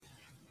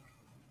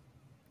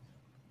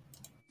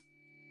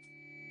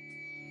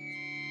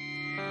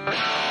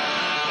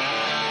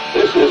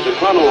This is the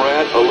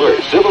Conrad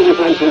Alert. Civil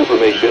defense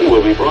information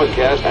will be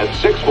broadcast at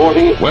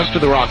 6:40. West of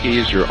the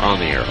Rockies, you're on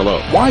the air. Hello.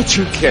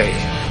 Y2K.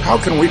 How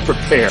can we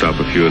prepare? Stop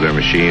a few of their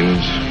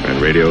machines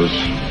and radios.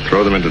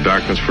 Throw them into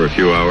darkness for a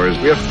few hours.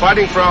 We are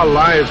fighting for our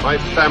lives. My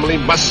family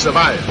must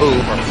survive.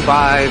 Over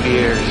 5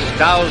 years,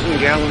 1,000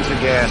 gallons of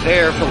gas,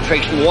 air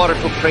filtration, water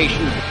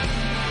filtration.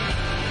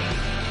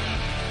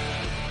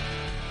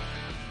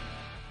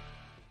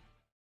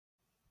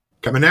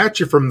 Coming at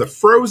you from the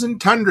frozen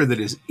tundra that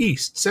is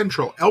East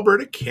Central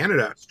Alberta,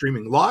 Canada.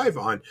 Streaming live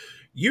on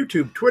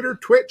YouTube, Twitter,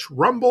 Twitch,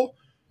 Rumble,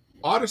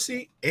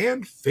 Odyssey,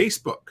 and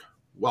Facebook.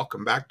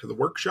 Welcome back to the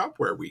workshop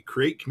where we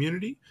create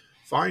community,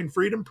 find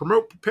freedom,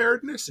 promote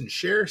preparedness, and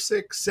share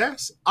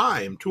success.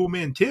 I am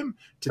Toolman Tim.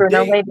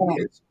 Today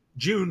is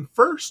June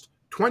 1st,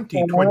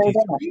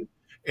 2023,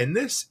 and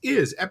this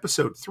is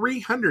episode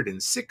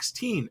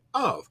 316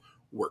 of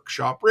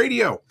Workshop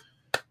Radio.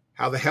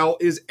 How the hell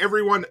is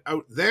everyone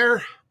out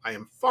there? I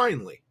am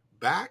finally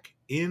back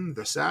in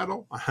the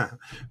saddle,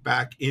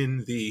 back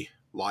in the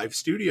live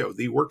studio,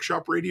 the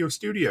Workshop Radio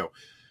studio.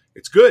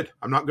 It's good.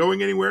 I'm not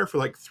going anywhere for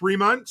like 3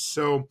 months,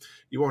 so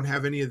you won't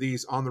have any of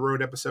these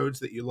on-the-road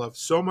episodes that you love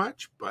so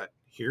much, but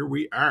here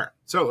we are.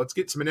 So let's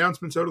get some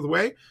announcements out of the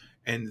way,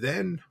 and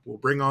then we'll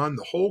bring on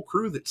the whole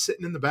crew that's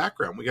sitting in the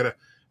background. We got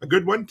a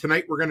good one.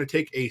 Tonight we're going to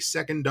take a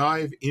second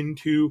dive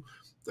into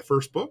the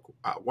first book,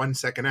 1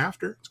 second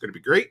after. It's going to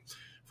be great.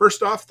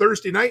 First off,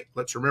 Thursday night,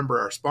 let's remember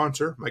our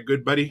sponsor, my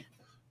good buddy,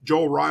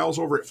 Joel Riles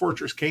over at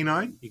Fortress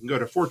K9. You can go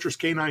to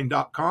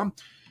fortressk9.com.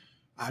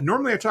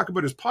 Normally I talk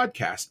about his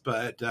podcast,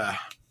 but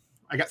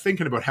I got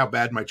thinking about how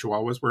bad my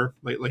chihuahuas were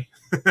lately.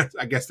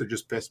 I guess they're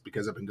just pissed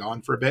because I've been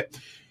gone for a bit.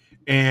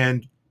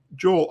 And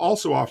Joel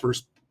also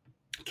offers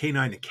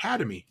K9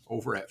 Academy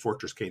over at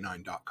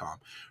fortressk9.com.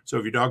 So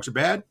if your dogs are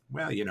bad,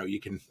 well, you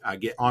can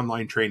get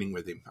online training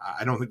with him.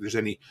 I don't think there's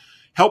any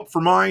help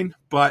for mine,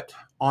 but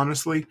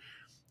honestly,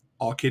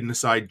 all kidding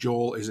aside,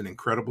 Joel is an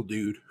incredible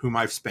dude whom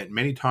I've spent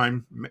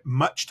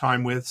much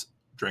time with,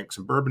 drank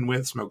some bourbon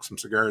with, smoked some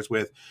cigars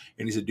with,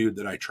 and he's a dude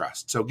that I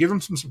trust. So give him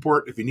some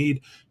support. If you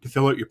need to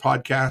fill out your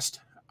podcast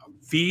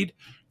feed,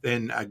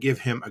 then give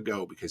him a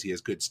go because he has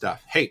good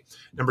stuff. Hey,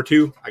 number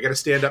 2, I got to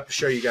stand up to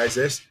show you guys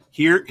this.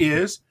 Here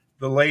is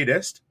the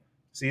latest.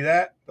 See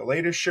that? The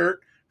latest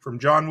shirt from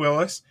John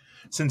Willis.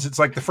 Since it's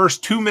like the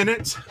first 2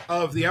 minutes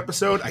of the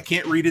episode, I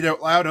can't read it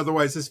out loud.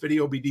 Otherwise, this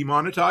video will be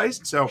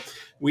demonetized. So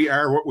we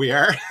are what we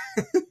are.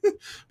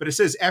 But it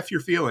says F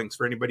your feelings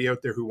for anybody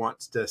out there who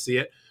wants to see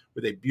it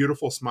with a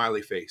beautiful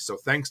smiley face. So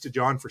thanks to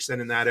John for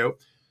sending that out.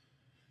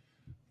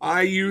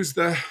 I use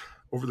the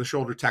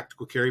over-the-shoulder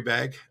tactical carry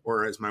bag,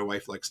 or as my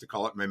wife likes to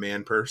call it, my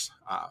man purse,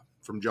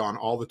 from John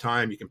all the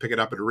time. You can pick it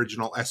up at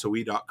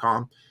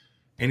originalsoe.com.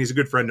 And he's a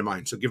good friend of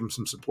mine, so give him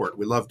some support.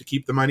 We love to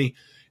keep the money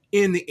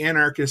in the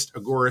anarchist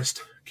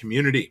agorist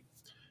community.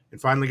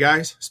 And finally,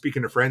 guys,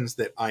 speaking of friends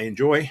that I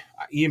enjoy,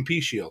 EMP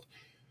Shield.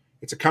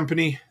 It's a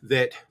company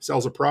that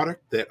sells a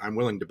product that I'm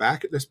willing to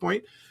back at this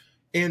point,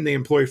 and they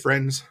employ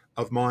friends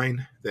of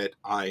mine that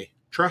I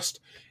trust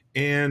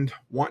and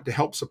want to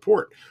help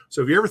support.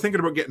 So if you're ever thinking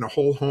about getting a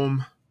whole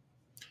home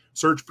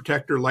surge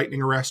protector,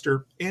 lightning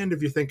arrestor, and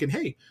if you're thinking,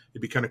 hey,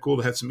 it'd be kind of cool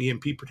to have some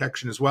EMP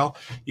protection as well,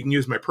 you can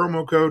use my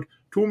promo code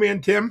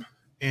ToolmanTim,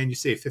 and you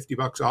save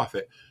 $50 off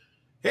it.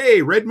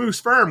 Hey, Red Moose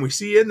Farm, we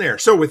see you in there.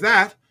 So with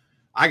that,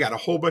 I got a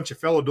whole bunch of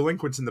fellow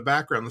delinquents in the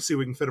background. Let's see if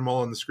we can fit them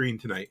all on the screen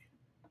tonight.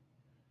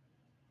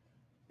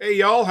 Hey,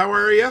 y'all, how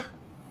are you?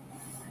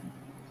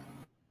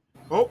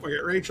 Oh, I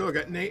got Rachel, I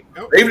got Nate.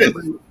 Oh,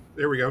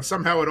 there we go.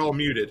 Somehow it all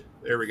muted.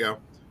 There we go.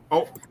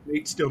 Oh,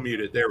 Nate's still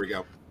muted. There we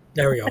go.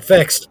 There we go.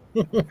 Fixed.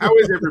 How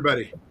is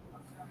everybody?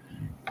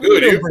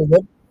 Good.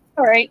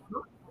 All right.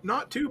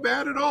 Not too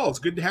bad at all. It's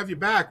good to have you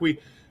back. We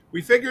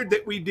figured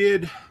that we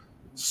did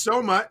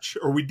so much,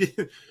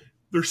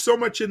 there's so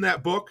much in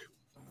that book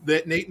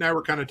that Nate and I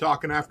were kind of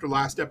talking after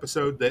last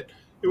episode that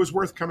it was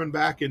worth coming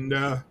back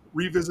and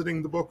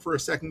revisiting the book for a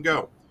second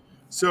go.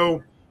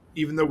 So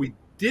even though we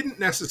didn't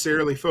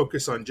necessarily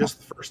focus on just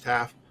the first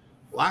half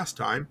last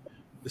time,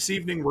 this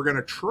evening we're going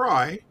to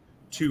try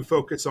to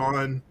focus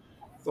on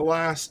the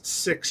last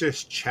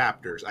 6-ish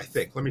chapters, I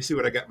think. Let me see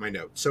what I got in my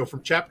notes. So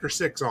from chapter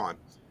 6 on,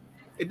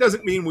 it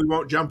doesn't mean we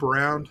won't jump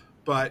around,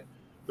 but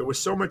there was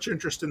so much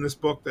interest in this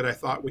book that I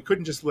thought we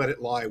couldn't just let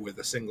it lie with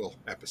a single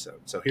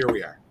episode. So here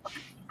we are.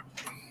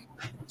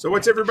 So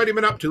what's everybody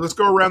been up to? Let's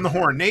go around the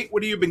horn. Nate,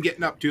 what have you been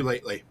getting up to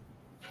lately?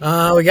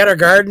 We got our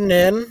garden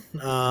in.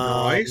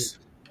 Nice.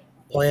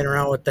 Playing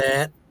around with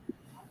that.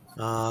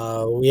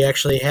 We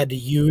actually had to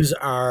use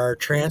our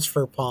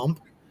transfer pump,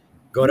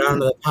 go down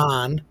to the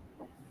pond,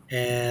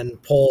 and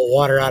pull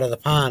water out of the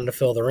pond to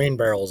fill the rain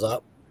barrels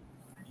up.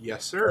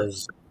 Yes, sir.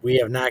 We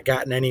have not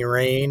gotten any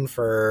rain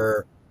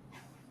for...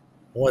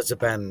 What's it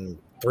been,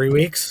 3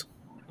 weeks?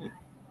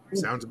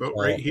 Sounds about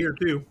right here,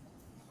 too.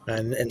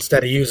 And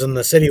instead of using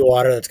the city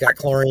water that's got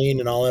chlorine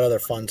and all that other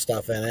fun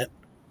stuff in it,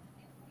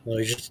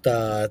 we just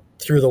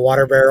threw the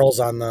water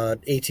barrels on the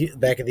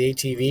back of the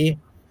ATV.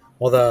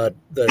 Well,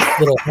 the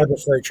little Harbor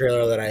Freight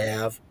trailer that I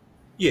have.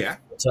 Yeah.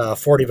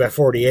 It's 40 by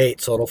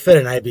 48, so it'll fit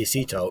an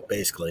IBC tote,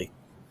 basically.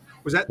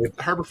 Was that the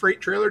Harbor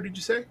Freight trailer, did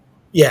you say?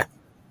 Yeah.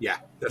 Yeah,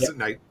 that's a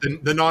nice,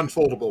 the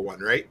non-foldable one,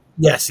 right?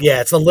 Yes,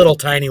 yeah, it's a little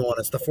tiny one.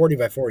 It's the 40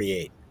 by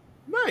 48.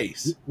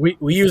 Nice. We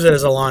use it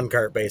as a lawn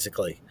cart,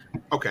 basically.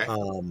 Okay.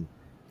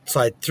 So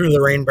I threw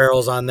the rain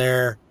barrels on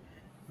there,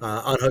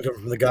 unhooked them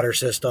from the gutter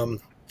system,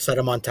 set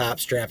them on top,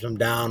 strapped them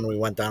down. We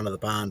went down to the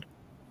pond,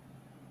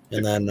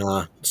 and then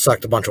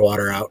sucked a bunch of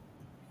water out.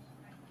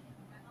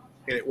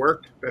 And it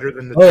worked better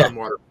than the yeah. town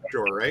water for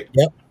sure, right?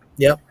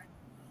 Yep.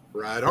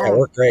 Right Yeah, on. it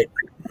worked great.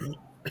 How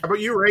about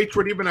you, Rach?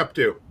 What have you been up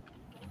to?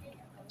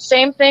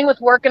 Same thing with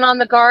working on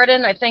the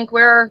garden. I think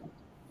we're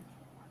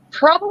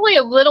probably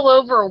a little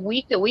over a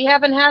week that we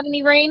haven't had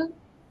any rain.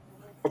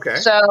 Okay.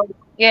 So,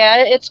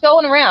 yeah, it's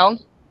going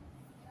around.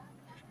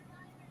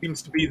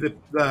 Seems to be the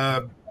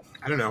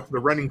I don't know, the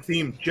running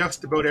theme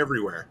just about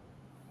everywhere.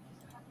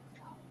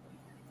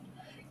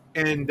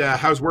 And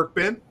how's work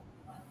been?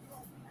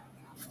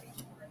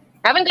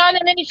 Haven't gotten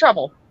in any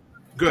trouble.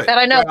 Good. That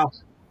I know. Well,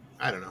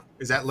 I don't know.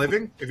 Is that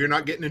living if you're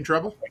not getting in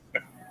trouble?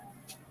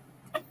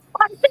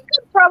 I think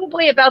I'm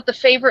probably about the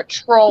favorite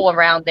troll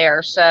around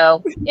there.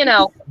 So,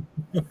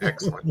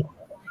 Excellent.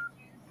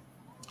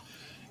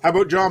 How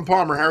about John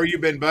Palmer? How are you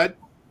been, bud?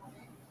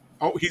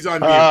 Oh, he's on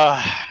mute.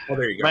 Oh,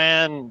 there you go.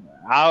 Man,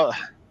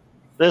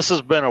 this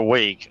has been a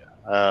week.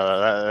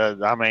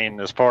 I mean,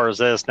 as far as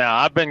this now,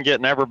 I've been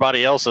getting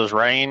everybody else's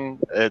rain.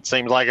 It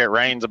seems like it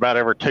rains about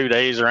every 2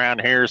 days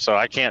around here, so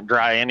I can't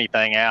dry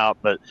anything out.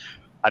 But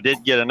I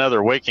did get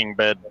another wicking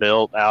bed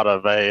built out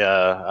of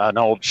an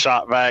old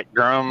shot vac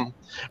drum.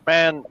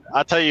 Man,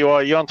 I tell you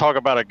what, you want to talk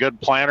about a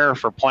good planter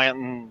for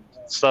planting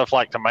stuff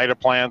like tomato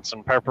plants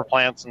and pepper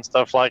plants and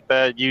stuff like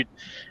that.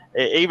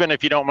 Even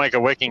if you don't make a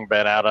wicking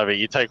bed out of it,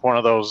 you take one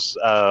of those,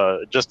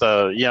 just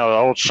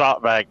old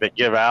shot vac that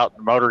give out,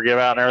 the motor give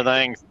out and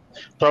everything,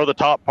 throw the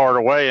top part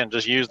away and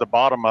just use the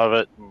bottom of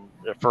it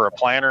for a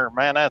planter.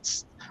 Man,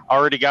 that's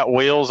already got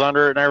wheels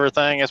under it and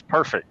everything. It's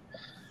perfect.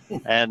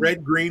 And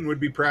Red Green would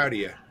be proud of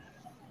you.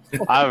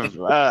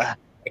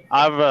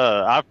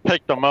 I've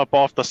picked them up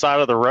off the side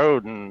of the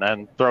road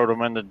and thrown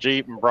them in the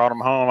Jeep and brought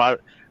them home. I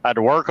had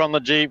to work on the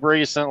Jeep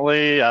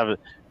recently. I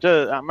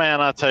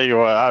tell you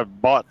what, I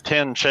bought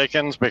 10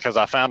 chickens because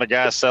I found a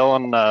guy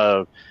selling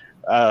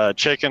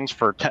chickens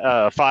for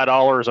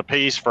 $5 a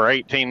piece for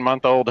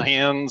 18-month-old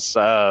hens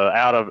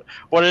out of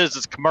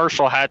it's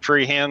commercial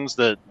hatchery hens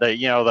that they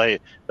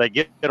get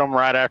them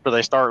right after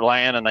they start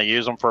laying, and they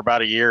use them for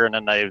about a year, and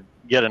then they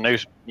get a new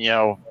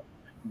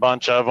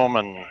bunch of them,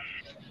 and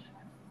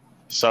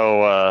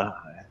so I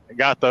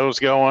got those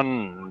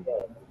going.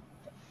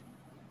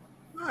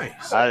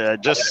 Nice. I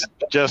just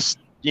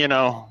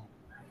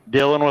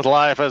dealing with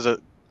life as it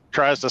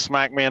tries to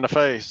smack me in the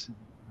face.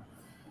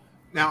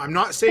 Now, I'm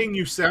not saying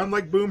you sound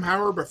like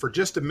Boomhauer, but for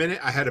just a minute,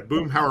 I had a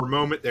Boomhauer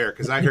moment there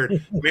because I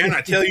heard, man,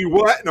 I tell you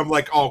what, and I'm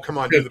like, oh, come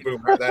on, do the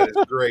Boomhauer. That is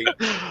great.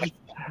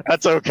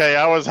 That's okay.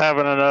 I was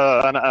having an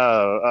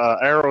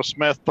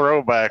Aerosmith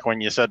throwback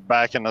when you said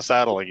back in the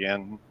saddle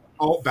again.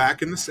 Oh,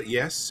 back in the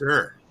yes,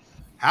 sir.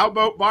 How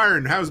about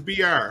Byron? How's BR?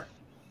 Yeah,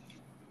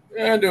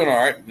 I'm doing all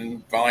right.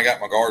 And finally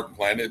got my garden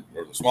planted,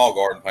 or the small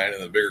garden planted,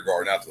 and the bigger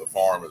garden out to the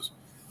farm. As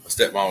my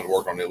stepmom was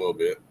working on it a little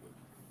bit.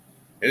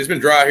 And it's been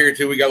dry here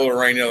too. We got a little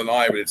rain the other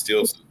night, but it's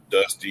still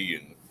dusty.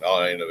 And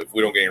if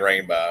we don't get any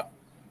rain by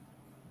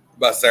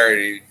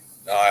Saturday,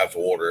 I'll have to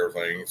water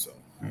everything. So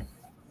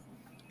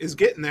is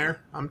getting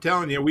there. I'm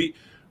telling you, we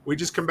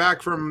just come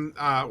back from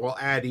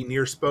Addie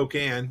near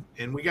Spokane,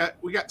 and we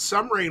got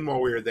some rain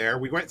while we were there.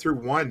 We went through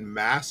one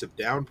massive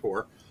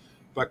downpour,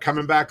 but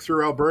coming back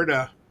through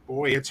Alberta,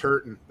 boy, it's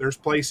hurting. There's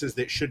places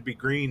that should be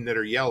green that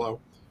are yellow,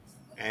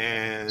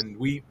 and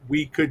we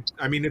could.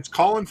 I mean, it's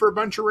calling for a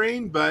bunch of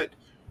rain, but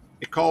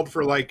it called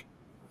for like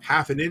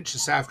half an inch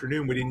this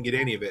afternoon. We didn't get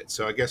any of it,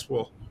 so I guess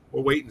we'll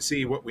wait and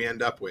see what we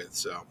end up with.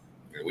 So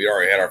we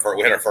already had our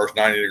first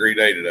 90-degree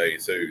day today too,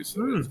 so it's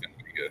going to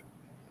be good.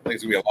 I think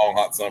it's going to be a long,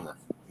 hot summer,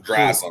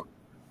 dry summer.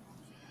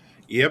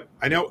 Yep,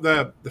 I know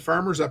the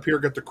farmers up here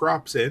got the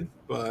crops in,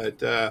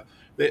 but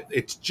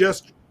it's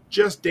just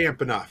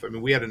damp enough. I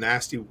mean, we had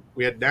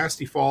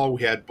nasty fall.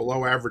 We had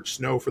below average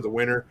snow for the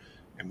winter,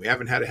 and we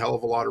haven't had a hell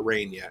of a lot of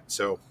rain yet,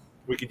 so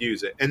we could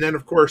use it. And then,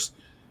 of course,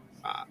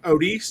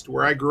 out east,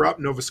 where I grew up,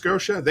 Nova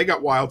Scotia, they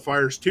got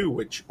wildfires too,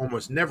 which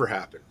almost never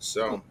happens.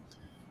 So,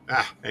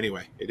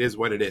 anyway, it is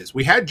what it is.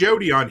 We had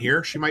Jody on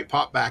here. She might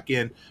pop back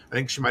in. I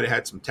think she might have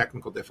had some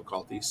technical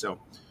difficulties. So,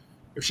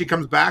 if she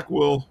comes back,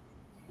 we'll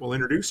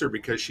introduce her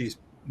because she's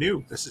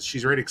new.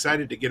 She's really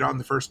excited to get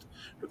on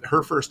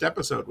her first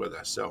episode with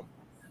us. So,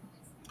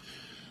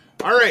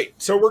 all right.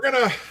 So we're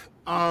gonna.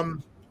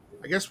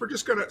 I guess we're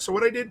just gonna. So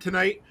what I did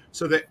tonight,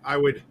 so that I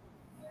would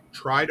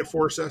try to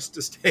force us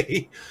to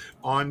stay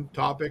on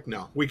topic.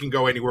 No, we can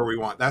go anywhere we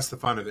want. That's the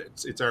fun of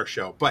it. It's our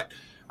show. But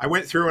I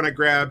went through and I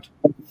grabbed.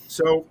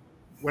 So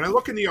when I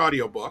look in the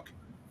audiobook,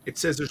 it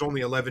says there's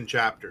only 11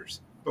 chapters.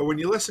 But when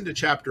you listen to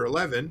chapter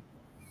 11,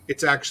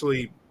 it's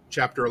actually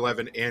chapter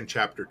 11 and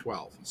chapter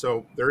 12.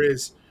 So there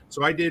is.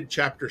 So I did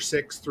chapter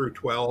 6 through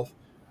 12,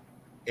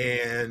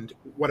 And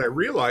what I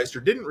realized or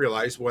didn't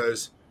realize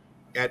was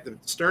at the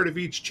start of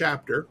each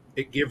chapter,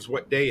 it gives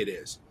what day it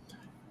is.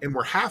 And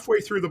we're halfway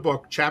through the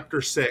book,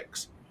 chapter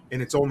 6,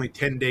 and it's only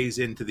 10 days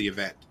into the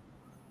event.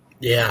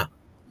 Yeah.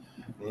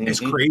 It's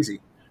crazy.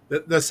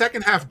 The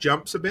second half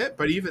jumps a bit,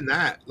 but even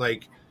that,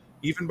 like,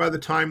 even by the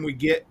time we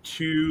get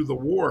to the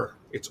war,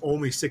 it's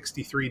only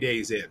 63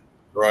 days in.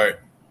 Right.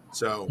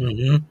 So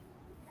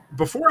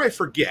before I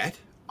forget,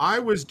 I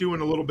was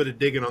doing a little bit of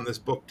digging on this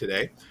book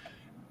today.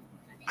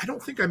 I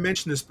don't think I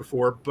mentioned this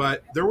before,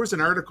 but there was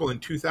an article in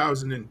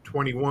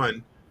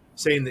 2021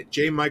 saying that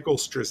J. Michael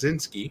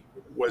Straczynski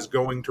was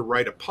going to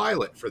write a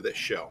pilot for this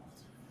show,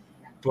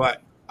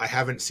 but I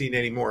haven't seen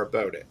any more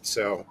about it.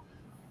 So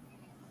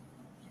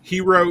he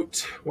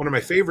wrote one of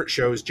my favorite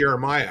shows,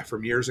 Jeremiah,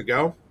 from years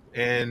ago,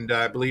 and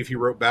I believe he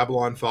wrote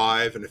Babylon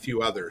 5 and a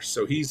few others.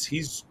 So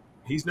he's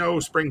no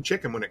spring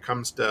chicken when it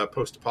comes to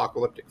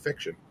post-apocalyptic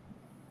fiction.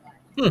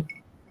 All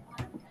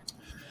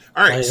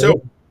right,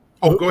 so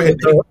go ahead.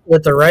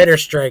 With the writer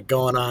strike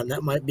going on,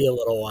 that might be a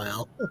little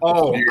while.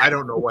 Oh, I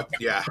don't know what.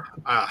 Yeah,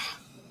 I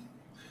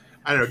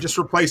don't know. Just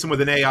replace them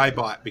with an AI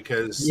bot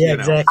because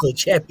exactly.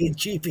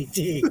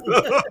 GPT.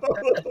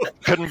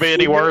 Couldn't be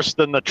any worse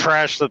than the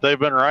trash that they've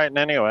been writing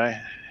anyway.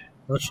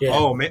 Oh, shit.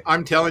 Oh man,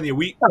 I'm telling you,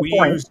 we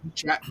used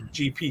Chat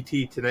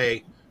GPT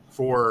today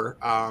for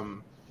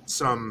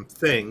some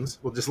things.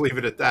 We'll just leave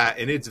it at that,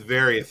 and it's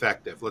very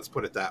effective. Let's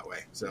put it that way.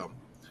 So,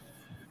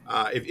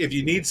 if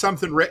you need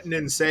something written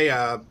in, say,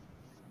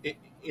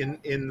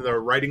 in the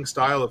writing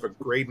style of a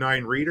grade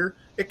 9 reader,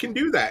 it can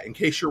do that. In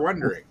case you're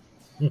wondering.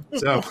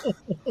 So,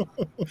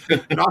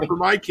 not for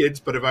my kids,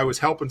 but if I was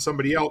helping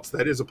somebody else,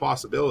 that is a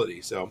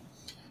possibility. So,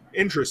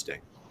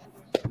 interesting.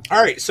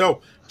 All right,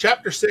 so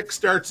chapter 6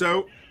 starts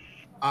out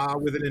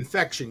with an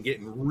infection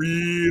getting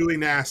really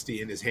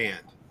nasty in his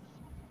hand.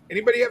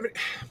 Anybody have it?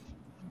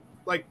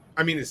 Like,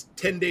 I mean, it's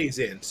 10 days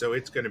in, so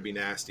it's going to be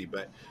nasty.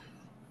 But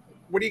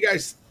what do you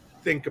guys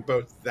think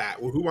about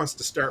that? Well, who wants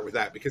to start with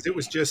that? Because it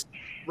was just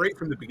right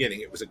from the beginning,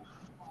 it was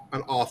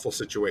an awful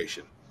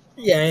situation.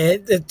 Yeah,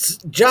 it's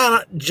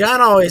John. John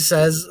always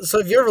says, so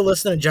if you ever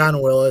listen to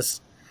John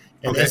Willis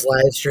and his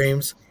live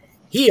streams,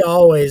 he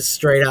always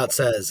straight out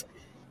says,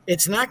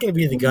 it's not going to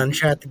be the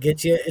gunshot that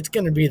gets you, it's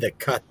going to be the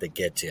cut that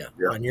gets you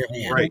on your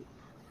hand. Right.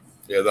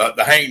 Yeah,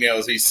 the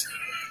hangnails.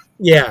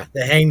 Yeah,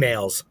 the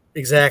hangnails.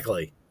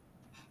 Exactly.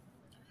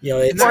 You know,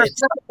 it's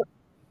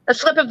a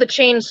slip of the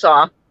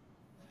chainsaw.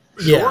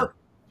 Sure. Yeah.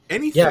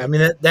 Anything. Yeah, I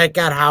mean, that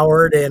got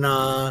Howard in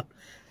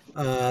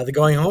the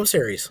Going Home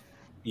series.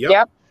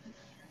 Yep.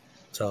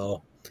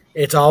 So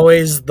it's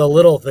always the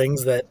little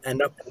things that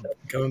end up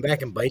coming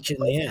back and bite you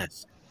in the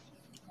ass.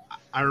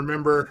 I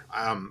remember,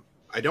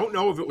 I don't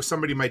know if it was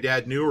somebody my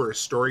dad knew or a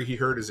story he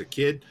heard as a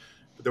kid,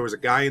 but there was a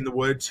guy in the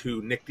woods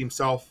who nicked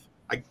himself,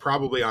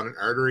 probably on an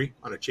artery,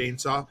 on a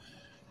chainsaw,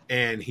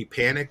 and he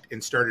panicked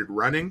and started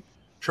running,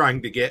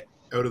 trying to get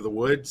out of the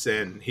woods,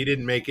 and he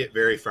didn't make it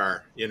very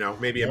far,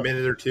 maybe a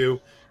minute or two,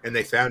 and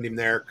they found him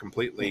there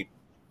completely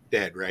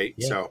dead, right?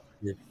 Yeah. So,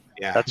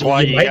 yeah. That's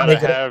why you got to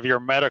have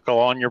your medical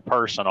on your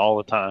person all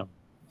the time.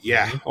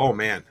 Yeah. Oh,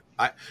 man.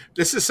 I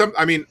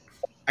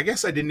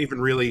guess I didn't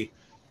even really,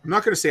 I'm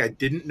not going to say I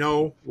didn't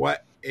know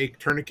what a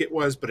tourniquet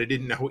was, but I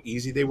didn't know how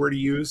easy they were to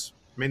use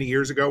many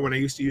years ago when I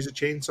used to use a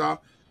chainsaw.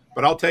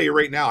 But I'll tell you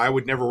right now, I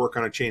would never work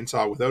on a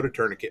chainsaw without a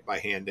tourniquet by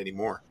hand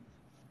anymore.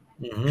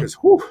 Because,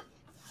 whew.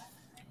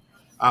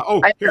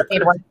 Here.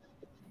 Need one.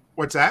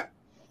 What's that?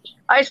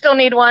 I still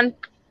need one.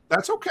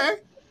 That's okay.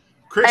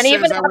 Chris And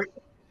says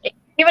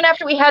even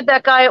after we had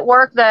that guy at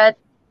work that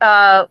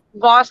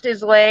lost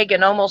his leg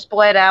and almost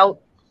bled out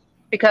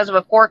because of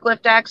a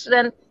forklift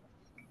accident,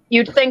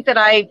 you'd think that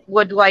I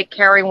would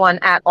carry one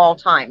at all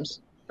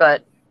times.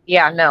 But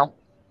yeah, no.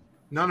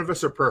 None of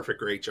us are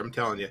perfect, Rach. I'm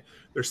telling you.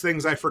 There's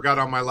things I forgot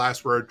on my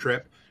last road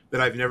trip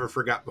that I've never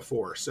forgot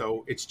before.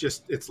 So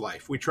it's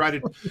life. We try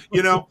to,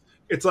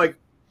 it's like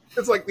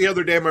the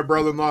other day my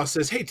brother-in-law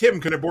says, "Hey, Tim,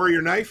 can I borrow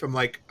your knife?" I'm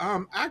like,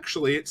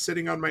 actually, it's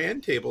sitting on my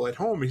end table at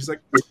home. He's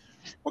like,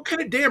 "What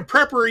kind of damn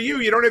prepper are you?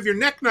 You don't have your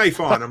neck knife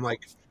on." I'm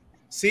like,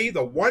 see,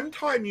 the one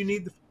time you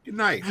need the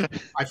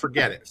knife, I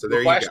forget it. So there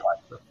you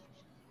go.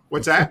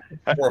 What's that?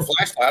 Or a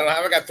flashlight.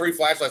 I got 3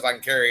 flashlights I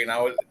can carry,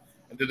 and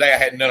today I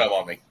had none of them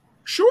on me.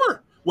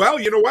 Sure.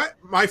 Well, you know what?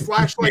 My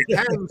flashlight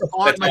hangs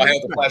on That's my why I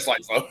have the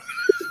flashlights, though.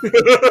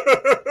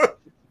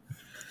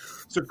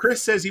 So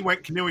Chris says he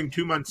went canoeing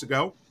 2 months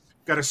ago,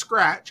 got a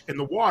scratch, and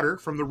the water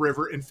from the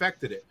river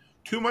infected it.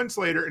 2 months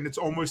later, and it's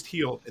almost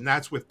healed, and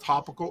that's with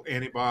topical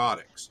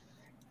antibiotics.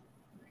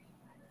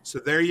 So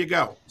there you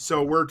go.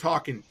 So we're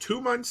talking 2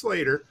 months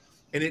later,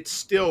 and it's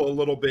still a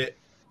little bit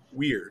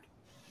weird.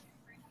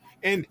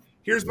 And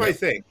here's my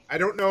thing. I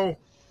don't know.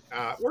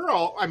 We're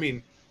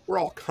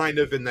all kind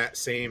of in that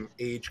same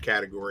age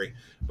category.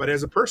 But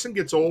as a person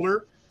gets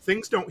older,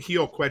 things don't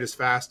heal quite as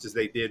fast as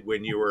they did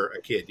when you were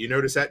a kid. You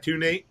notice that too,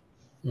 Nate?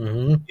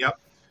 Mm-hmm. Yep.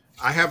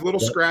 I have little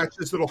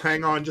scratches that'll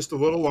hang on just a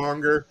little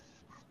longer.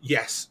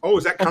 Yes. Oh,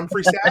 is that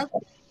comfrey salve?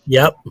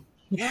 Yep.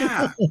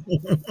 Yeah.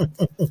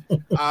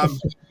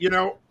 You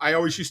know, I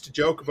always used to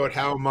joke about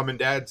how mom and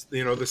dad's,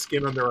 you know, the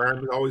skin on their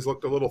arms always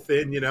looked a little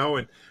thin, you know,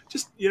 and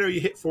just, you know, you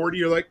hit 40,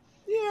 you're like,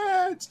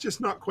 yeah, it's just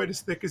not quite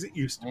as thick as it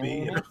used to be,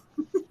 you know.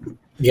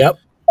 Yep.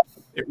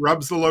 It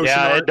rubs the lotion.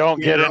 Yeah, on it don't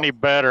get know. any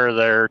better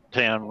there,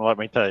 Tim. Let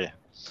me tell you.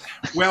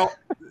 Well,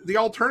 the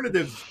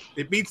alternative,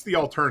 it beats the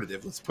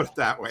alternative. Let's put it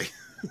that way.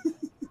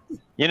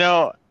 You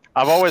know,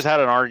 I've always had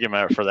an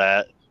argument for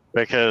that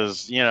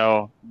because, you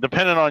know,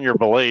 depending on your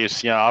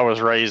beliefs, you know, I was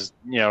raised,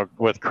 you know,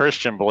 with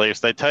Christian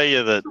beliefs. They tell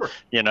you that, Sure.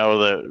 you know,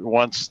 that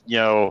once, you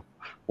know,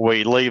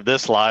 we leave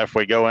this life,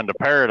 we go into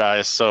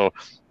paradise. So,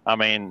 I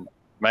mean,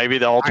 maybe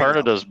the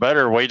alternative's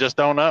better. We just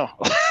don't know.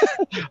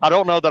 I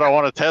don't know that I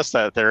want to test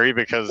that theory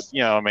because,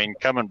 you know, I mean,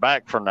 coming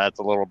back from that's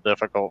a little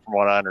difficult from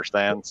what I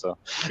understand. So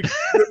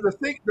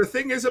the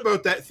thing is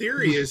about that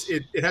theory is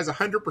it has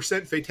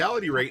 100%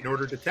 fatality rate in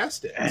order to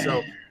test it.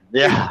 So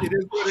yeah, it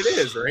is what it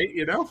is, right?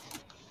 You know?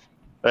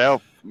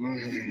 Well,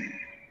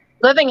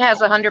 Living has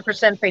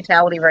 100%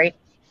 fatality rate.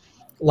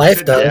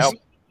 Life does. Yeah.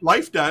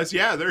 Life does,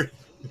 yeah.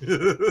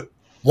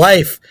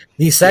 Life,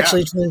 the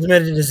sexually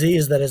transmitted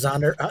disease that is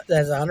under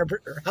has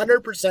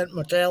 100%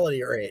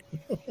 mortality rate.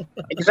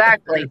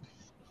 Exactly.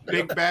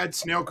 Big bad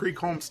Snail Creek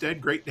Homestead,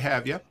 great to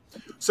have you.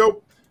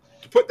 So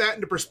to put that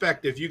into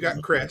perspective, you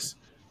got Chris,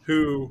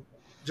 who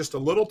just a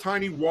little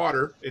tiny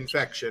water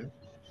infection,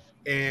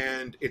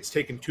 and it's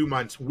taken 2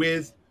 months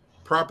with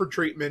proper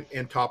treatment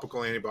and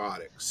topical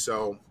antibiotics.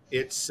 So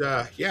it's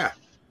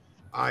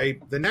I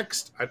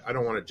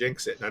don't want to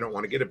jinx it and I don't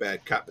want to get a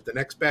bad cut, but the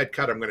next bad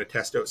cut I'm going to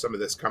test out some of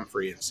this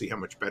comfrey and see how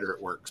much better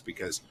it works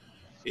because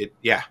it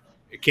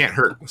can't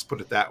hurt. Let's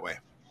put it that way.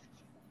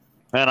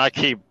 And I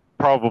keep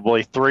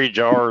probably 3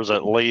 jars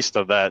at least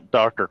of that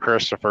Dr.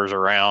 Christopher's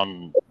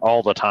around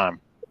all the time.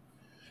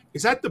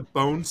 Is that the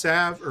bone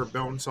salve or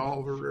bone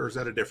salve or is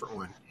that a different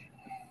one?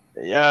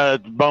 Yeah,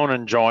 bone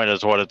and joint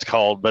is what it's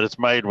called, but it's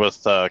made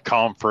with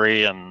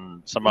comfrey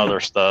and some other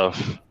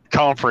stuff.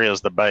 Comfrey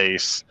is the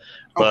base.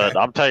 But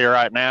I'm telling you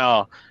right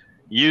now,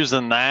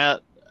 using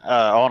that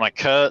on a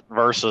cut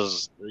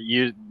versus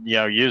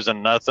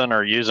using nothing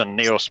or using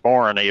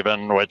Neosporin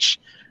even, which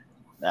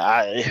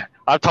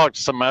I've talked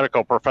to some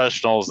medical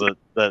professionals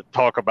that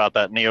talk about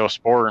that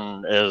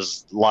Neosporin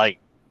is like,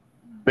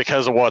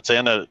 because of what's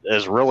in it,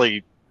 is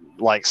really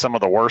like some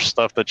of the worst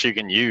stuff that you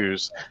can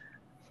use.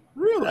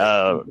 Really?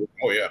 Oh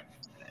yeah.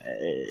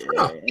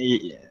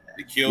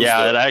 It kills.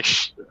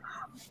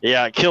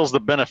 It kills the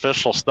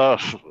beneficial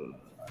stuff.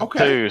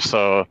 Too.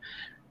 So,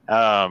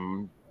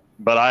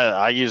 but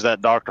I use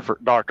that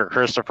Dr.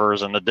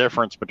 Christopher's, and the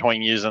difference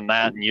between using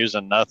that and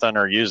using nothing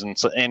or using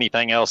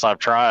anything else I've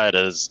tried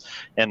is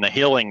in the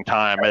healing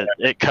time,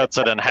 it cuts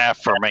it in half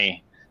for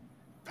me.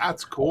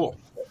 That's cool.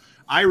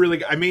 I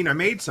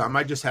made some.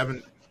 I just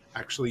haven't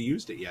actually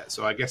used it yet.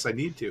 So I guess I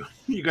need to.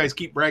 You guys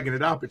keep bragging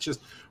it up. It's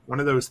just one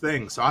of those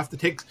things. So I have to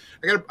take,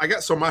 I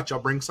got so much. I'll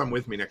bring some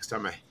with me next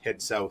time I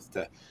head south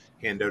to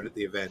hand out at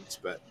the events.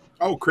 But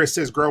Chris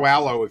says grow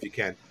aloe if you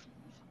can.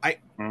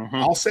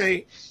 I'll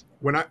say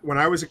when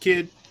I was a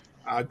kid,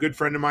 a good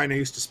friend of mine, I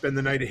used to spend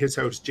the night at his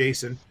house,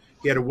 Jason.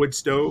 He had a wood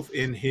stove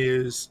in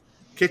his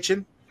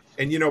kitchen.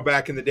 And, you know,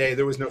 back in the day,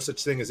 there was no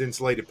such thing as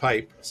insulated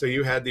pipe. So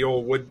you had the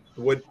old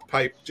wood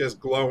pipe just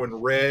glowing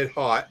red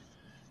hot.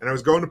 And I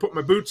was going to put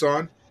my boots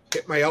on,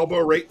 hit my elbow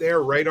right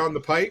there, right on the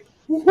pipe.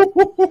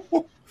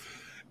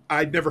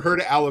 I'd never heard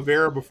of aloe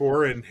vera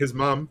before. And his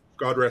mom,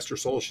 God rest her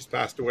soul, she's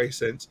passed away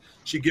since,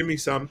 she gave me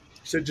some.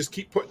 She said, just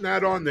keep putting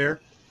that on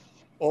there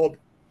all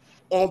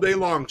day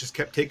long. Just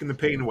kept taking the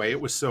pain away. It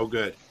was so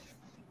good.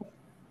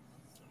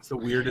 It's the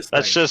weirdest thing.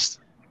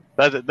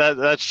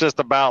 That's just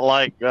about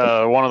like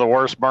one of the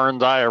worst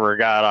burns I ever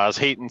got. I was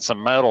heating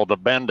some metal to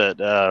bend it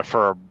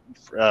for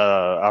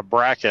a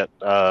bracket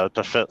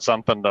to fit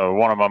something to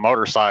one of my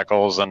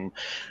motorcycles, and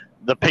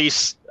the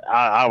piece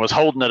I was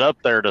holding it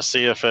up there to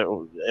see if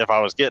I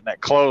was getting it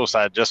close.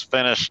 I just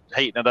finished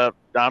heating it up.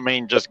 I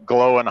mean, just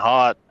glowing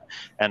hot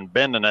and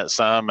bending it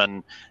some,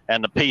 and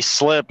the piece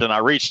slipped, and I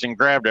reached and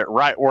grabbed it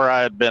right where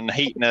I had been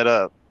heating it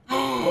up.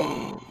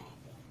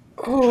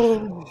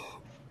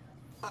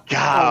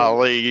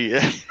 Golly.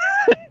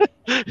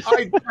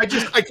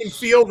 I can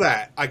feel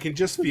that. I can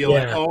just feel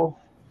it. Oh,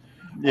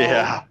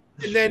 yeah.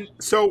 And then,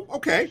 so,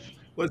 okay,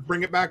 let's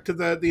bring it back to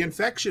the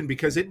infection,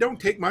 because it don't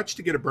take much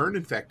to get a burn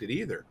infected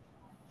either.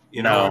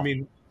 You know, I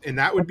mean, and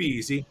that would be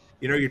easy.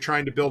 You know, you're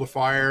trying to build a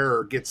fire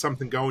or get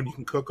something going you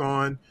can cook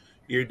on.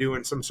 You're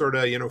doing some sort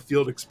of, you know,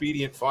 field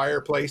expedient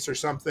fireplace or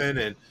something,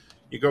 and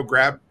you go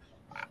grab.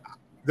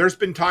 There's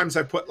been times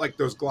I put like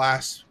those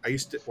glass. I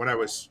used to, when I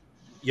was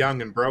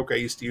young and broke, I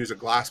used to use a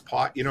glass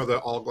pot. You know, the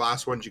all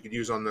glass ones you could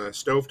use on the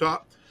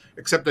stovetop,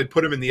 except I'd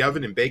put them in the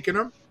oven and bake in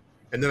them.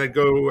 And then I'd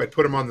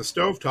put them on the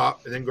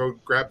stovetop and then go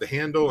grab the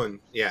handle. And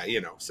yeah,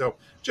 you know, so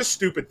just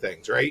stupid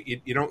things, right?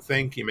 You don't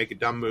think, you make a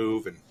dumb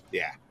move, and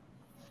yeah.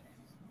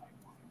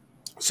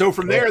 So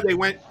from there, they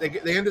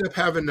ended up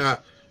having,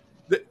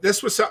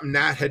 this was something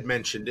Nat had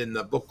mentioned in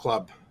the book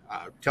club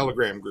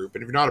Telegram group.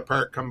 And if you're not a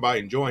part, come by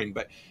and join.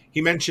 But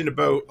he mentioned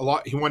about a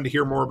lot. He wanted to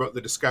hear more about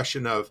the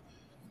discussion of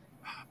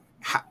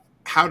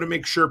how to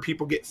make sure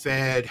people get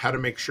fed, how to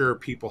make sure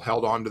people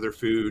held on to their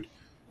food.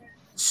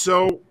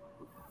 So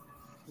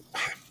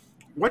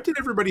what did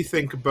everybody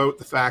think about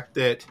the fact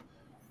that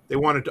they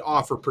wanted to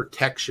offer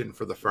protection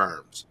for the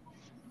farms?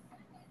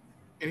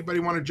 Anybody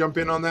want to jump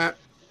in on that?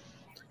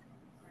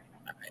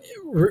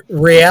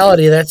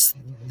 Reality, that's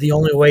the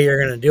only way you're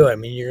going to do it. I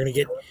mean, you're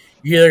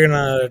either going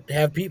to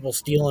have people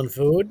stealing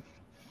food,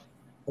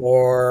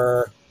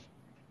 or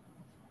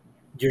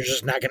you're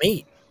just not going to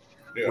eat.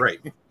 Yeah. Right.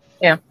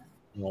 Yeah.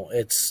 Well,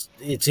 it's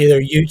either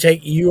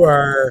you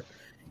are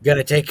going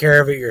to take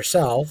care of it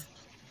yourself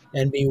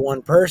and be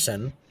one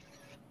person,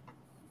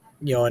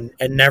 and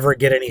never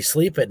get any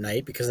sleep at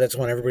night, because that's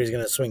when everybody's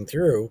going to swing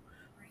through,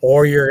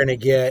 or you're going to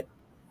get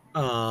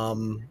you're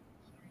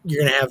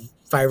going to have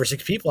 5 or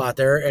 6 people out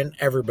there and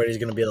everybody's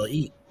going to be able to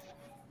eat.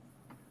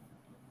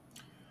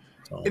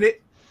 So. And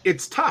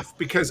it's tough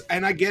because,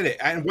 and I get it.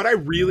 And what I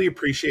really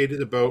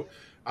appreciated about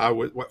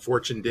what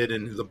Fortune did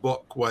in the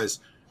book was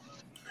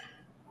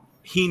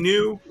he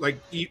knew, like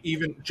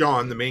even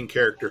John, the main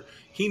character,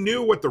 he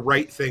knew what the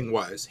right thing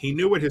was. He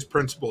knew what his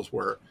principles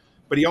were,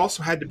 but he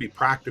also had to be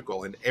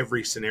practical in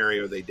every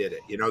scenario they did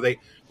it.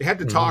 They had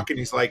to talk, and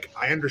he's like,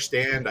 I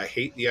understand, I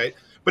hate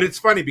but it's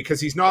funny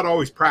because he's not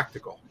always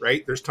practical,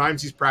 right? There's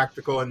times he's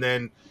practical, and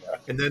then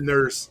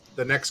there's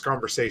the next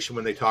conversation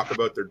when they talk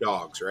about their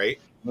dogs, right?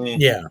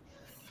 Yeah.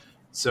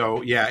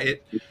 So yeah,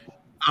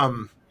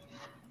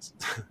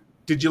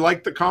 did you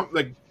like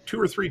like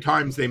 2 or 3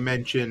 times they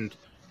mentioned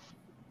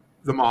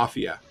the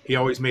mafia? He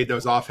always made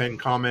those offhand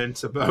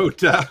comments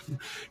about,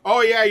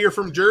 oh yeah, you're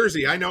from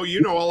Jersey. I know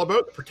you know all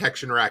about the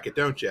protection racket,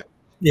 don't you?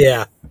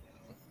 Yeah.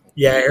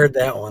 Yeah, I heard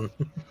that one.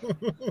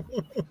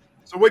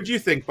 So what do you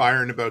think,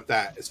 Byron, about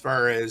that? As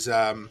far as,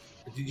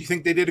 did you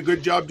think they did a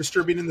good job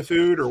distributing the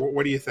food, or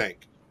what do you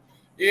think?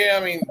 Yeah,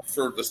 I mean,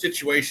 for the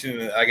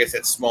situation, I guess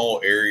that small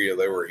area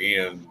they were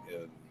in,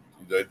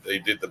 they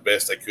did the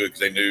best they could because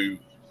they knew.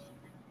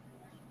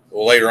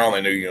 Well, later on,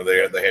 they knew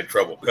they had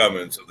trouble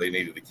coming, so they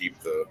needed to keep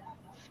the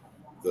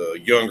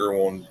younger,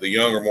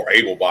 more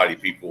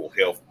able-bodied people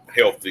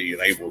healthy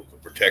and able to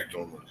protect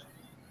them,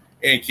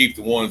 and keep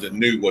the ones that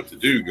knew what to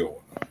do going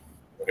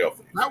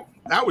healthy.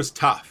 That was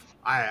tough.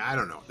 I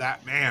don't know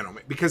that, man,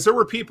 because there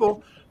were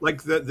people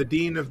like the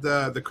dean of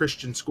the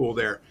Christian school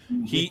there.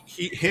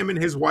 Mm-hmm. Him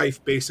and his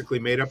wife basically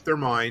made up their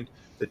mind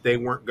that they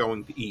weren't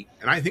going to eat.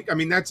 And I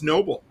mean, that's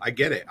noble. I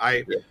get it.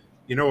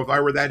 If I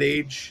were that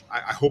age,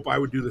 I hope I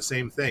would do the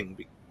same thing,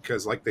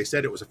 because like they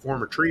said, it was a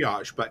form of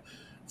triage. But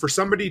for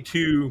somebody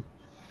to,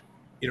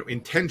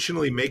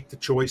 intentionally make the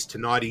choice to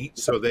not eat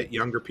so that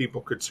younger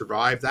people could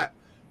survive,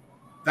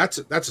 that's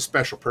a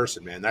special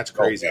person, man. That's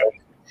crazy. Okay.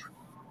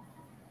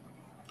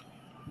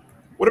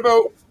 What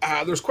about,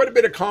 there's quite a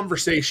bit of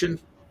conversation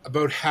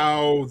about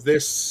how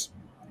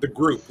the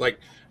group, like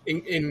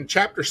in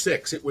chapter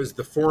 6, it was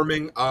the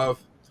forming of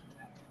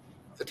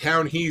the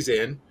town he's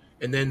in,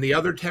 and then the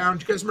other town.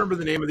 Do you guys remember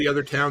the name of the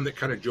other town that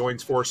kind of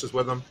joins forces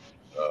with them?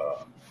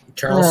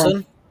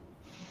 Charleston?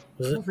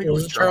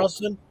 Was it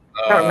Charleston?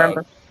 I don't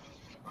remember.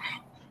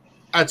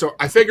 So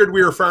I figured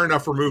we were far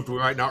enough removed we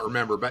might not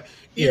remember, but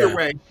either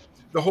way,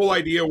 the whole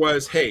idea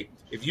was, hey,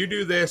 if you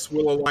do this,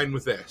 we'll align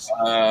with this.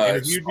 And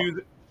if you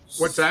do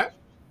what's that?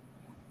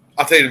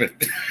 I'll tell you in a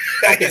minute.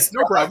 Okay,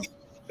 no problem.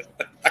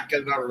 I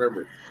cannot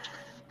remember.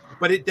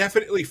 But it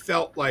definitely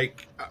felt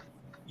like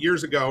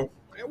years ago.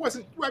 It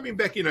wasn't. I mean,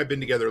 Becky and I've been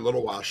together a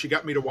little while. She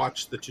got me to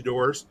watch the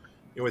Tudors,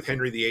 with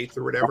Henry VIII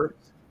or whatever,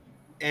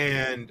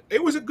 and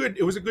it was a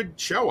good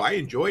show. I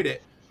enjoyed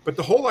it. But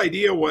the whole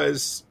idea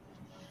was,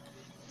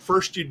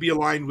 first you'd be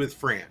aligned with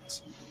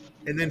France,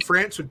 and then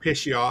France would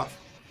piss you off,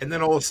 and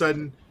then all of a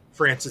sudden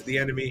France is the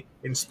enemy,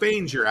 and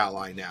Spain's your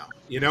ally now.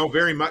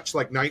 Very much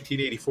like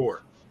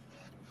 1984.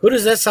 Who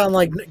does that sound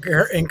like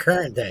in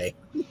current day?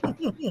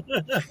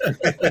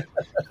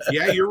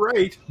 Yeah, you're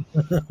right.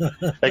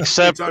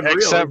 Except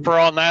for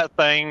on that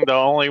thing, the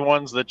only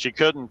ones that you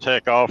couldn't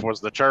tick off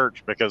was the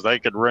church, because they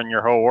could ruin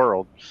your whole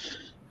world.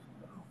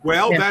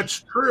 Well,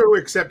 that's true,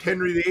 except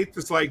Henry VIII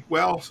is like,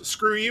 well,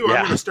 screw you. I'm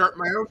going to start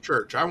my own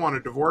church. I want a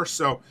divorce.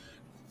 So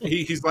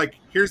he's like,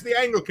 here's the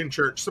Anglican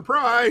church.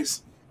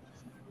 Surprise.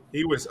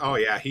 He was,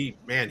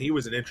 he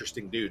was an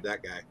interesting dude,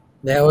 that guy.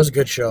 That was a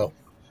good show.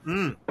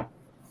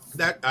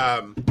 That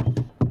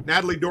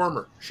Natalie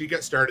Dormer, she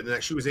got started in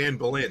that. She was Anne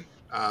Boleyn.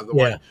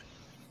 One.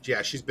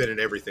 Yeah, she's been in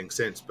everything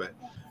since. But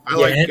I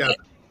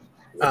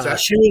what's that?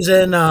 She was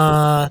in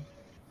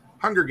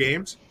Hunger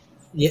Games.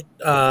 Yeah.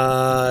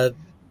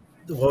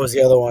 What was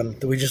the other one?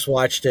 We just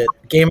watched it.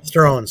 Game of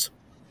Thrones.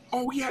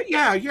 Oh yeah,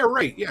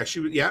 right. Yeah, she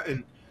was. Yeah,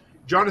 and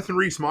Jonathan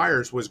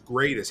Rhys-Meyers was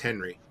great as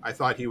Henry. I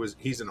thought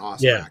he's an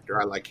awesome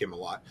actor. I like him a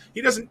lot.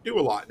 He doesn't do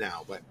a lot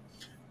now, but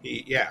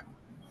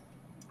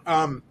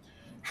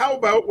how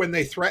about when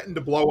they threatened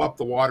to blow up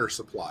the water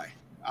supply?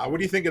 What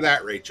do you think of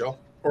that, Rachel?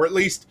 Or at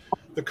least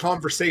the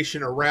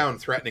conversation around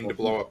threatening to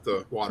blow up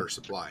the water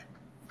supply?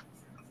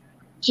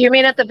 Do you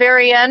mean at the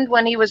very end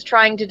when he was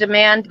trying to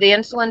demand the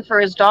insulin for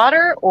his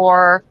daughter,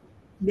 or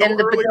No, in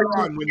the earlier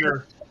beginning? on when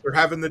they're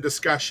having the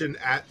discussion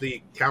at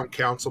the town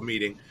council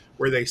meeting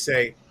where they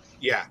say,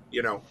 yeah,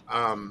 you know,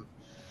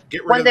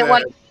 get rid When of they the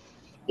want,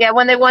 yeah,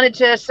 when they wanted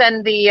to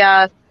send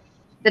the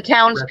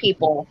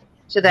townspeople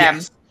to them.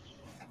 Yes.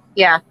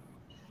 Yeah,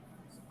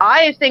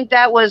 I think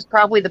that was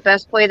probably the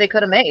best play they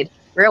could have made.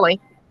 Really,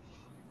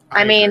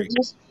 I mean,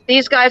 agree.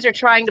 these guys are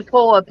trying to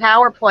pull a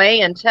power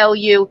play and tell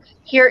you,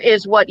 here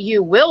is what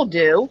you will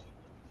do.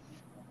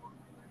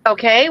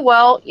 Okay,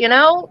 well, you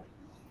know,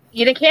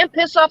 you can't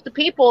piss off the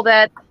people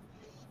that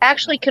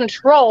actually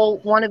control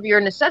one of your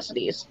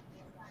necessities.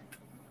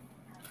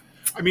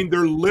 I mean,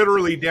 they're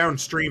literally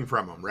downstream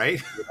from them,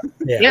 right?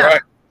 Yeah.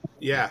 Right.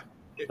 Yeah.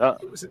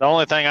 The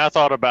only thing I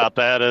thought about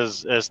that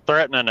is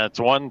threatening. It's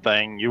one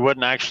thing. You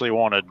wouldn't actually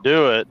want to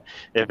do it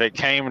if it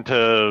came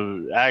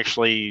to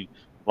actually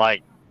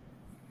like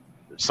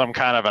some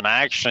kind of an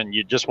action.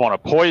 You just want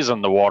to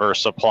poison the water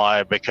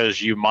supply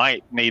because you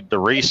might need the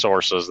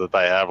resources that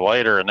they have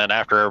later. And then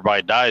after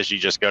everybody dies, you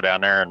just go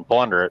down there and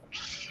plunder it.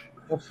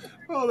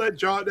 Oh, that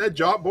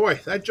John, boy,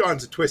 that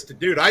John's a twisted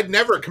dude. I'd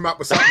never come up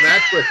with something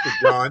that twisted,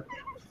 John.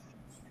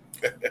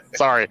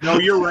 Sorry. No,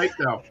 you're right,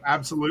 though.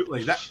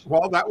 Absolutely.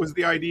 That was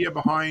the idea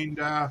behind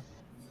an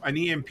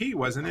EMP,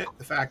 wasn't it?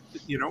 The fact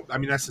that, you know, I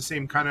mean, that's the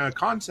same kind of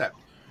concept.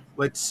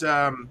 Let's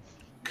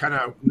kind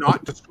of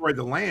not destroy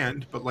the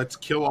land, but let's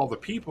kill all the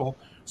people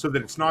so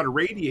that it's not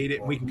irradiated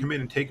and we can come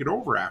in and take it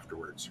over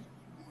afterwards.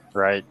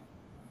 Right.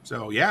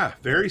 So, yeah,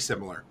 very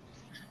similar.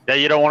 Yeah,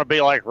 you don't want to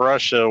be like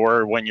Russia,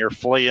 where when you're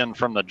fleeing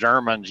from the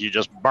Germans, you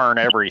just burn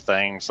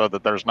everything so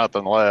that there's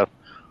nothing left.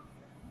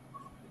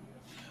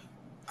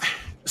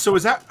 So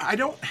is that I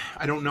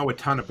don't know a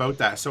ton about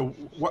that. So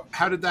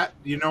how did that,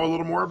 do you know a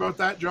little more about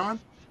that, John?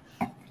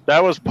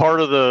 That was part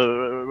of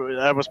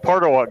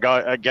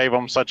what gave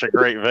them such a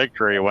great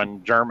victory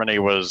when Germany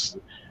was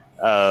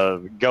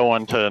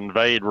going to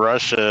invade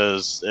Russia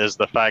is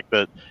the fact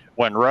that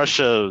when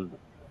Russia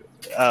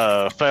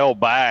fell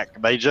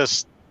back, they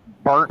just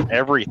burnt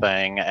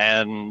everything,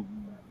 and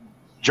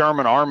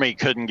German army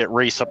couldn't get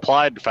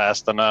resupplied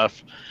fast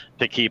enough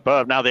to keep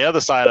up. Now the other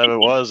side of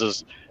it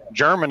is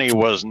Germany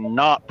was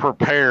not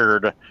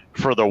prepared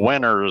for the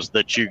winters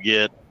that you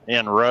get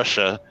in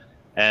Russia.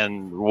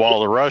 And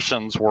while the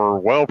Russians were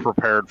well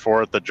prepared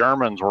for it, the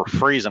Germans were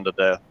freezing to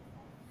death.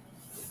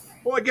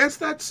 Well, I guess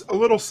that's a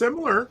little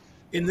similar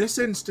in this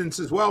instance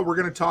as well. We're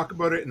going to talk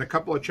about it in a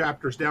couple of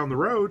chapters down the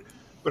road.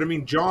 But I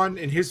mean, John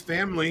and his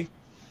family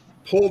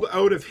pulled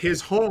out of his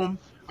home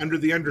under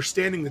the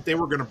understanding that they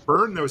were going to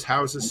burn those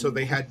houses so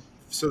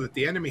that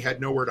the enemy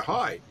had nowhere to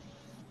hide.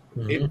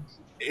 Mm-hmm.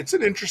 It's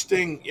an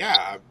interesting,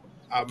 yeah.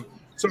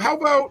 So how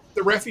about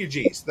the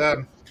refugees?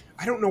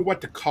 I don't know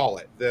what to call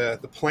it. The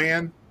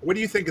plan. What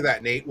do you think of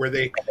that, Nate? Where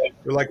they're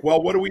like,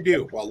 well, what do we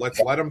do? Well, let's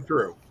let them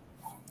through.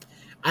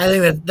 I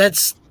think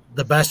that's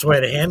the best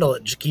way to handle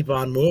it. Just keep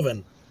on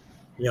moving.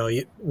 You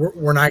know,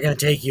 we're not going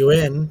to take you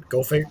in.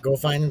 Go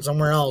find them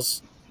somewhere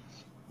else.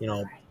 You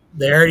know,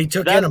 they already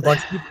took in a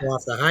bunch of people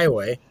off the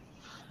highway.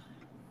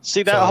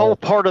 See, that whole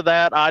part of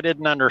that I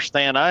didn't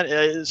understand.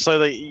 So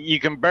that you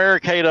can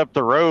barricade up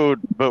the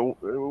road, but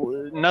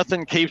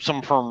nothing keeps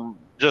them from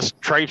just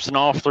traipsing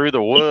off through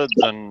the woods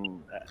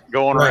and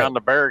going around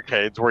the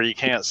barricades where you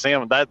can't see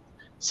them.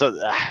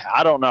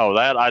 I don't know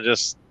that. I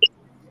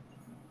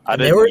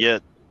didn't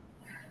get.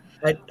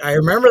 I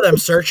remember them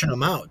searching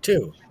them out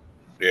too.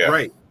 Yeah.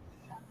 Right.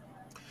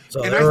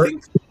 So and I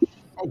think.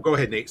 Oh, go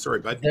ahead, Nate. Sorry,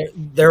 bud.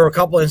 There were a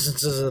couple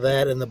instances of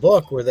that in the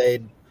book where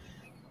they,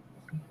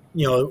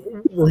 you know,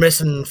 we're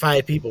missing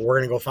 5 people. We're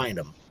going to go find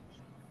them.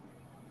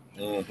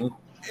 Mm-hmm.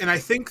 And I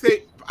think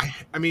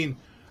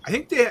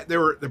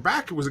their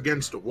back was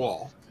against a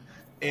wall.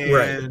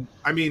 And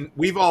I mean,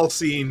 we've all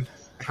seen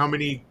how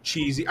many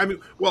cheesy. I mean,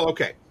 well,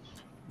 okay.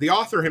 The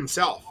author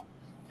himself,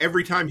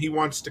 every time he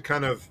wants to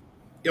kind of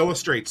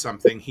illustrate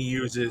something, he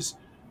uses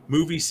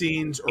movie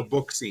scenes or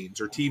book scenes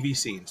or TV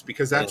scenes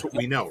because that's what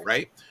we know,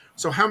 right?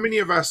 So how many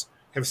of us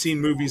have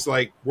seen movies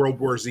like World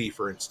War Z,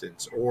 for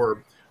instance,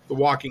 or The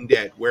Walking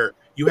Dead, where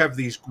you have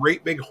these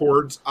great big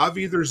hordes of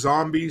either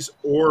zombies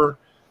or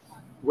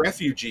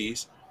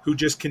refugees who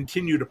just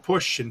continue to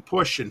push and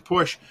push and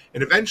push,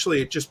 and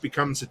eventually it just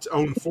becomes its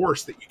own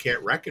force that you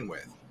can't reckon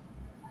with.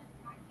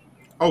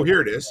 Oh, here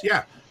it is.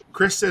 Yeah.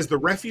 Chris says the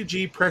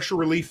refugee pressure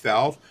relief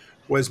valve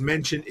was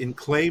mentioned in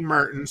Clay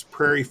Martin's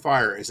Prairie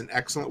Fire as an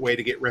excellent way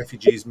to get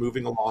refugees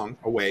moving along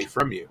away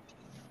from you.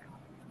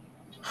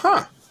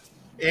 Huh.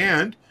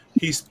 And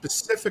he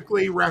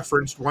specifically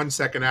referenced 1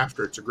 second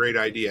after, it's a great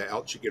idea,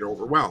 else you get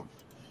overwhelmed.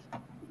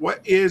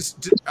 What is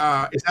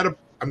that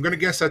I'm going to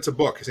guess that's a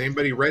book. Has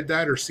anybody read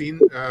that or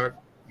seen?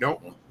 No.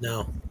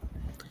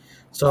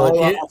 So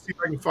I'll see if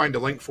I can find a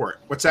link for it.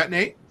 What's that,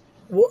 Nate?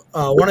 One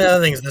of the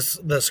other things,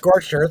 the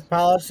scorched earth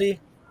policy.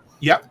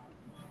 Yep.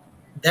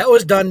 That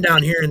was done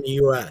down here in the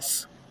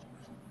U.S.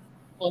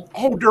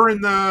 Oh,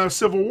 during the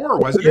Civil War,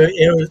 wasn't it?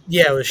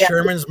 It was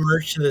Sherman's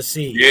March to the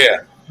Sea.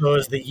 Yeah. So it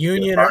was the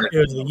Union. It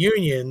was the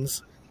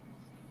Unions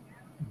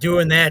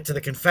doing that to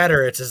the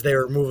Confederates as they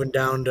were moving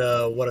down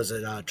to, what is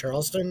it,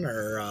 Charleston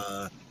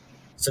or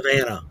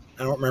Savannah?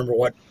 I don't remember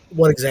what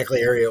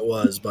exactly area it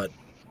was, but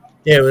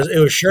yeah, it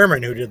was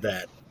Sherman who did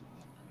that.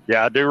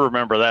 Yeah, I do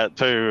remember that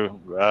too.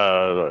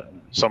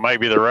 So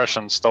maybe the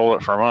Russians stole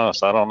it from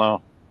us. I don't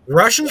know. The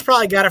Russians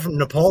probably got it from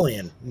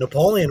Napoleon.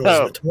 Napoleon was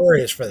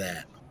notorious for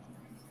that.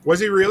 Was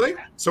he really?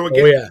 So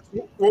again,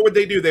 yeah. What would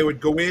they do? They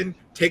would go in,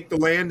 take the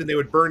land, and they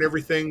would burn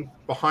everything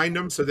behind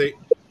them. So they,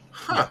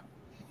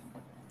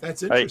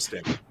 that's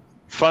interesting. Hey,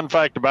 fun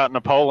fact about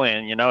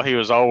Napoleon, he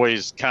was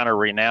always kind of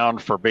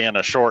renowned for being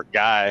a short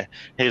guy.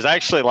 He's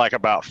actually like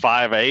about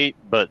 5'8",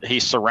 but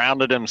he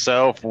surrounded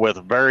himself with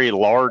very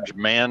large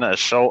men as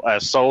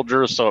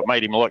soldiers, so it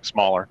made him look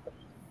smaller.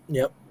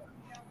 Yep.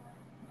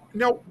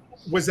 Now,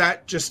 was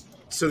that just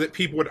so that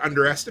people would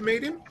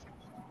underestimate him?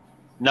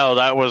 No,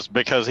 that was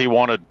because he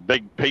wanted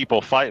big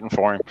people fighting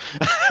for him.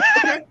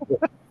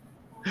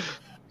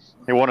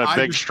 He wanted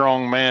big,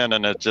 strong men,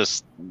 and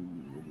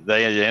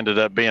they ended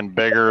up being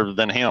bigger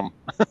than him.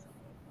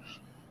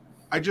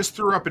 I just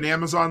threw up an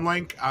Amazon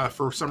link.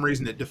 For some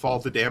reason, it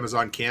defaulted to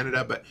Amazon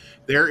Canada, but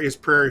there is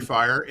Prairie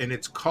Fire, and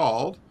it's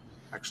called.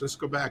 Actually, let's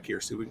go back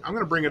here. I'm going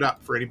to bring it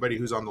up for anybody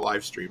who's on the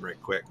live stream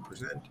right quick.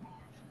 Present,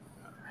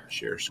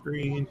 share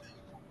screen.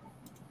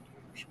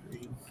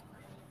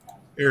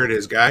 There it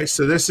is, guys.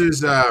 So this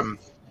is. Well,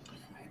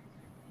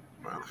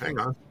 hang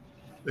on.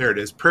 There it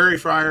is. Prairie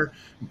Fire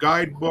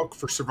Guidebook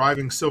for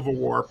Surviving Civil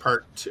War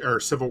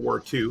Civil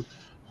War II.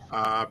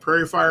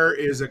 Prairie Fire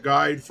is a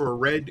guide for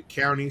red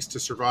counties to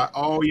survive.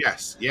 Oh,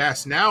 yes.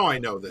 Now I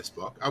know this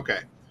book. Okay.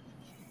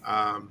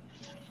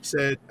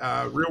 Said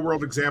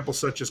real-world examples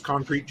such as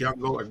Concrete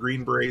Jungle, a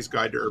Green Beret's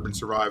Guide to Urban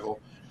Survival.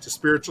 It's a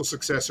spiritual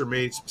successor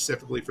made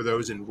specifically for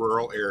those in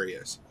rural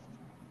areas.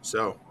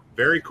 So,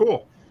 very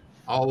cool.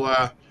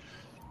 I'll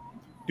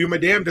do my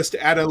damnedest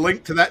to add a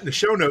link to that in the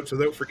show notes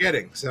without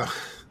forgetting. So,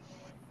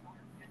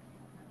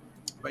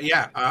 but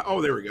yeah.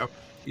 There we go.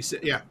 He said,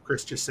 yeah,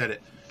 Chris just said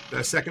it.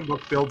 The second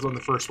book builds on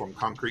the first one,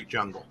 Concrete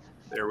Jungle.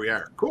 There we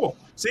are. Cool.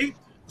 See,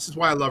 this is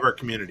why I love our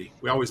community.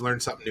 We always learn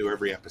something new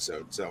every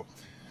episode. So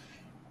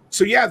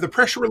yeah, the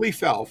pressure relief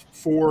valve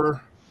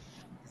for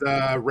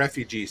the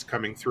refugees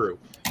coming through.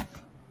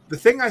 The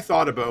thing I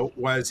thought about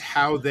was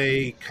how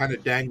they kind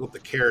of dangled the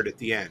carrot at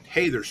the end.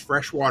 Hey, there's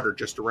fresh water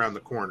just around the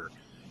corner.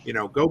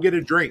 Go get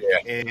a drink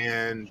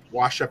and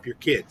wash up your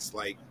kids.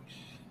 Like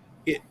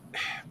it.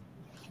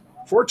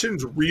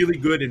 Fortune's really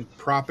good in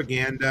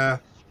propaganda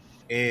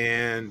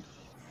and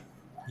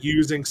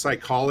using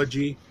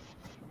psychology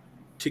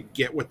to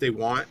get what they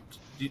want.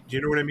 Do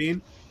you know what I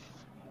mean?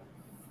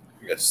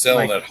 Yeah,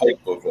 selling that hope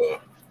of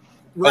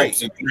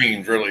hopes and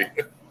dreams, really.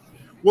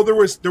 Well, there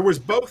was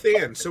both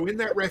and. So in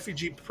that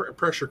refugee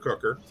pressure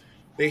cooker,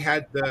 they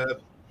had the,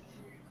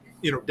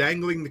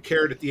 dangling the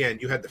carrot at the end.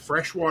 You had the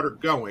fresh water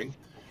going,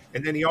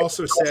 and then he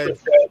also said,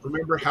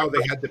 remember how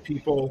they had the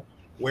people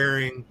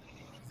wearing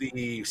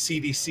the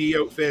CDC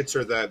outfits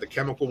or the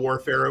chemical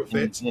warfare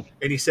outfits, and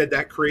he said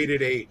that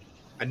created a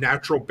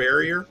natural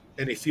barrier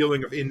and a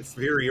feeling of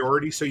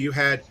inferiority. So you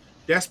had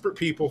desperate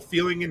people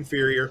feeling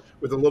inferior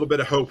with a little bit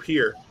of hope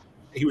here.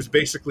 He was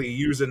basically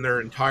using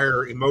their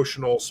entire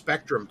emotional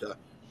spectrum to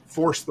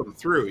force them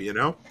through,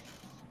 And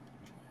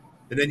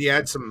then you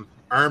had some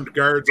armed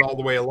guards all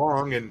the way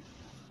along, and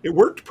it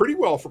worked pretty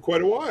well for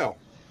quite a while.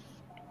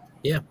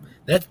 Yeah,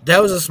 that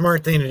was a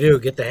smart thing to do.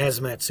 Get the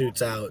hazmat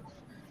suits out.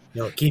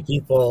 Keep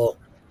people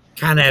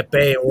kind of at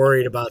bay,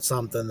 worried about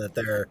something that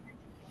there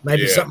might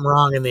be something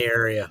wrong in the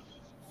area.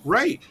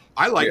 Right.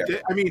 I liked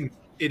it. I mean,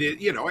 it is,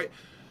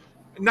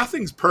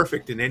 nothing's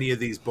perfect in any of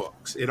these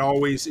books.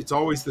 It's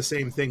always the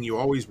same thing. You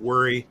always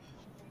worry,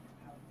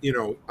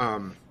 you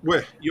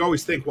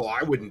always think, well,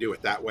 I wouldn't do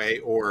it that way,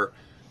 or,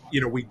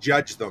 we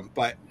judge them.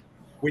 But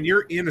when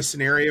you're in a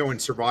scenario and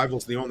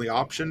survival's the only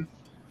option,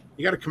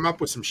 you got to come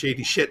up with some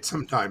shady shit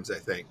sometimes, I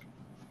think.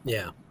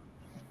 Yeah.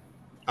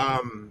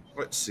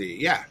 Let's see.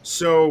 Yeah.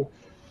 So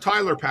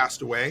Tyler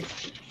passed away,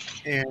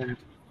 and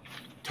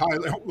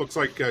Tyler looks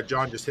like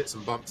John just hit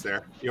some bumps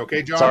there. You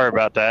okay, John? Sorry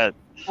about that.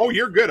 Oh,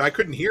 you're good. I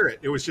couldn't hear it.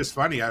 It was just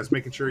funny. I was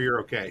making sure you're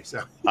okay.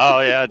 So. Oh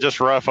yeah, just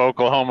rough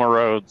Oklahoma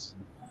roads.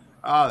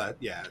 Oh,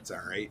 it's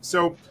all right.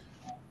 So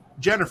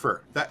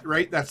Jennifer,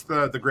 right? That's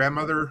the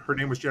grandmother. Her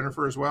name was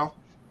Jennifer as well.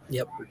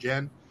 Yep. Or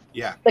Jen.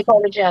 Yeah. They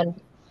call her Jen.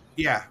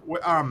 Yeah.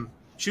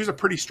 She was a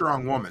pretty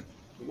strong woman.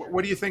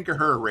 What do you think of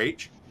her,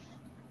 Rach?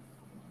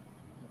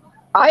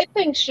 I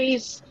think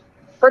she's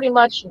pretty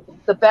much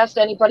the best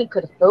anybody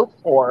could hope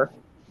for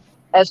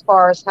as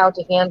far as how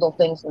to handle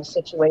things in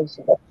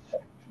situations.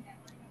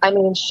 I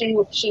mean, she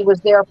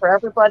was there for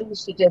everybody.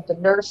 She did the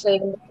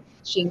nursing.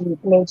 She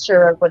made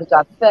sure everybody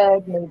got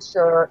fed, made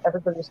sure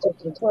everybody was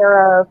taken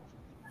care of.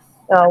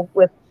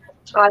 With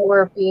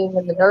Tyler being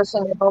in the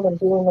nursing home and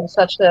being in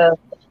such a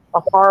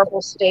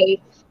horrible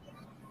state,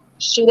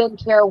 she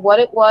didn't care what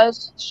it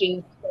was.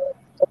 She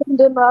cleaned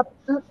him up.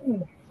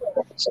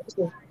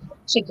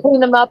 She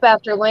cleaned him up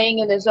after laying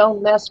in his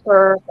own mess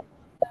for,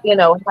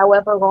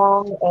 however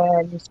long,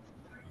 and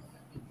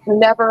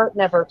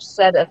never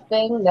said a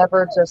thing,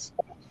 never just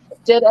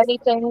did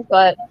anything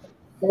but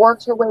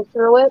worked her way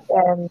through it,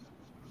 and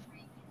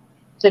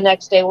the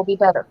next day will be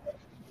better.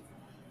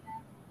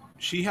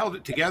 She held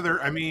it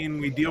together. I mean,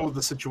 we deal with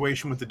the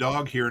situation with the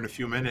dog here in a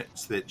few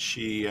minutes. That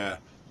she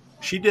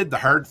did the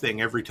hard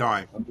thing every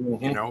time.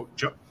 Mm-hmm. You know,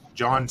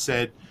 John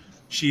said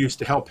she used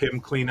to help him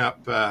clean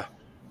up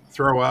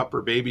throw up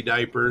or baby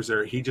diapers,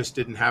 or he just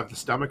didn't have the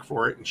stomach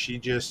for it, and she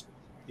just,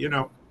 you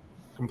know,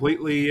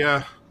 completely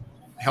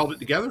held it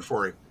together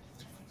for him.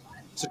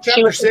 So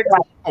chapter 6.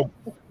 Oh,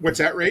 what's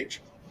that, Rach?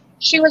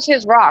 She was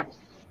his rock.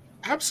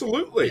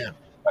 Absolutely. Yeah.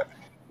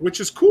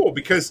 Which is cool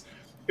because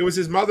it was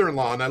his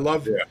mother-in-law, and I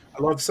love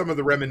some of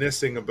the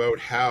reminiscing about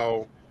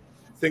how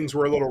things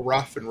were a little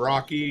rough and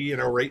rocky, you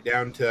know, right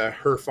down to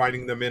her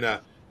finding them in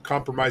a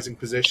compromising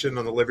position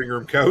on the living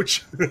room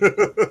couch.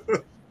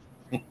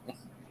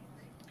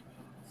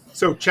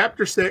 So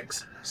chapter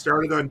 6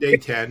 started on day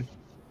 10.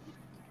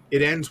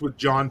 It ends with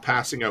John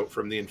passing out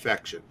from the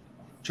infection.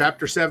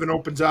 Chapter 7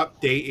 opens up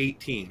day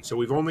 18. So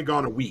we've only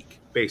gone a week,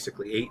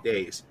 basically 8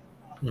 days.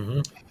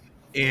 Mm-hmm.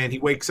 And he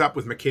wakes up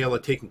with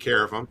Michaela taking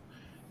care of him.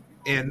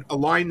 And a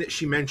line that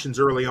she mentions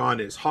early on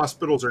is,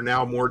 hospitals are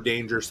now more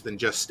dangerous than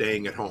just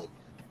staying at home.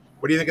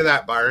 What do you think of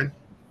that, Byron?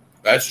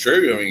 That's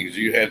true. I mean, 'cause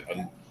you had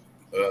an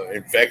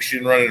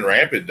infection running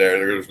rampant there.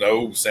 There was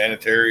no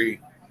sanitary,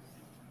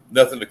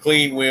 nothing to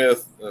clean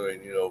with. I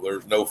mean, you know,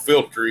 there's no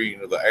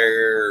filtering of the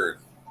air.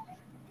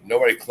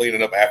 Nobody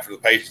cleaning up after the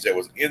patients that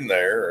was in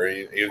there, or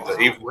even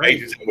the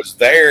patients that was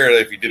there.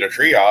 If you did a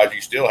triage,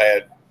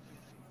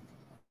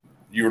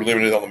 you were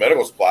limited on the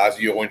medical supplies.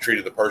 You only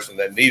treated the person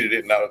that needed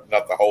it, not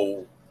the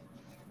whole,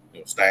 you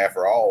know, staff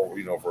or all,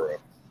 you know, for a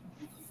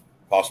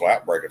possible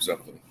outbreak of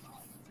something.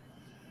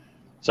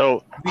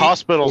 So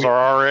hospitals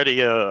are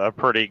already a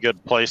pretty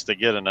good place to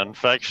get an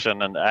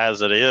infection, and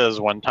as it is,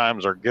 when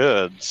times are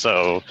good.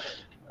 So,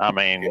 I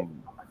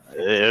mean,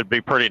 it'd be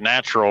pretty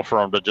natural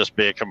for them to just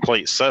be a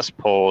complete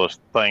cesspool if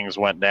things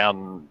went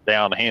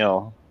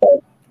downhill. I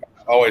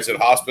always said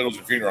hospitals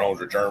and funeral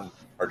homes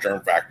are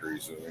germ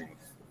factories. I mean,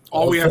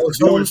 All we Old have to folks'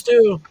 do homes is,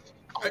 too.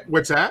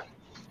 what's that?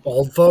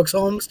 Old folks'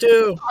 homes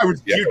too.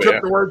 You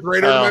took the words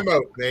right out of my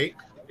mouth, Nate.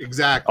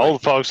 Exactly.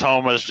 Old folks'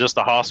 home is just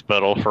a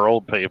hospital for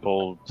old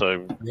people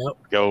to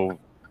go,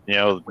 you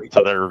know,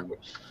 to their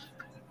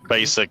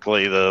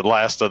basically the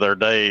last of their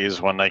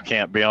days when they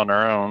can't be on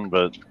their own.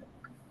 But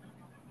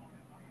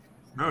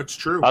no, it's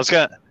true. I was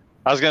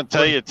gonna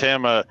tell you,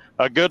 Tim, a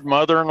good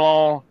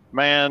mother-in-law,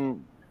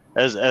 man,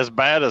 as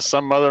bad as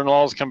some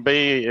mother-in-laws can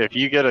be, if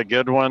you get a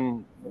good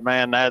one,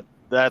 man,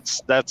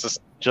 that's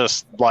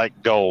just like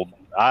gold.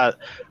 I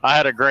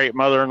had a great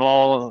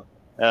mother-in-law.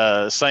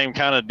 Same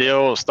kind of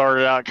deal. It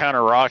started out kind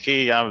of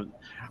rocky. I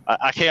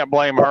can't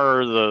blame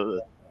her.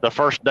 The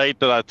first date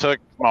that I took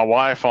my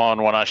wife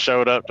on, when I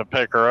showed up to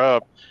pick her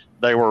up,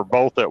 they were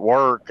both at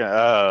work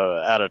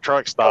at a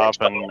truck stop,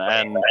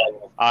 and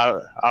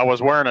I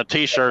was wearing a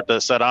T-shirt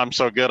that said, "I'm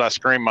so good I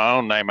scream my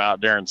own name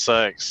out during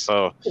sex."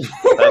 So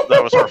that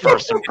was her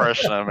first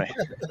impression of me.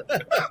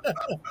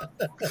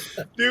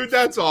 Dude,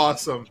 that's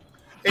awesome.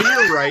 And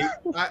you're right.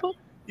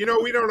 You know,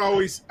 we don't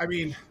always. I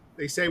mean,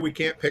 they say we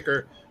can't pick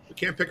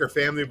our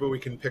family, but we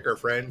can pick our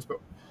friends. But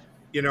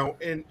you know,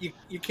 and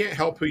you can't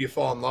help who you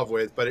fall in love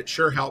with. But it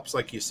sure helps,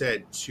 like you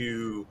said,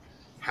 to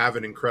have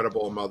an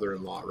incredible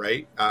mother-in-law,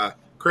 right?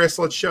 Chris,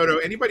 let's shout out.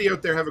 Anybody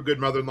out there have a good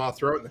mother-in-law?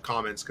 Throw it in the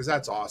comments, because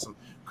that's awesome.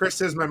 Chris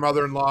says my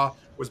mother-in-law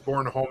was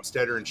born a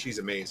homesteader and she's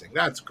amazing.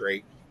 That's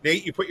great.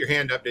 Nate, you put your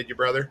hand up, did you,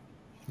 brother?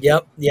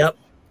 Yep.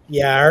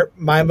 Yeah,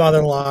 my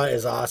mother-in-law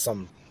is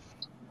awesome.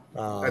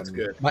 That's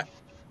good.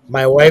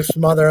 My wife's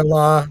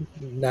mother-in-law,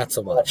 not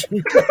so much.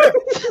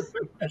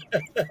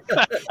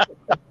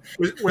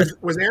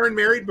 Was Aaron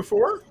married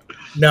before?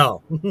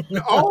 No.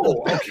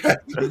 Oh, okay.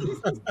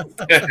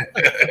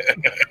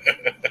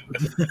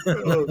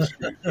 Oh,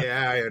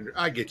 yeah,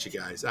 I get you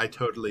guys. I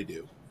totally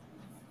do.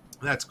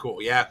 That's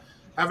cool. Yeah,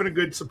 having a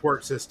good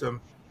support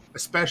system,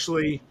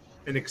 especially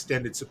an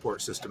extended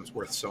support system, is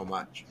worth so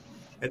much.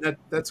 And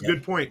that's a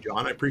good point,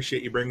 John. I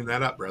appreciate you bringing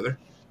that up, brother.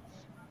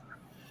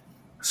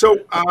 So,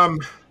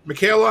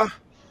 Michaela,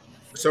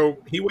 so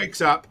he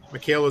wakes up.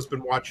 Michaela's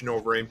been watching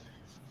over him.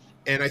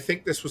 And I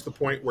think this was the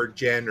point where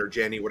Jen or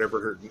Jenny, whatever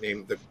her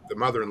name, the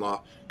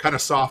mother-in-law, kind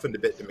of softened a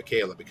bit to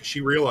Michaela, because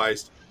she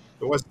realized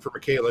if it wasn't for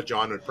Michaela,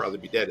 John would probably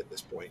be dead at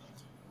this point.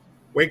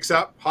 Wakes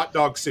up, hot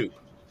dog soup,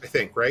 I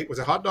think, right? Was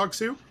it hot dog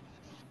soup?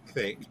 I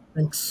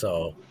think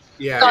so.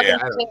 Yeah. I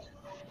don't know.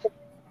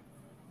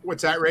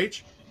 What's that,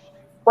 Rach?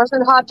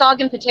 Wasn't hot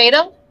dog and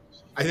potato?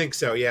 I think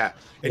so, yeah.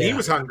 And he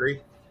was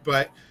hungry,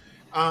 but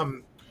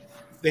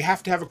they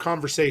have to have a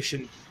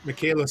conversation.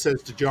 Michaela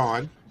says to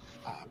John,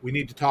 we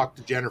need to talk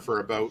to Jennifer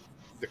about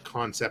the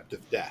concept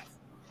of death.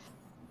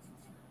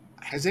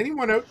 Has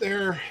anyone out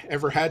there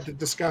ever had to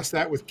discuss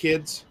that with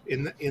kids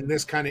in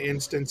this kind of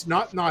instance?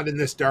 Not in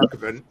this dark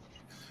of a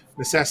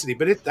necessity,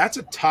 but that's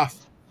a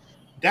tough.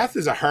 Death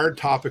is a hard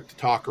topic to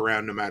talk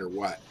around, no matter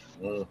what.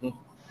 Mm-hmm.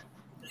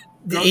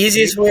 The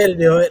easiest way to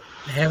do it: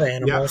 have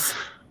animals.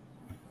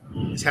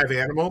 Is have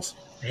animals.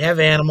 Have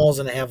animals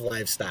and have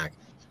livestock.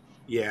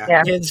 Yeah.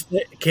 Yeah.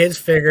 Kids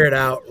figure it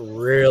out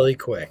really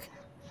quick,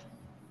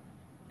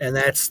 and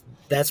that's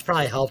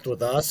probably helped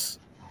with us.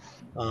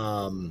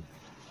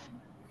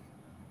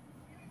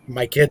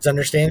 My kids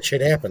understand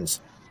shit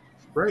happens.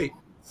 Right.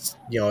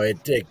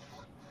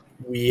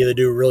 We either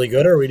do really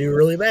good or we do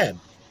really bad.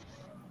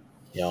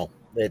 I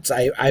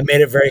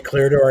made it very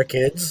clear to our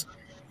kids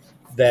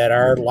that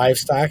our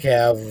livestock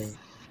have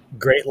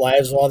great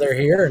lives while they're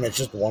here, and it's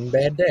just one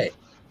bad day.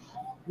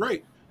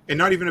 Right. And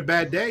not even a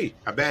bad day,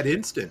 a bad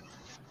instant.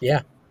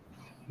 Yeah,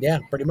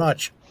 pretty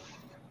much.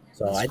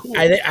 So That's cool.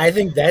 I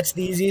think that's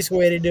the easiest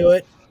way to do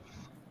it.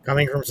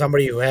 Coming from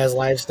somebody who has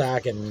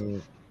livestock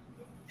and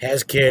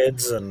has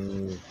kids,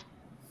 and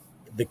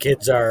the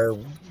kids are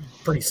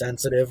pretty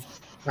sensitive,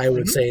 I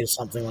would say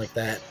something like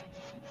that.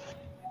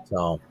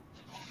 So,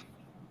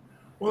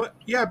 Well,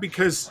 yeah,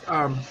 because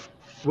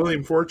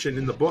William Fortune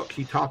in the book,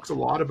 he talks a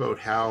lot about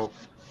how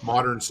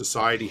modern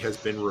society has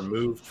been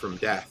removed from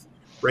death,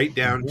 right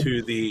down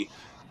to the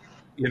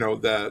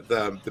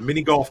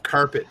mini golf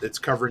carpet that's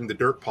covering the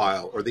dirt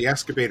pile, or the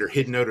excavator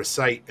hidden out of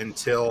sight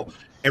until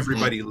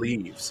everybody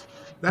leaves.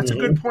 That's a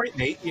good point,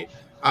 Nate.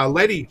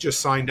 Letty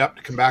just signed up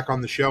to come back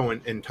on the show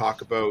and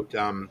talk about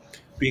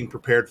being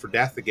prepared for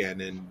death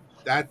again, and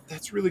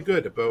that's really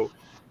good about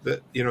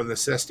the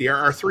necessity.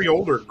 Our three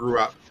older grew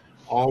up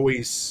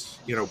always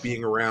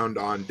being around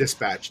on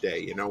dispatch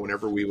day.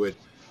 Whenever we would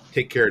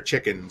take care of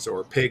chickens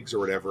or pigs or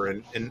whatever,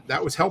 and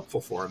that was helpful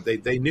for them.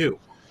 They knew.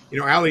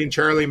 Allie and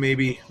Charlie,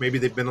 maybe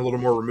they've been a little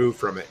more removed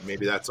from it.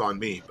 Maybe that's on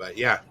me, but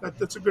yeah,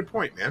 that's a good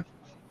point, man.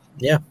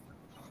 Yeah.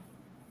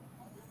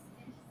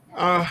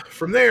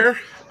 From there,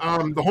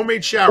 the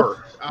homemade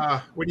shower.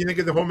 What do you think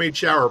of the homemade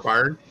shower,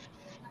 Byron?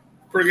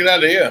 Pretty good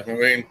idea. I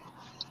mean,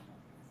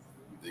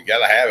 you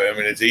got to have it. I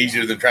mean, it's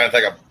easier than trying to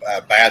take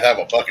a bath out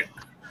of a bucket.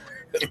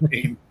 I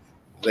mean,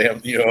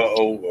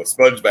 a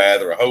sponge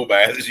bath or a hoe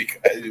bath.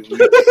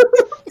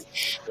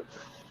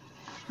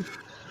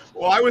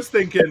 Well, I was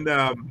thinking,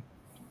 of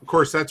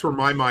course, that's where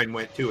my mind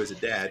went to as a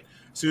dad.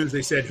 As soon as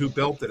they said who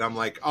built it, I'm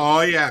like,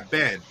 oh, yeah,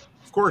 Ben.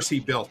 Of course he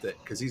built it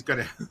because he's going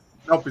to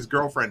help his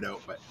girlfriend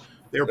out. But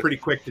they were pretty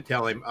quick to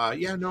tell him,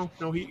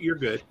 you're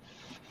good.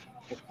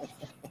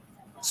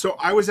 So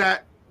I was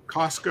at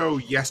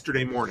Costco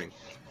yesterday morning.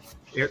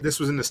 This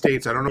was in the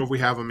States. I don't know if we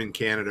have them in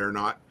Canada or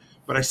not.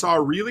 But I saw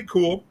a really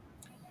cool,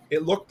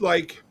 it looked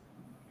like,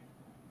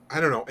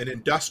 I don't know, an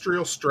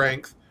industrial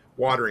strength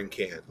watering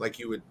can. Like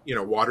you would,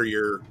 water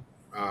your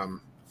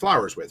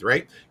flowers with,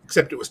 right?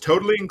 Except it was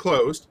totally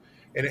enclosed,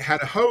 and it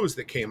had a hose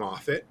that came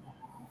off it,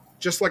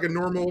 just like a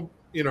normal,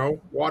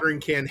 watering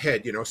can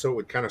head, so it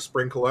would kind of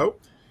sprinkle out.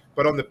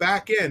 But on the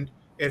back end,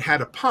 it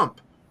had a pump,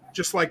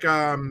 just like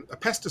a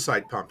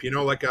pesticide pump,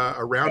 like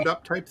a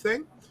Roundup type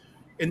thing.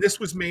 And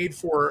this was made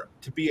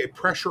to be a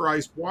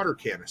pressurized water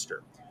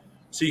canister.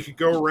 So you could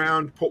go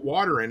around, put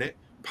water in it,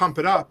 pump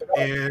it up,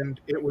 and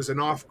it was an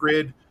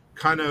off-grid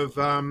kind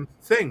of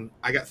thing.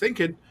 I got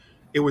thinking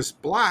it was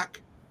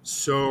black,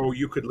 so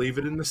you could leave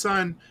it in the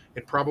sun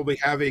and probably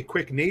have a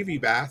quick Navy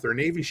bath or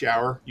Navy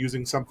shower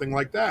using something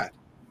like that.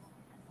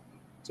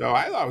 So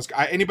I thought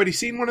anybody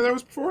seen one of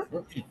those before?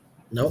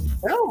 Nope.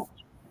 No.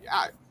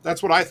 Yeah,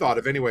 that's what I thought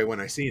of anyway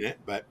when I seen it.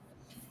 But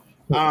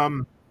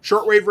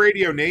shortwave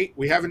radio, Nate.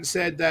 We haven't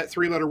said that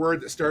three-letter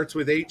word that starts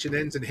with H and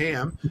ends in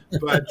ham,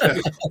 but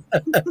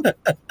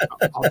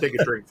I'll take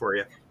a drink for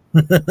you.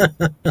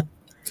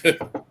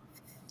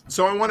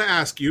 So I want to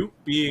ask you,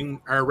 being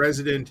our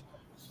resident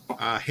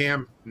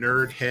ham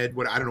nerd head,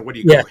 what do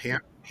you call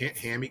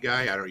hammy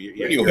guy? I don't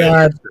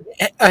know.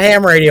 A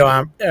ham radio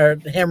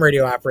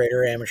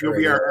operator, amateur. You'll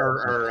be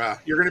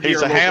you're going to be.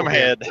 He's a ham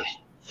head.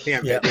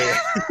 Ham head.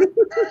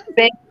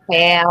 Big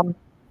ham.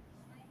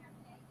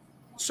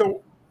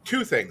 So,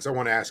 two things I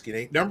want to ask you,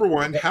 Nate. Number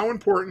one, how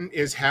important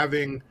is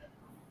having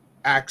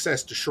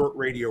access to short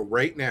radio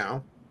right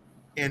now?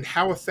 And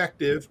how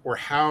effective or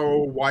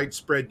how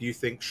widespread do you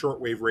think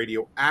shortwave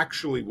radio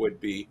actually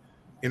would be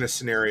in a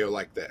scenario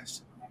like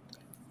this?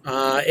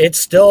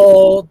 It's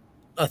still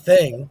a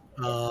thing.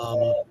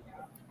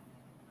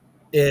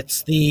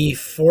 It's the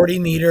 40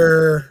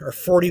 meter or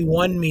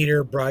 41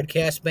 meter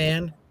broadcast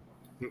band.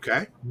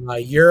 Okay.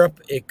 Europe,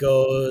 it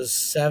goes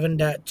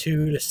 7.2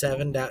 to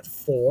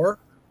 7.4.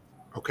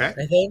 Okay.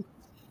 I think.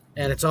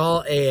 And it's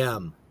all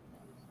AM.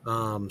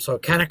 So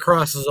it kind of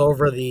crosses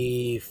over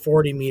the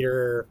 40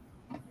 meter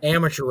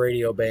amateur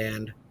radio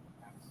band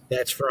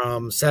that's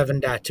from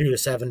 7.2 to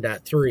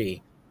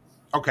 7.3.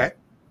 Okay.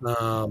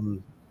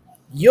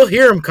 You'll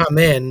hear them come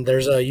in.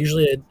 There's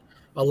usually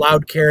a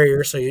loud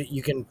carrier, so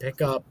you can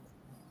pick up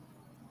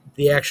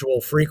the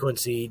actual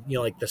frequency,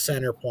 like the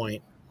center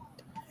point.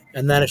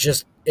 And then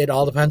it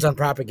all depends on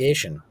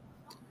propagation.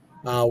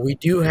 We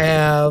do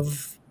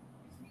have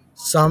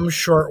some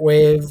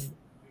shortwave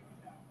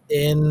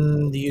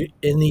in the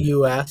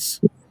U.S.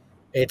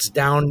 It's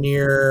down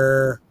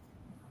near.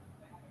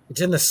 It's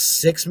in the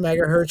 6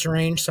 megahertz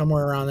range,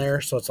 somewhere around there.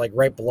 So it's like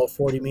right below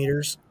 40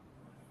 meters.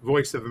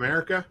 Voice of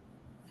America?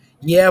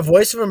 Yeah,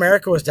 Voice of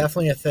America was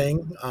definitely a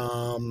thing.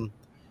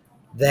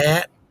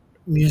 That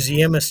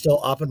museum is still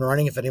up and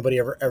running. If anybody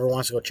ever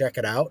wants to go check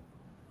it out,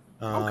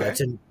 Okay.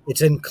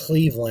 It's in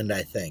Cleveland,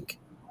 I think.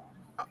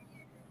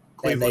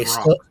 Cleveland and they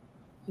Rock. still,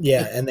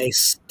 yeah, and they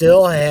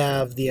still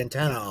have the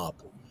antenna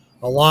up,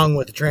 along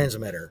with the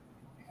transmitter.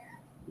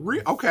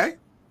 Okay.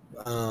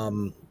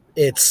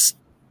 It's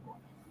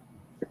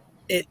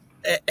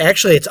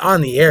actually it's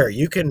on the air.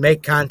 You can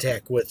make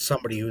contact with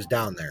somebody who's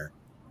down there.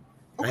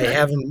 Okay.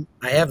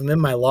 I have them in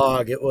my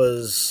log. It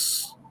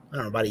was, I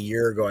don't know, about a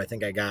year ago. I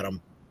think I got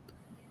them.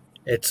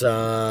 It's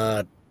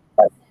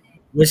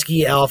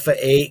Whiskey Alpha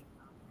 8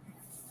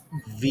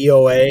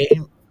 VOA.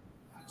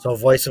 So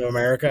Voice of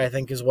America, I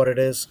think, is what it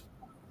is.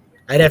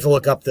 I'd have to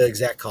look up the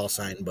exact call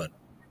sign, but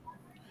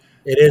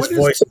it is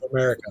Voice of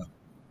America.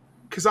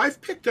 Because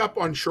I've picked up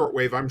on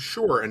shortwave, I'm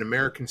sure, an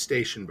American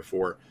station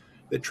before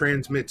that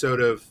transmits out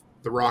of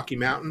the Rocky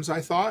Mountains,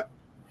 I thought.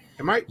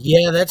 Am I?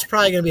 Yeah, that's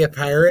probably going to be a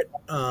pirate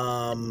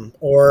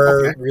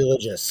or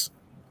religious.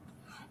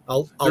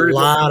 A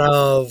lot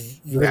of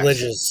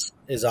religious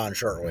is on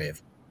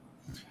shortwave.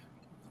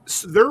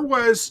 So there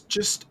was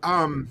just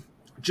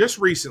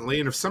recently,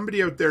 and if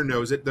somebody out there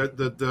knows it,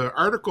 the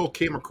article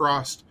came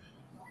across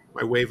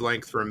my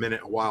wavelength for a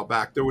minute a while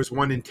back. There was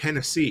one in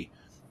Tennessee,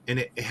 and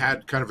it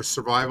had kind of a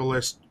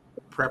survivalist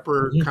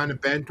prepper kind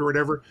of bent or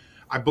whatever.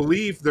 I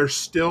believe there's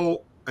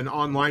still an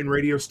online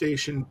radio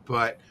station,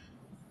 but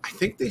I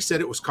think they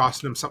said it was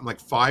costing them something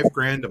like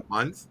 $5,000 a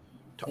month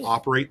to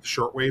operate the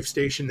shortwave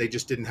station. They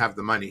just didn't have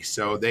the money,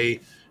 so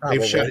they've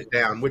shut it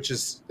down,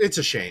 it's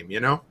a shame,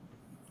 you know.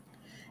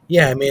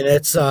 Yeah, I mean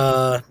it's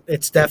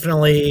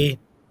definitely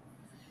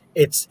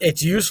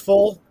it's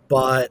useful,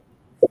 but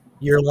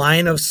your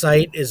line of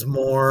sight is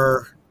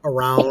more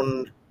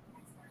around,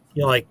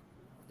 like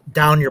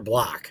down your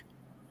block,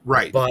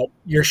 right? But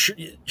your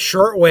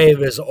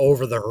shortwave is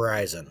over the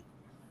horizon.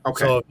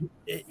 Okay. So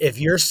if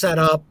you're set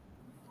up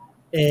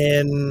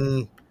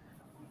in,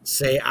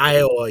 say,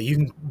 Iowa, you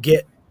can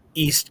get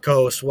East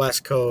Coast,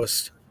 West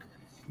Coast.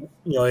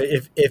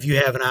 If you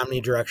have an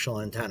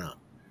omnidirectional antenna.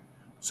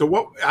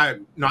 So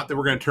not that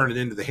we're going to turn it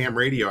into the ham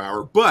radio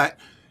hour, but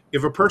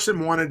if a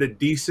person wanted a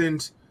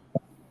decent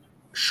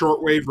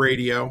shortwave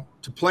radio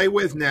to play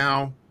with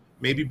now,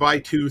 maybe buy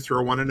two,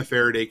 throw one in a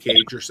Faraday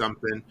cage or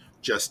something,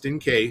 just in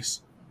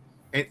case.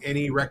 And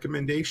any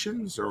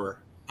recommendations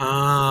or?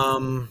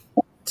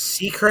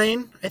 Sea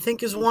Crane, I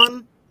think, is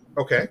one.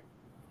 Okay.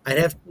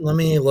 Let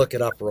me look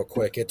it up real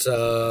quick. It's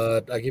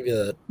I'll give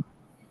you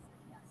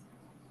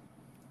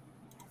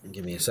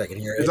give me a second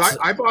here.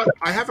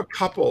 I have a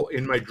couple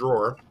in my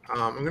drawer.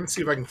 I'm going to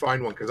see if I can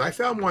find one, because I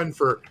found one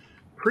for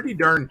pretty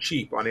darn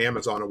cheap on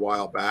Amazon a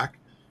while back,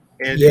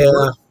 and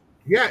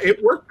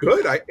it worked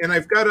good.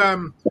 I've got I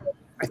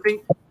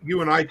think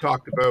you and I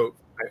talked about.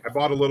 I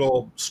bought a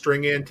little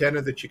string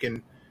antenna that you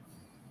can,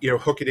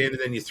 hook it in and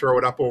then you throw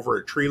it up over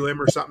a tree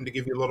limb or something to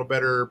give you a little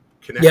better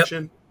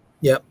connection.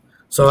 Yep.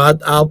 So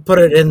I'll put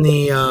it in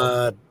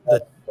or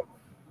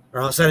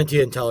I'll send it to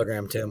you in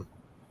Telegram, Tim.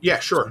 Yeah,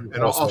 sure,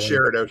 and I'll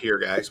share it out here,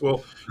 guys.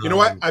 Well, you know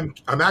what?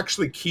 I'm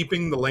actually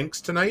keeping the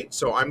links tonight,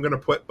 so I'm going to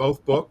put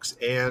both books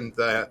and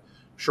the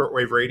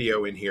shortwave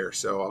radio in here.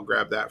 So I'll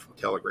grab that from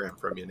Telegram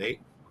from you, Nate.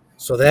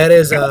 So that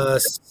is a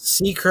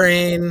Sea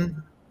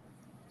Crane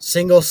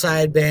single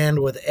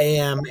sideband with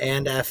AM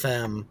and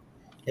FM.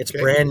 It's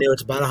brand new.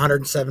 It's about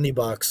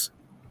 $170,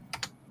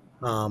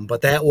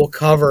 but that will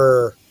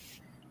cover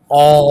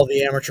all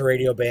the amateur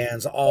radio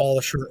bands, all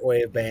the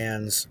shortwave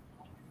bands,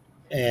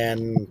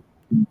 and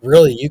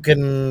really you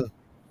can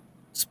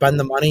spend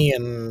the money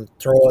and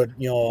throw a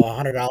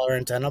 $100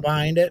 antenna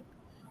behind it,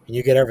 and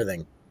you get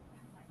everything.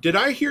 Did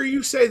I hear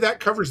you say that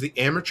covers the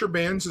amateur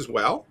bands as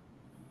well?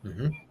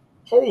 Mm-hmm.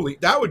 Holy,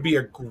 that would be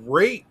a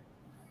great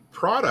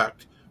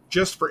product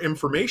just for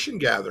information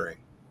gathering.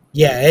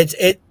 Yeah,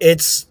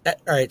 it's all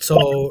right.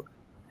 So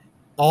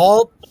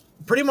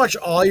pretty much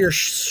all your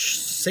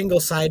single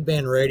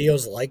sideband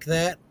radios like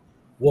that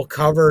will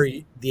cover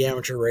the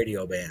amateur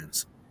radio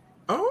bands.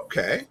 Oh,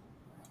 okay.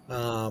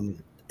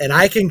 And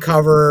I can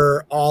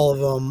cover all of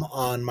them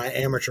on my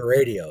amateur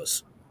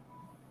radios.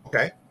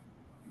 Okay.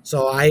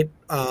 So I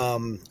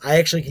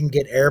actually can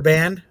get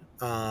airband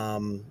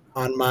on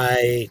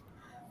my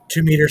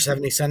 2-meter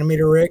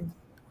 70-centimeter rig.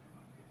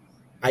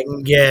 I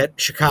can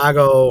get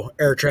Chicago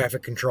air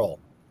traffic control.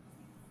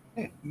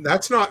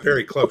 That's not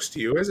very close to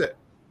you, is it?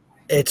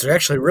 It's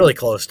actually really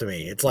close to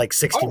me. It's like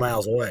 60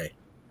 miles away.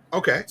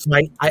 Okay. So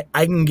I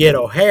can get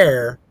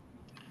O'Hare,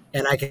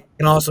 and I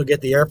can also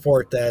get the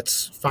airport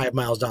that's 5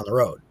 miles down the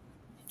road.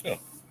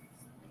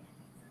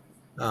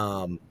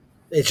 Oh.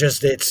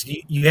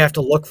 You have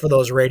to look for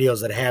those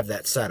radios that have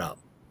that setup.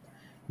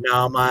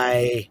 Now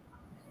my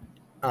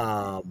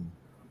HF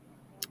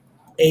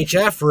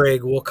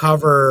rig will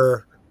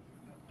cover,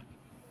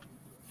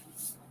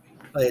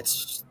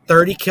 it's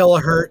 30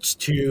 kilohertz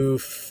to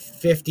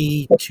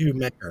 52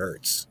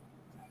 megahertz.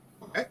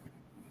 Okay.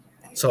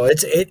 So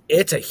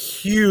it's a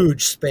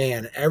huge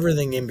span,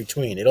 everything in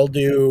between. It'll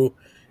do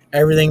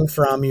everything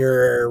from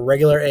your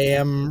regular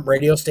AM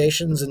radio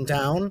stations in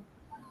town.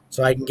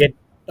 So I can get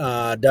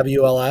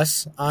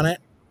WLS on it.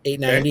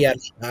 890 out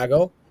of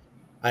Chicago.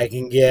 I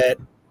can get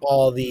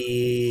all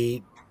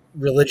the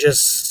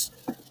religious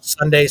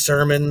Sunday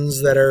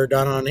sermons that are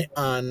done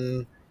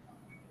on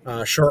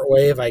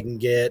shortwave. I can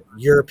get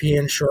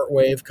European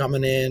shortwave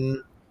coming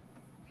in.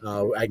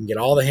 I can get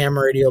all the ham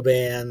radio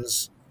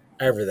bands,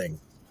 everything.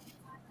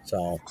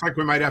 So Looks like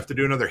we might have to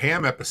do another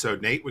ham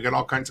episode, Nate. We got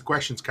all kinds of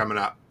questions coming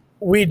up.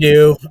 we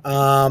do.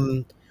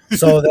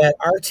 So that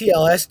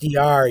RTL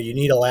SDR, you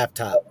need a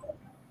laptop.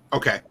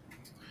 Okay.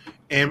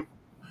 And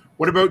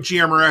what about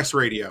GMRS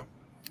radio?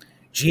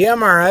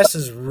 GMRS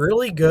is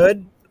really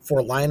good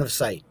for line of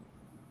sight.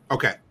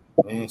 Okay.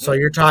 So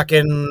you're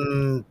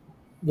talking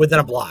within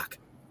a block,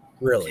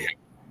 really.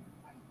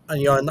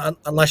 And,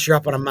 unless you're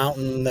up on a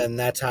mountain, then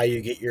that's how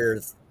you get your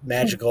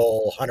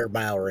magical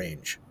 100-mile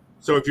range.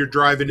 So if you're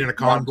driving in a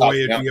convoy,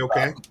 it'd be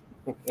okay?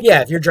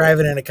 Yeah, if you're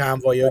driving in a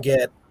convoy, you'll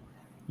get,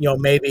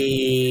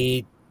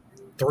 maybe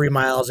 3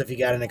 miles if you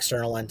got an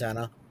external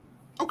antenna.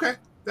 Okay.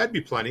 That'd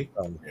be plenty,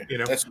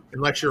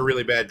 unless you're a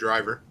really bad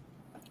driver.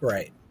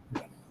 Right.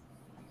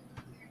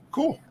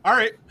 Cool. All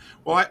right.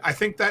 Well, I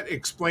think that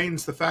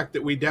explains the fact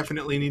that we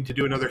definitely need to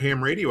do another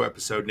ham radio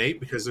episode, Nate,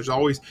 because there's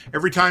always,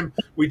 every time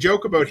we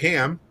joke about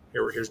ham,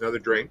 here's another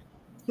drink.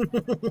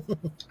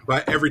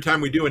 But every time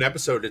we do an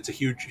episode, it's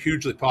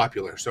hugely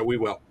popular. So we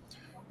will.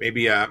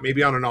 Maybe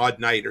on an odd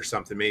night or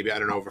something. Maybe, I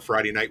don't know, if a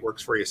Friday night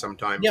works for you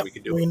sometime. Yep, we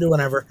can do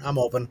whenever. I'm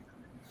open.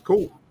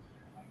 Cool.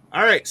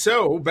 All right.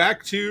 So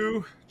back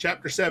to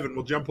chapter 7.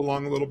 We'll jump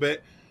along a little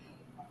bit.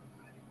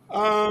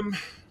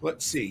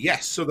 Let's see.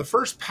 Yes. So the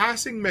first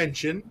passing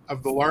mention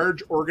of the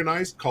large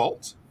organized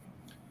cults,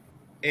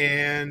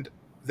 and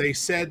they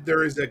said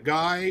there is a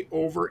guy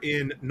over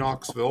in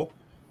Knoxville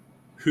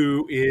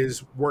who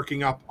is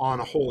working up on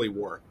a holy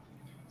war.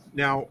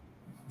 Now,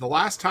 the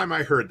last time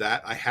I heard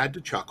that, I had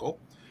to chuckle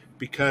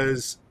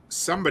because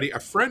a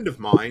friend of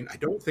mine, I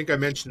don't think I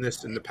mentioned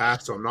this in the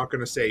past, so I'm not going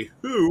to say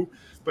who,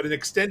 but an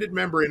extended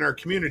member in our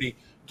community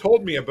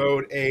told me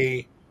about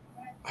I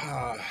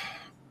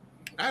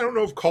don't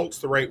know if cult's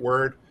the right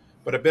word,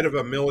 but a bit of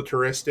a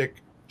militaristic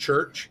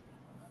church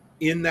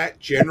in that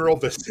general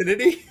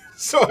vicinity.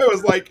 So I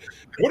was like,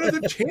 what are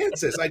the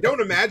chances? I don't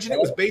imagine it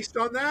was based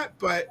on that,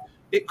 but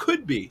it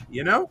could be,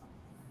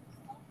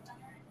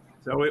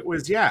 So it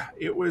was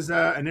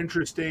an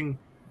interesting,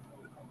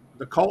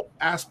 the cult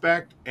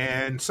aspect,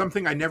 and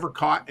something I never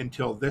caught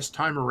until this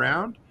time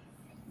around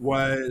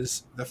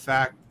was the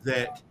fact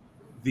that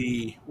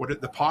the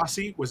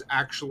posse was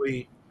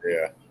actually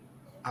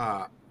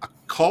a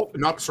cult.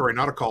 Not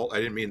a cult. I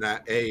didn't mean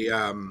that.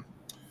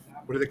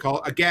 What do they call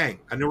it? A gang,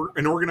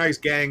 an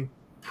organized gang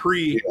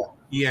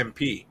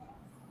pre-EMP.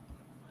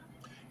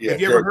 Yeah,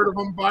 have you ever heard of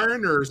them,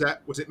 Byron, or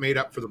was it made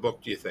up for the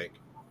book, do you think?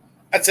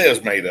 I'd say it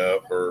was made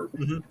up, or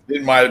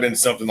it might have been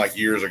something like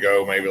years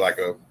ago, maybe like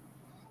a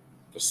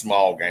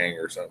small gang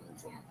or something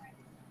from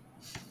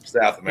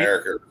South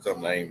America or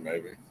some name,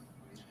 maybe.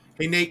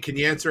 Hey, Nate, can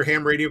you answer a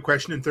ham radio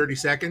question in 30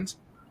 seconds?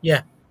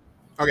 Yeah.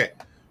 Okay.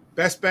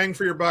 Best bang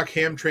for your buck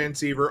ham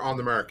transceiver on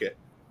the market.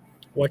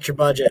 What's your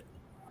budget?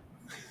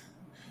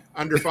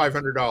 Under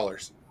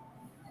 $500.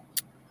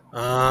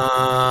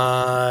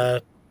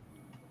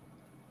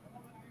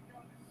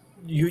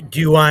 Do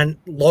you want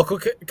local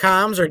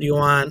comms or do you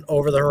want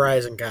over the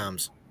horizon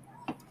comms?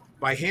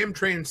 By ham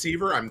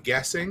transceiver, I'm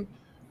guessing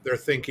they're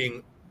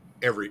thinking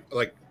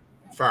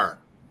far,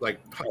 like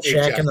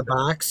shack in the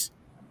box.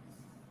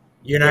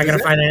 You're not going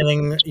to find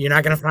anything. You're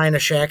not going to find a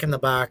shack in the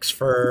box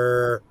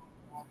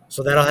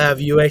so that'll have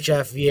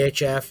UHF,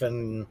 VHF,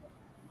 and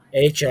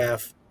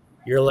HF.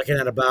 You're looking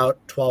at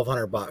about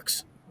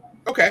 $1,200.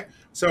 Okay,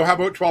 so how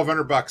about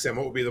 $1,200? Then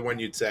what would be the one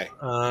you'd say?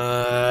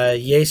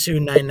 Yaesu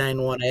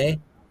 991A.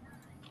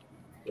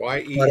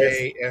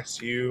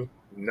 YEASU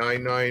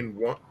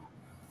 991.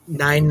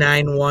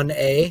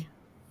 991A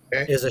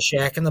is a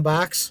shack in the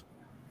box.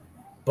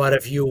 But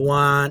if you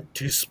want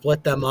to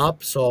split them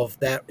up, so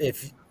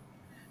if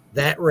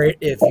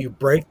you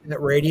break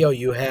that radio,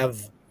 you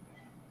have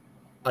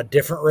a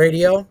different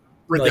radio.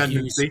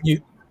 Redundancy.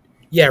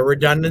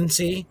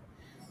 Redundancy.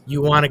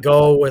 You want to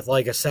go with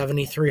like a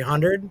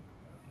 7300.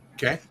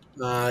 Okay.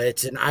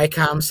 It's an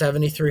ICOM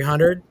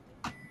 7300.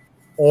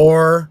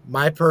 Or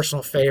my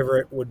personal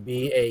favorite would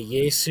be a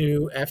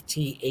Yaesu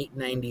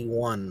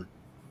FT891.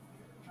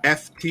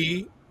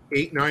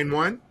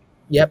 FT891?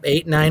 Yep,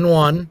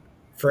 891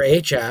 for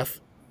HF.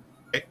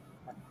 Okay.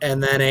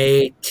 And then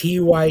a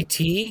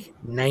TYT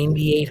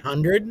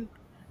 9800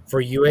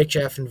 for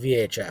UHF and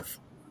VHF.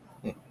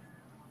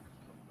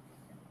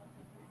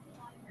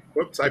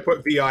 Whoops, I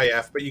put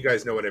VIF, but you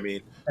guys know what I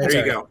mean. That's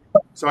there you go.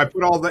 So I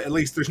put at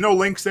least there's no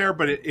links there,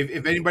 but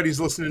if anybody's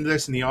listening to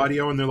this in the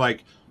audio and they're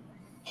like,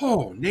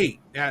 oh, Nate,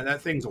 yeah,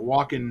 that thing's a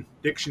walking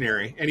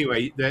dictionary.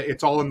 Anyway,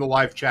 it's all in the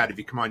live chat if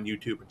you come on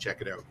YouTube and check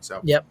it out.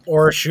 So yep,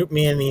 or shoot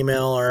me an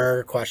email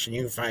or a question.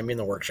 You can find me in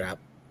the workshop.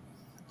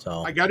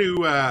 So I got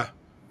to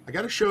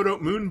shout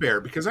out Moon Bear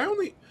because I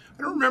don't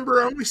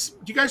remember. Do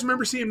you guys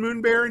remember seeing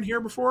Moon Bear in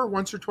here before,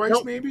 once or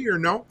twice, maybe, or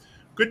no?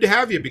 Good to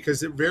have you because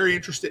they're very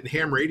interested in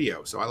ham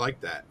radio, so I like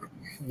that.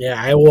 Yeah,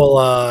 I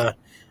will.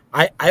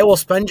 I will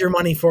spend your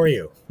money for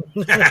you.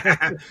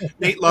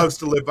 Nate loves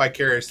to live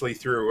vicariously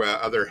through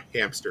other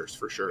hamsters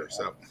for sure.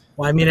 So,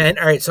 Well, I mean,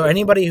 all right. So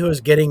anybody who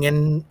is getting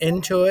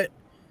into it,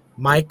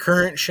 my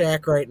current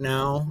shack right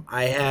now,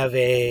 I have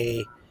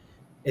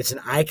it's an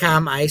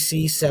ICOM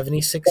IC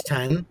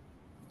 7610.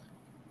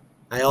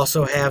 I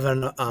also have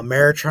a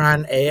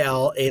Meritron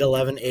AL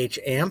 811H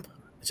amp.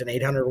 It's an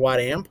 800 watt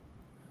amp.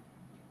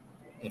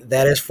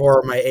 That is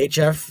for my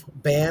HF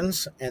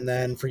bands, and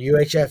then for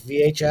UHF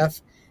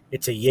VHF,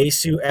 it's a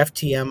Yaesu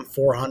FTM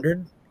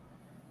 400.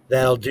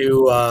 That'll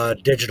do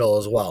digital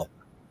as well.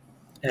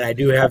 And I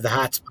do have the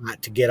hotspot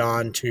to get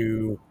on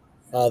to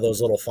all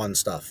those little fun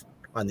stuff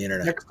on the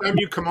internet. next time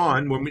you come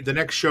on, the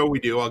next show we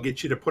do, I'll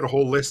get you to put a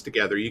whole list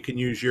together. You can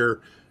use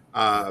your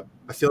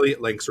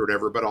affiliate links or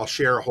whatever, but I'll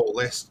share a whole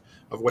list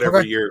of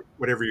whatever you're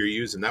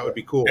using. That would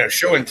be cool. Yeah,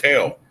 show and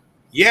tell.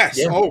 Yes.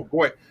 Yeah. Oh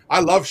boy,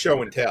 I love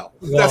show and tell.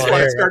 That's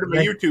why I started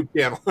my YouTube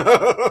channel.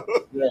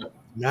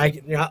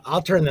 Now,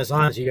 I'll turn this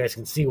on so you guys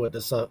can see what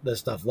this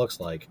stuff looks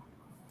like.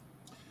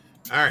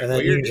 All right, and then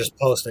you can just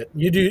post it.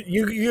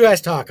 You guys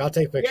talk. I'll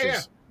take pictures.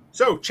 Yeah.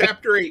 So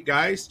chapter 8,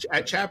 guys.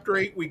 At chapter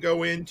 8, we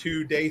go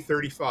into day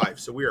 35.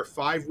 So we are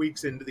 5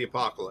 weeks into the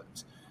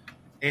apocalypse,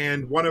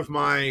 and one of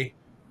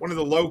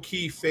the low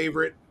key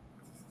favorite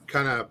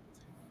kind of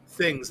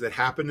things that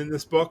happen in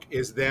this book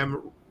is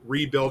them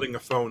rebuilding a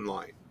phone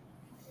line.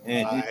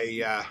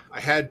 I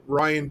had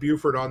Ryan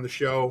Buford on the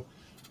show.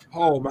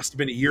 Oh, it must have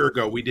been a year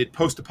ago. We did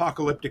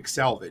Post-Apocalyptic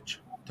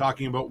salvage,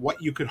 talking about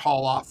what you could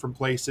haul off from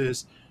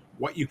places,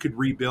 what you could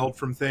rebuild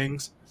from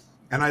things.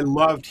 And I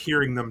loved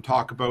hearing them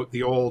talk about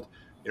the old,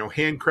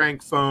 hand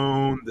crank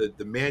phone,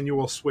 the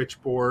manual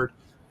switchboard.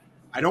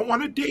 I don't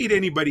want to date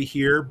anybody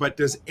here, but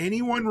does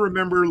anyone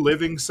remember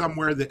living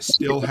somewhere that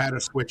still had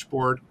a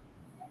switchboard?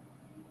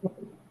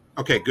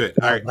 Okay, good.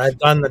 All right. I've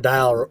done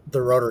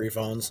the rotary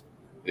phones.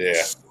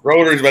 Yeah.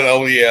 Rotary's about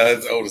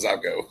as old as I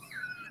go.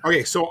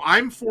 Okay, so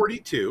I'm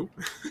 42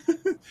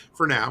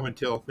 for now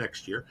until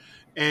next year.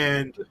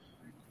 And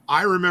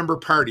I remember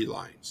party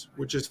lines,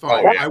 which is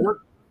fine. Oh, yeah.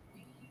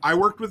 I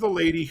worked with a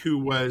lady who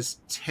was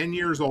 10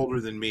 years older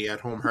than me at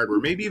Home Hardware,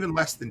 maybe even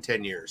less than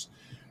 10 years.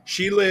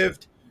 She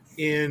lived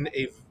in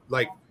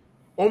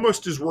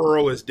almost as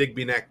rural as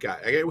Digby Neck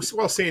got. It was,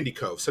 Sandy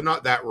Cove, so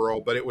not that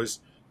rural, but it was,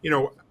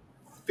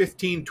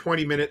 15,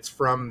 20 minutes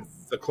from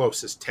the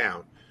closest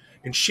town.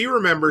 And she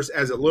remembers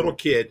as a little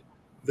kid,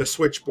 the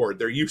switchboard.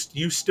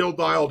 You still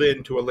dialed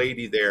in to a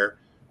lady there.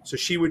 So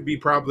she would be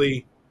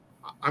probably,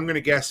 I'm going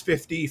to guess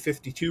 50,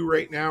 52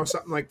 right now,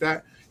 something like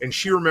that. And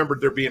she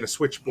remembered there being a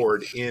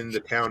switchboard in the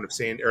town of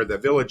the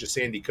village of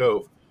Sandy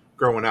Cove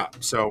growing up.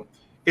 So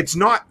it's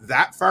not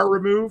that far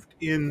removed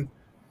in,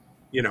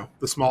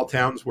 the small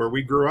towns where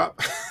we grew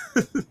up.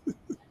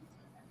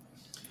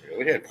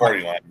 We had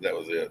party lines. That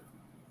was it.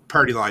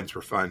 Party lines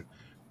were fun.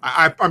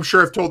 I'm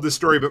sure I've told this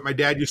story, but my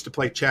dad used to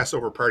play chess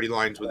over party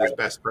lines with his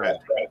best friend.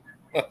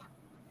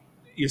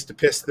 Used to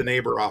piss the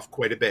neighbor off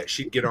quite a bit.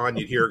 She'd get on,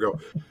 you'd hear her go,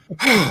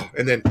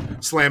 and then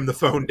slam the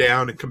phone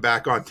down and come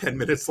back on 10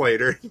 minutes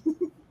later.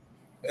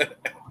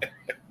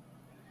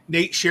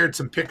 Nate shared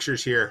some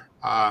pictures here.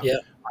 I'll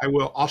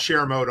share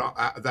them out.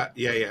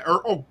 Yeah.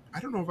 I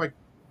don't know if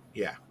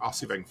I'll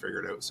see if I can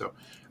figure it out. So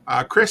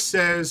Chris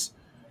says,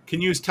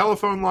 can use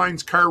telephone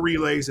lines, car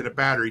relays, and a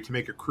battery to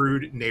make a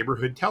crude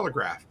neighborhood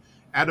telegraph.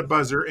 Add a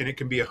buzzer, and it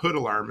can be a hood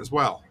alarm as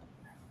well.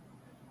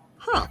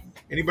 Huh.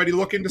 Anybody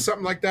look into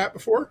something like that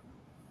before?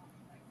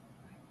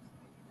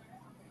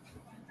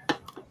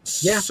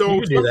 Yeah, so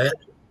you can do that.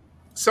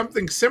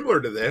 Something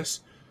similar to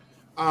this.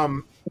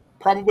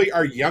 Probably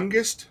our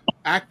youngest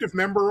active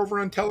member over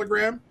on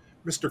Telegram,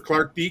 Mr.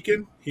 Clark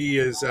Deacon. He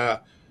is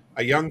a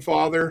young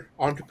father,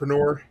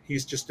 entrepreneur.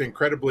 He's just an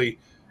incredibly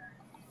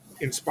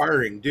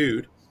inspiring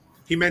dude.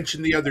 He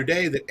mentioned the other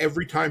day that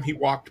every time he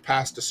walked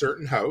past a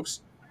certain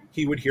house,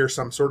 he would hear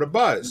some sort of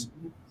buzz.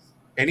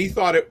 And he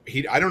thought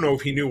I don't know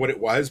if he knew what it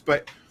was,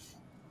 but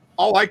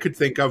all I could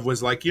think of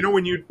was like,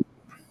 when you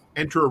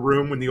enter a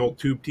room when the old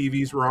tube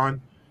TVs were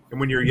on, and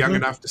when you're young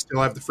enough to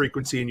still have the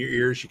frequency in your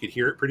ears, you could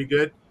hear it pretty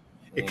good.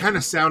 It kind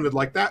of sounded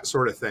like that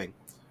sort of thing.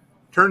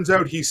 Turns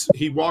out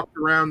he walked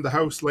around the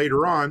house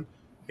later on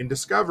and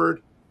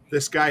discovered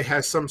this guy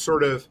has some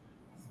sort of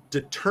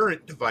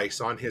deterrent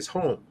device on his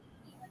home.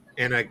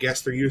 And I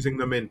guess they're using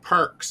them in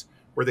parks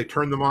where they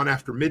turn them on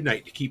after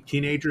midnight to keep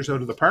teenagers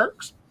out of the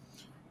parks.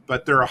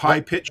 But they're a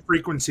high-pitched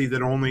frequency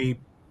that only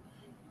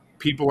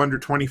people under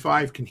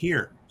 25 can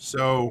hear.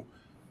 So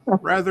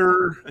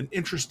rather an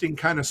interesting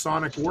kind of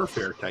sonic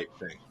warfare type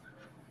thing.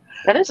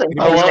 That is I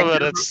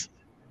love it.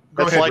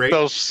 It's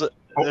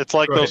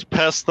like Ray. those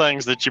pest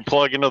things that you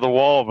plug into the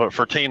wall, but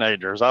for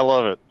teenagers. I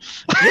love it.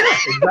 Yeah,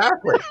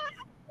 exactly.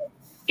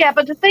 Yeah,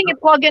 but the thing you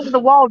plug into the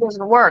wall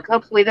doesn't work.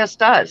 Hopefully this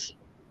does.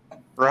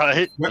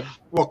 Right.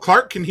 Well,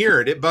 Clark can hear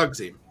it. It bugs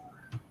him.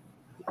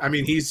 I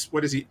mean,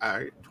 what is he,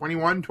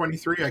 21,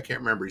 23? I can't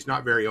remember. He's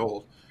not very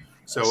old.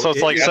 So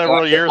it's like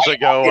several years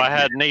ago, I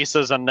had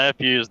nieces and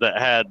nephews that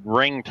had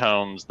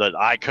ringtones that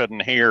I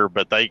couldn't hear,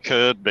 but they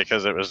could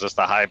because it was just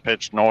a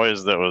high-pitched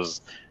noise that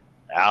was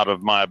out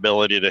of my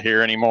ability to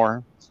hear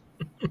anymore.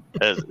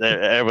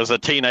 It was a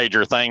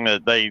teenager thing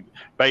that they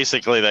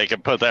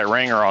could put that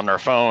ringer on their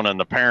phone and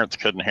the parents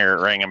couldn't hear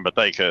it ringing, but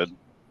they could.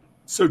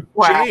 So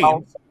Wow.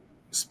 James,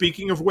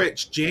 speaking of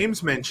which,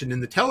 James mentioned in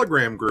the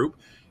Telegram group,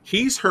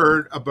 he's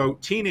heard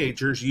about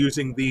teenagers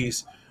using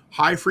these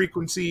high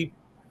frequency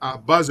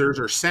buzzers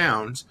or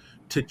sounds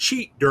to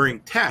cheat during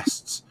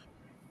tests,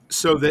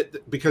 so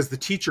that because the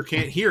teacher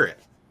can't hear it.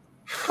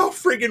 How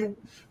friggin'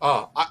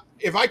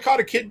 if I caught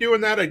a kid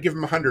doing that, I'd give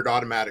him 100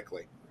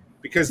 automatically,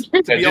 because to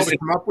be able to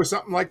come up with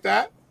something like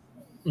that,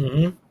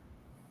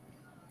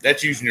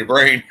 that's using your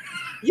brain.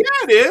 Yeah,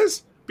 it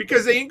is,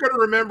 because they ain't going to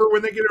remember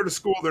when they get out of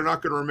school. They're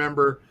not going to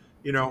remember,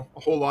 a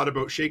whole lot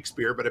about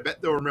Shakespeare, but I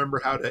bet they'll remember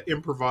how to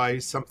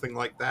improvise something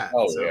like that.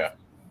 Oh, yeah.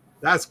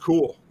 That's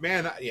cool,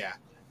 man. Yeah,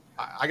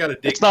 I got to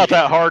dig. It's not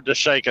that hard to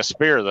shake a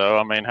spear, though.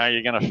 I mean, how are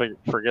you going to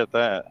forget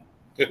that?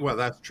 Well,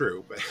 that's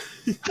true, but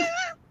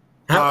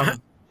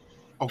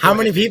how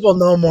many people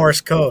know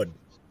Morse code?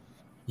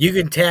 You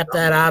can tap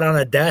that out on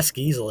a desk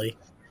easily.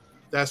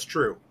 That's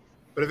true.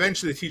 But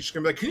eventually the teacher's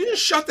going to be like, can you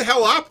just shut the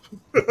hell up?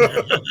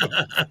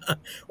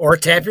 Or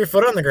tap your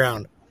foot on the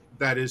ground.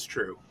 That is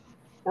true.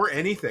 Or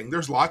anything.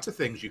 There's lots of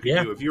things you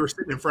can do. If you were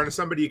sitting in front of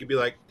somebody, you could be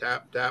like,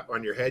 tap, tap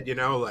on your head,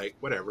 like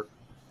whatever.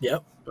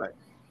 Yep. But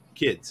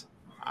kids,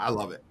 I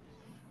love it.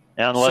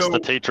 Unless the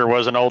teacher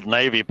was an old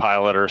Navy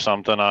pilot or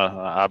something,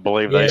 I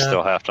believe they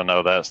still have to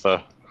know that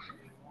stuff.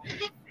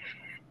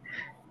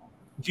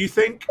 Do you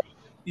think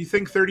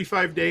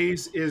 35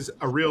 days is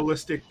a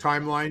realistic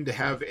timeline to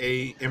have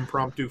a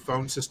impromptu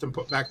phone system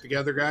put back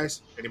together,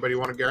 guys? Anybody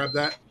want to grab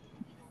that?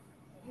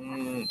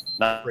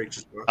 Not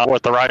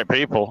with the right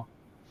people.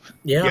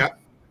 Yeah.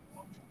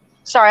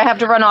 Sorry, I have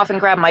to run off and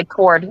grab my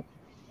cord.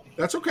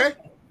 That's okay.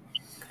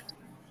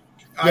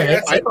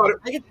 Yeah, I thought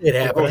I could see it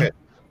happening. Go ahead.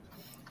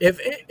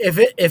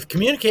 If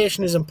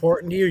communication is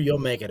important to you, you'll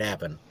make it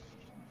happen.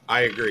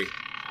 I agree.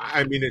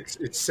 I mean,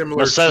 it's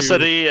similar.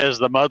 Necessity is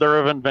the mother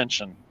of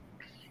invention.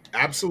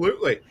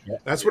 Absolutely. Yeah.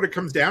 That's what it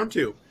comes down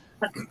to.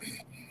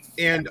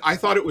 And I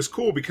thought it was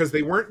cool because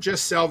they weren't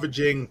just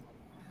salvaging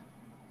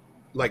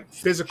like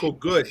physical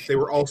goods. They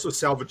were also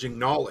salvaging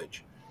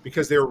knowledge,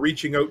 because they were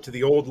reaching out to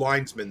the old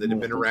linesmen that had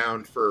been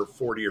around for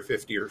 40 or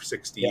 50 or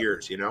 60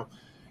 years,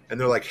 and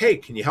they're like, hey,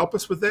 can you help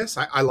us with this?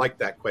 I like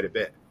that quite a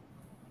bit.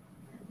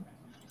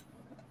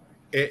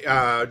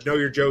 Know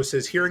Your Joe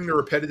says, hearing the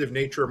repetitive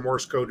nature of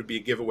Morse code would be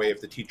a giveaway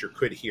if the teacher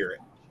could hear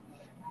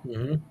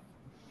it.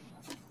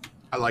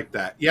 I like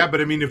that. Yeah,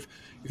 but I mean, if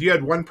you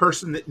had one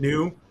person that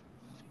knew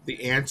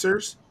the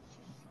answers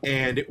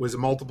and it was a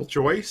multiple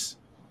choice,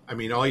 I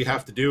mean, all you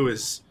have to do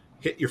is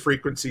hit your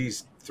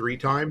frequencies 3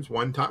 times,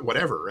 1 time,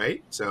 whatever,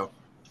 right? So,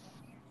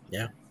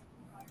 yeah.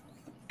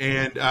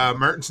 And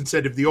Martinson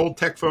said if the old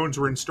tech phones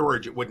were in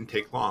storage, it wouldn't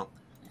take long.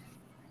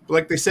 But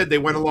like they said, they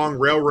went along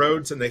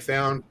railroads and they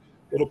found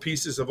little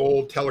pieces of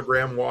old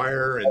telegram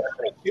wire, and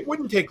it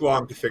wouldn't take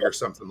long to figure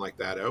something like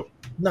that out.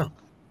 No.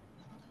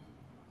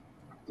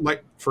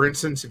 Like, for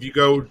instance, if you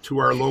go to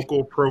our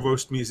local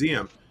Provost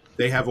Museum,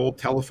 they have old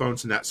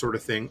telephones and that sort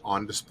of thing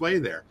on display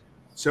there.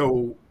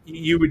 So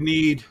you would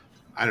need,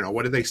 I don't know,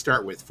 what did they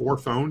start with? 4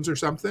 phones or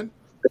something?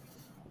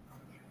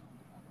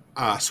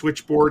 A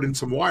switchboard and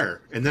some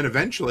wire. And then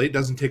eventually it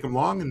doesn't take them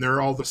long and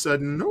they're all of a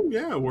sudden, oh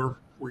yeah,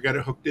 we got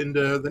it hooked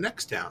into the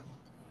next town.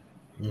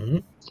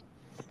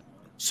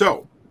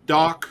 So,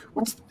 Doc,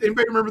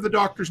 anybody remember the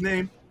doctor's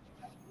name?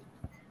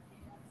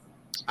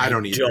 I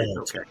don't either.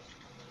 Okay.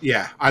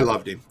 Yeah, I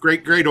loved him.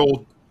 Great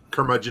old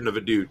curmudgeon of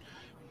a dude.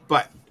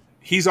 But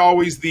he's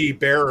always the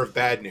bearer of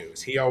bad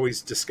news. He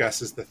always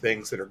discusses the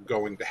things that are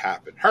going to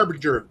happen.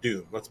 Harbinger of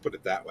doom, let's put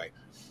it that way.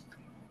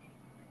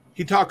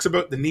 He talks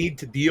about the need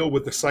to deal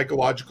with the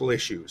psychological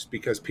issues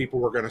because people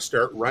were going to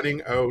start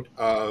running out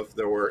of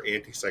their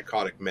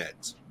antipsychotic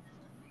meds.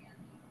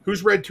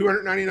 Who's read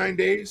 299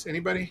 Days?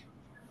 Anybody?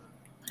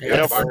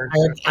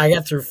 I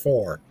got through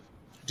 4.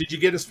 Did you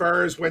get as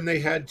far as when they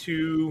had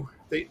to...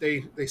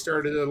 They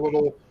started a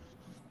little,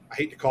 I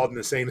hate to call it an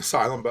insane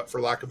asylum, but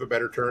for lack of a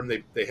better term,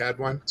 they had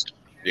one.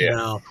 Yeah.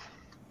 No.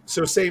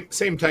 So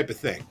same type of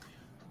thing.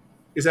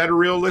 Is that a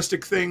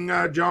realistic thing,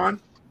 John?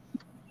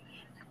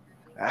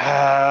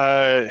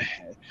 That's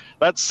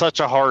such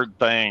a hard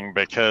thing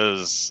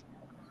because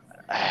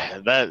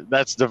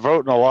that's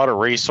devoting a lot of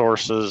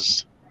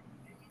resources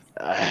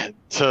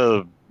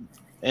to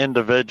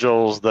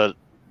individuals that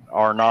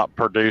are not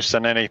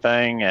producing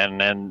anything.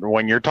 And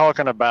when you're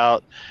talking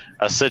about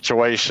a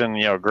situation,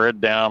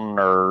 grid down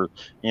or,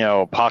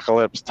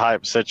 apocalypse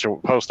type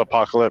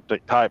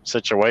post-apocalyptic type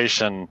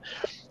situation,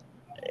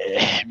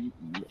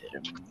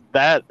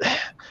 that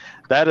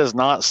is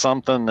not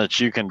something that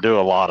you can do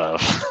a lot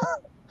of.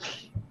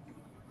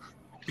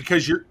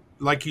 Because you're,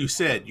 like you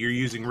said, you're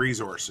using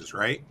resources,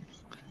 right?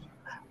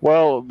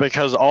 Well,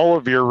 because all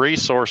of your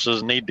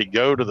resources need to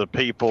go to the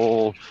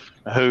people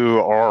who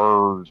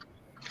are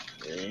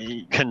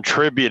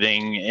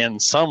contributing in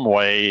some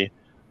way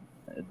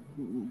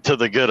to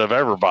the good of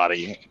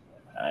everybody.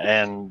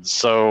 And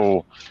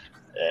so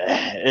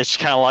it's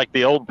kind of like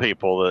the old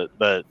people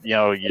that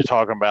you're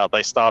talking about.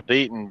 They stopped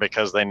eating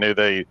because they knew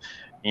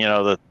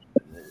that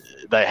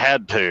they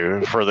had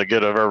to for the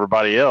good of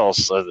everybody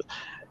else.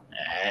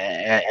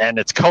 And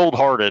it's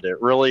cold-hearted.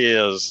 It really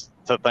is,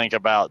 to think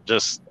about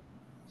just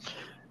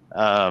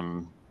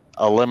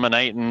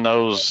eliminating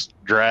those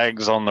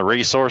drags on the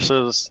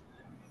resources,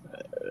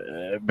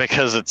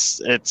 because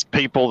it's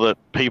people that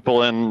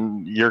people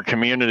in your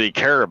community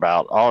care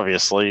about,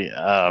 obviously.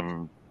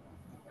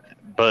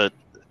 But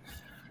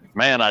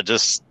man, I'm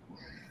just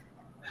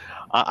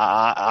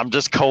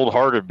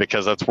cold-hearted,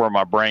 because that's where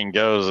my brain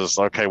goes, is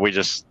okay, we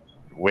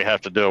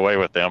have to do away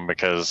with them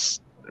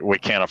because we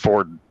can't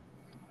afford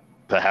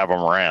to have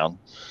them around.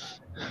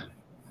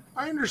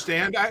 I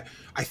understand.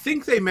 I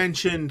think they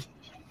mentioned,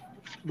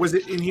 was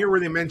it in here where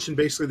they mentioned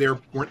basically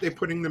weren't they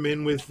putting them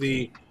in with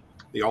the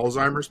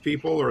Alzheimer's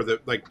people, or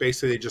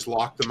basically they just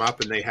locked them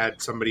up and they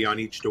had somebody on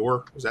each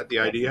door? Was that the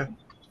idea?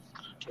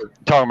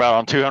 Talking about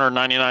on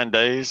 299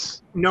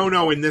 days?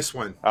 No, in this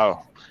one.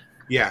 Oh.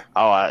 Yeah.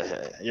 Oh,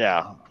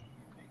 yeah.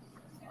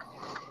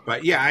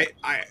 But yeah,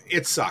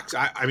 it sucks.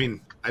 I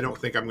mean, I don't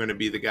think I'm going to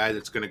be the guy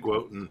that's going to go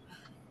out and,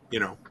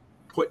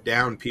 put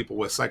down people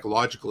with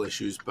psychological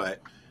issues. But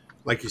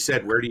like you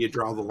said, where do you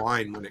draw the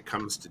line when it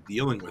comes to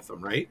dealing with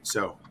them, right?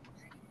 So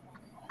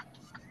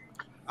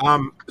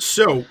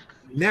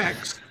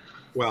next,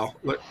 well,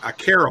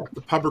 Carol,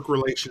 the public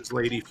relations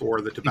lady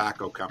for the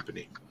tobacco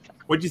company.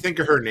 What do you think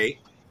of her,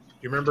 Nate? Do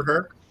you remember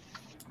her?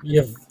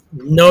 You have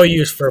no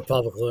use for a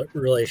public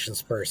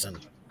relations person.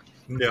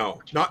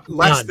 No, not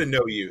less None. than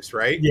no use,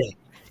 right?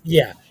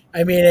 Yeah.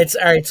 I mean, it's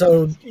all right.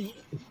 So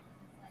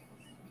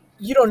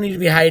you don't need to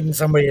be hiding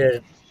somebody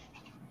to,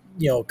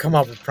 come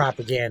up with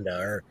propaganda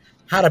or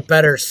how to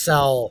better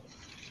sell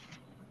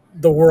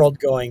the world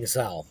going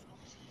south.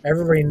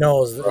 Everybody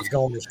knows that it's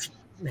going to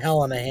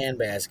hell in a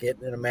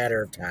handbasket in a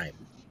matter of time.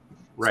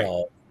 Right.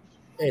 So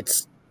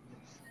it's,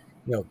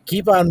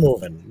 keep on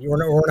moving.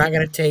 We're not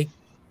going to take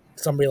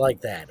somebody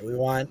like that. We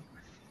want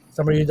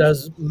somebody who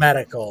does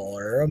medical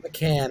or a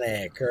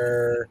mechanic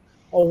or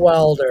a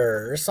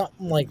welder or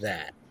something like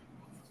that.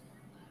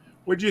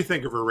 What do you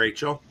think of her,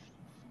 Rachel?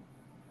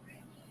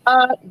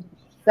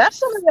 That's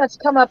something that's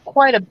come up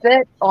quite a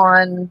bit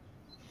on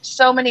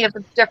so many of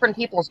the different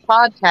people's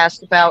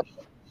podcasts about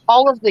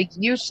all of the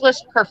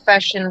useless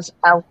professions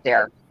out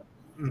there.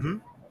 Mm-hmm.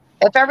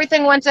 If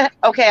everything went to,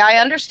 okay, I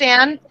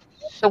understand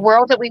the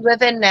world that we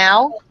live in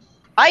now,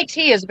 IT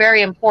is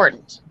very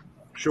important.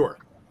 Sure.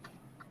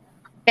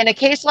 In a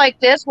case like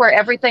this where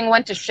everything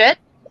went to shit,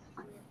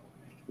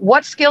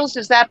 what skills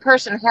does that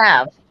person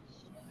have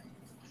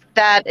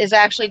that is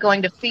actually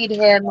going to feed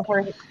him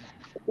or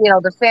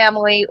the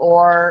family,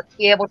 or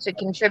be able to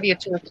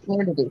contribute to a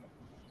community?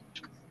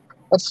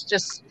 It's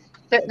just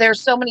there's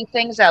so many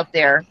things out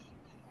there,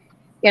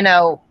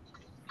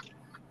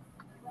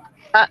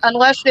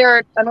 unless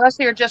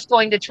they're just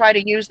going to try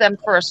to use them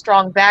for a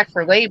strong back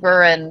for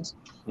labor. And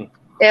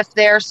if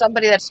they're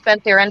somebody that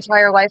spent their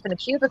entire life in a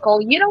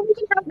cubicle, you don't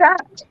even have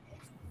that.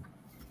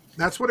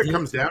 That's what it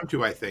comes down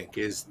to, I think,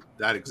 is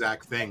that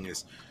exact thing.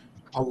 Is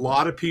a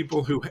lot of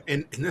people who,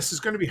 and this is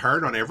going to be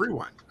hard on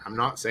everyone. I'm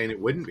not saying it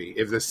wouldn't be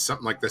if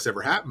something like this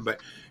ever happened,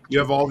 but you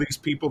have all these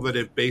people that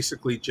have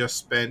basically just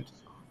spent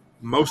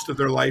most of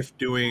their life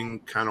doing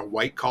kind of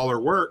white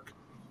collar work.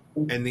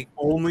 And the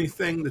only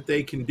thing that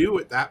they can do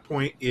at that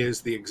point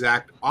is the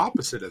exact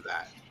opposite of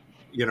that,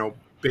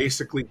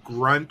 basically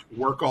grunt,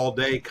 work all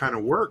day kind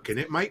of work, and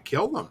it might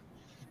kill them.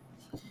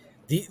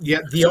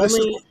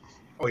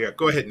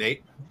 Go ahead,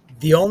 Nate.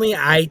 The only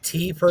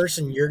IT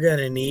person you're going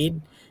to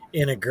need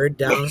in a grid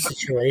down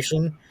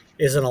situation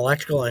is an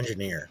electrical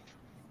engineer.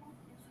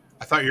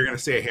 I thought you were going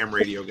to say a ham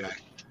radio guy.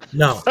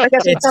 No. I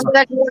guess it's somebody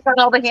that can work on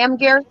all the ham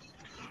gear?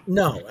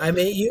 No. I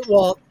mean,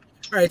 all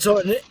right, so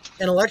an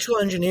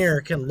electrical engineer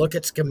can look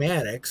at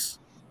schematics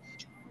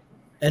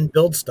and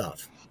build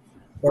stuff.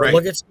 Or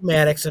look at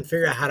schematics and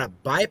figure out how to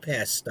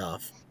bypass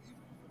stuff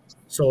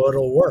so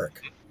it'll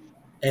work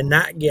and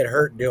not get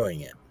hurt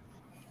doing it.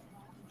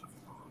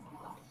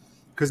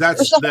 Because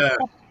that's the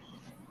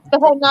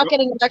whole not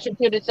getting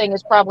electrocuted thing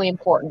is probably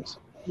important.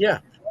 Yeah,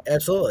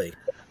 absolutely.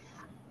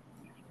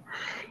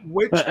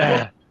 Which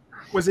book,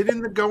 was it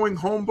in the Going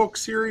Home book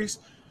series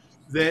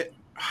that,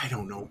 I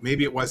don't know,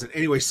 maybe it wasn't.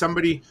 Anyway,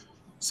 somebody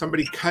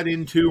cut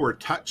into or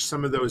touched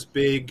some of those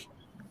big,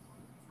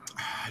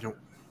 I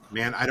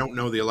don't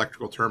know the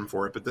electrical term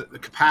for it, but the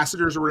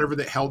capacitors or whatever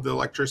that held the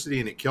electricity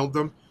and it killed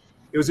them.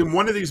 It was in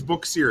one of these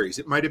book series.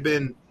 It might have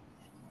been,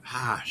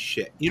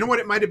 shit. You know what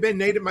it might have been,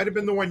 Nate? It might have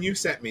been the one you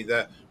sent me,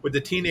 with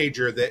the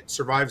teenager that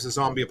survives the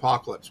zombie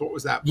apocalypse. What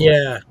was that book?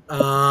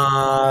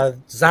 Yeah,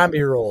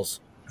 Zombie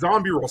Rules.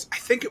 Zombie Rules. I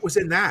think it was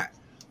in that,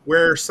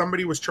 where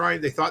somebody was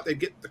they thought they'd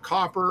get the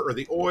copper or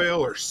the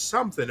oil or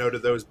something out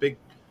of those big,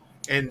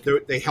 and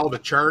they held a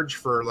charge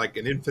for like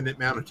an infinite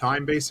amount of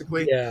time,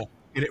 basically. Yeah.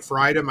 And it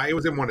fried them. It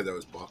was in one of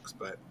those books,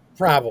 but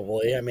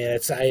probably. I mean,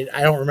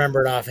 I don't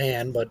remember it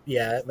offhand, but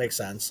yeah, it makes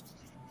sense.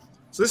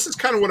 So this is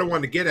kind of what I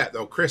wanted to get at,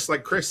 though, Chris.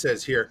 Like Chris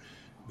says here,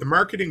 the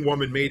marketing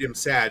woman made him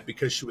sad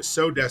because she was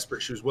so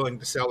desperate she was willing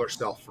to sell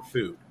herself for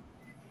food.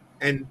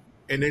 And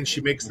then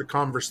she makes the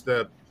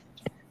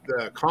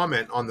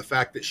comment on the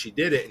fact that she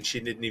did it and she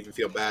didn't even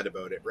feel bad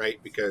about it, right?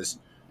 Because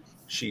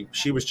she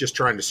was just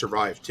trying to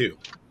survive too.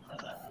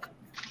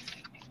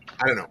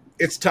 I don't know.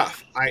 It's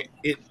tough.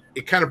 It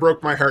kind of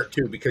broke my heart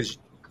too, because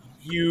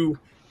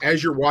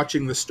as you're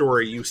watching the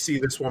story, you see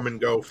this woman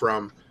go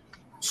from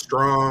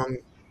strong,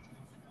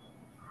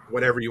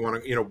 whatever you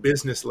want to,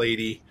 business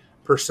lady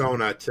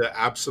persona to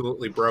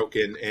absolutely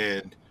broken.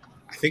 And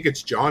I think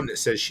it's John that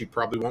says she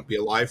probably won't be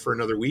alive for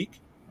another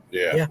week.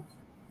 Yeah.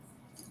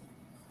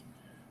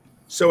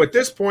 So at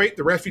this point,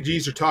 the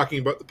refugees are talking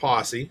about the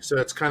posse. So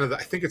it's kind of,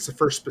 I think it's the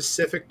first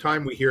specific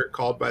time we hear it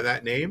called by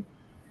that name.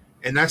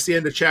 And that's the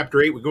end of chapter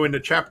 8. We go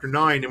into chapter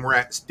 9 and we're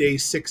at day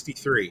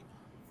 63.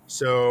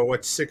 So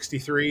what's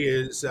 63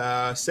 is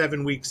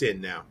 7 weeks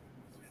in now.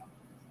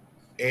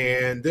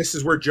 And this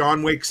is where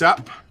John wakes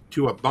up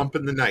to a bump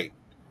in the night.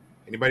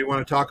 Anybody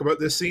want to talk about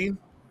this scene?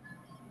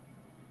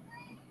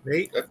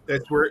 Nate?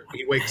 That's where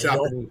he wakes up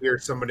and he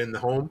hears someone in the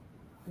home.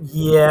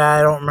 Yeah,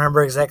 I don't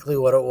remember exactly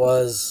what it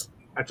was.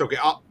 That's okay.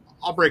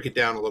 I'll break it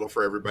down a little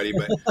for everybody.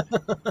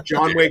 But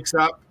John wakes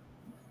up.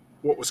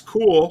 What was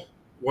cool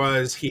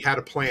was he had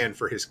a plan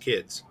for his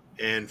kids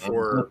and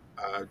for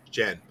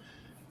Jen.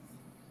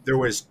 There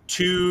was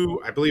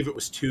I believe it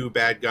was two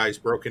bad guys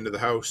broke into the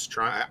house.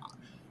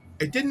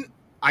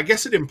 I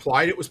guess it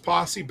implied it was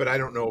posse, but I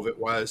don't know if it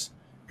was,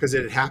 because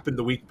it had happened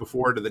the week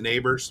before to the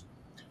neighbors.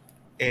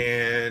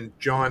 And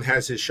John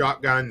has his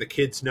shotgun. The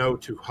kids know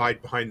to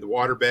hide behind the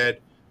waterbed.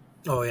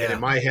 Oh, yeah. And in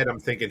my head, I'm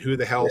thinking, who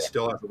the hell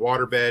still has a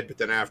waterbed? But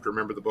then I have to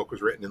remember the book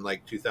was written in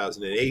like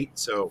 2008.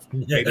 So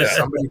maybe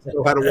somebody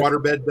still had a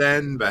waterbed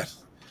then. But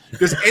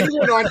does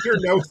anyone on here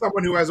know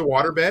someone who has a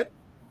waterbed?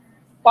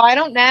 Well, I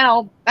don't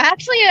now.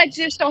 Actually, I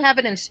just don't have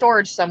it in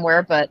storage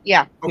somewhere, but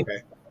yeah. Okay.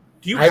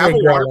 Do you have a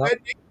waterbed?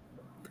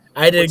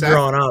 I did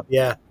growing up,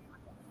 yeah.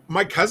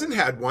 My cousin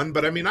had one,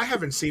 but I mean, I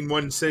haven't seen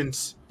one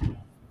since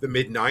the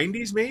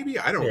mid-90s, maybe?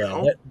 I don't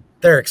know.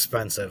 They're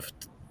expensive.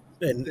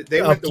 And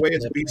they went the way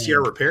of the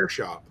BCR repair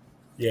shop.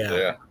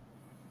 Yeah.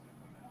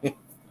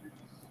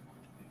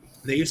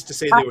 They used to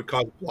say they would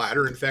cause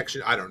bladder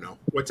infection. I don't know.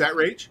 What's that,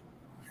 Rach?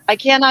 I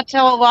cannot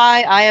tell a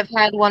lie. I have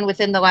had one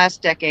within the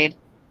last decade.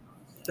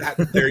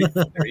 There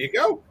you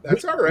go.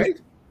 That's all right.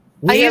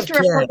 I used to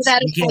refer to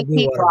that as my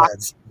heat rock.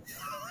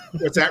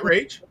 What's that,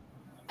 Rach?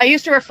 I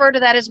used to refer to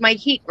that as my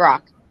heat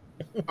rock.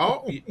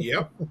 Oh,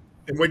 yep.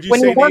 And what did you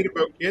say, Nate,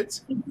 about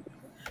kids?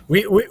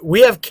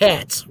 We have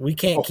cats. We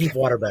can't keep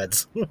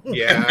waterbeds.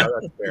 Yeah,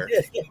 that's fair.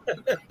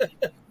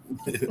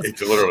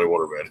 It's literally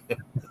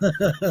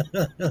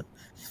waterbed.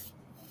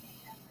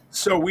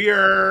 So we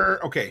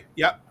are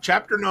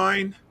chapter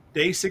 9,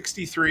 day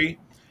 63.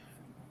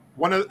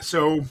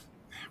 So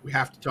we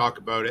have to talk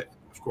about it,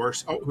 of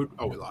course. We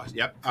lost.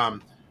 Yep.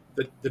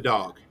 The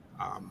dog.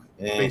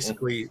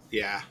 Basically,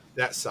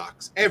 that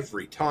sucks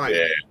every time.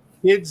 Yeah.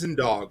 Kids and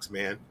dogs,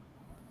 man.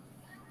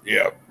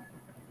 Yeah.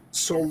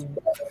 So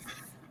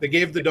they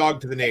gave the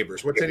dog to the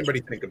neighbors. What's anybody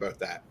think about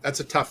that?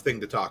 That's a tough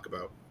thing to talk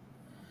about.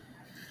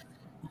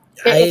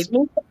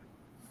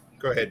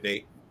 Go ahead,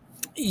 Nate.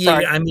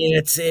 Yeah, I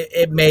mean,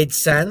 it made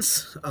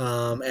sense.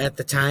 At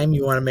the time,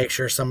 you want to make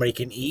sure somebody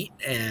can eat,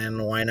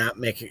 and why not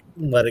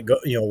let it go?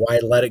 Why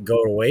let it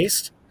go to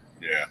waste?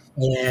 Yeah.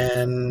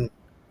 And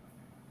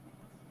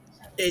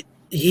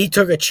he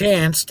took a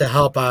chance to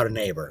help out a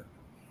neighbor.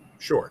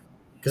 Sure.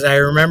 Because I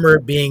remember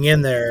being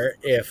in there,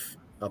 if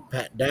a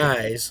pet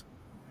dies,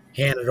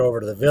 hand it over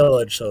to the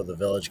village so the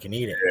village can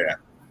eat it. Yeah.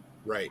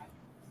 Right.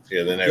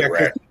 Yeah, then they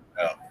rat.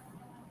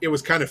 It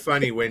was kind of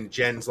funny when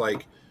Jen's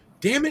like,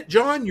 damn it,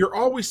 John, you're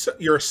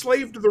a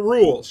slave to the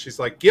rules. She's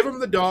like, give him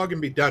the dog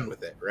and be done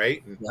with it,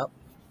 right? And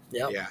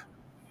Yep. Yeah.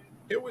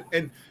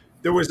 And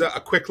there was a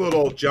quick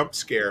little jump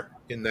scare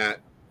in that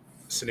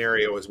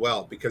scenario as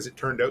well, because it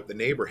turned out the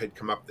neighbor had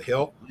come up the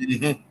hill.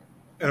 Mm-hmm.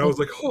 And I was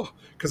like,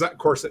 because of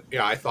course,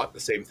 I thought the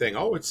same thing.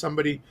 Oh, it's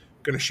somebody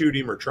going to shoot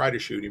him or try to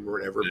shoot him or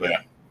whatever.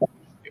 But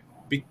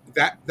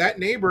that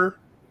neighbor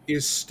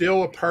is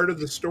still a part of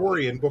the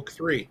story in book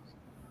 3.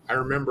 I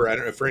remember, I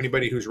don't know, for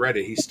anybody who's read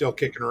it, he's still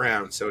kicking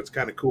around. So it's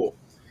kind of cool.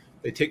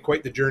 They take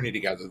quite the journey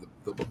together,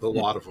 the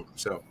lot of them.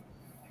 So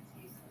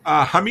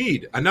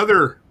Hamid,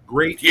 another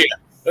great.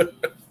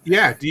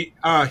 Yeah.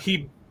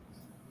 He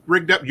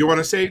rigged up. You want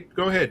to say,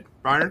 go ahead,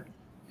 Byron?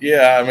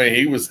 Yeah, I mean,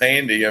 he was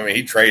handy. I mean,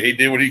 he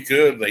did what he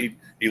could.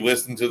 He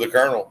listened to the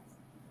colonel.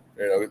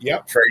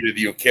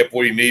 Traded, kept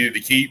what he needed to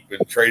keep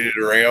and traded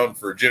it around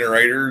for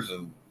generators,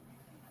 and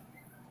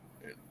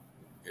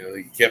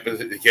he kept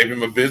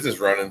him a business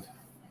running.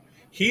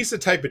 He's the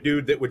type of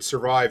dude that would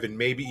survive and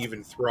maybe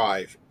even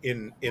thrive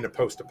in a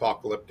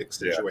post-apocalyptic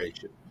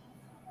situation,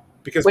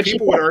 because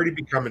people would already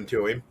be coming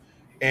to him,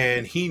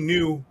 and he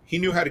knew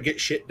how to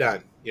get shit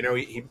done.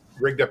 He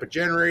rigged up a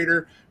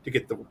generator to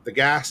get the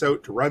gas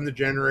out to run the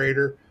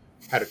generator,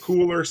 had a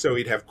cooler so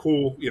he'd have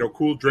cool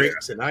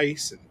drinks and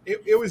ice, and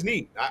it was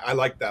neat. I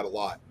liked that a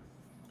lot.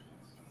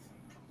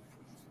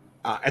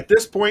 At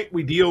this point,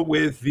 we deal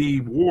with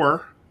the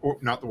war, or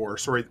not the war,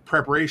 sorry,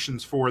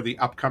 preparations for the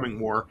upcoming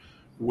war,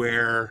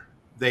 where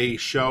they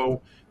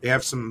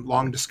have some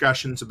long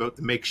discussions about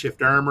the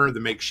makeshift armor, the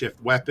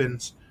makeshift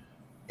weapons,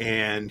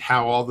 and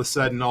how all of a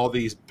sudden all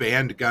these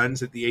banned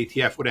guns that the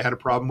ATF would have had a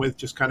problem with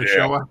just kind of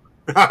show up.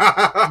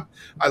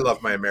 I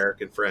love my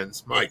American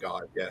friends. My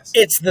God, yes.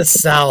 It's the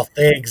South.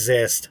 They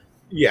exist.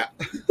 Yeah.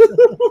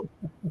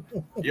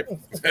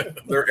 Yep.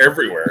 They're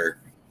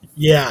everywhere.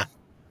 Yeah.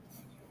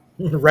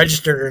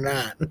 Registered or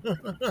not.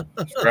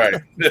 Right.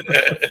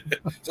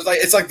 So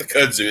it's like the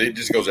kudzu. It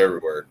just goes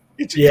everywhere.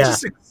 It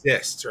just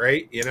exists,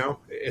 right? You know,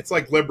 it's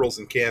like liberals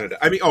in Canada.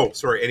 I mean,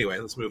 anyway,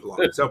 let's move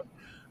along. So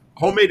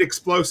homemade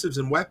explosives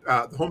and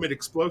homemade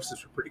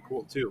explosives are pretty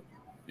cool too.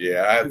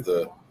 Yeah, I have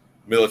the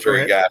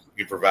military guy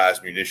who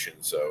provides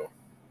munitions. So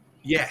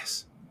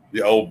yes,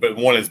 but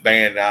one is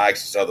banned now. I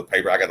actually saw the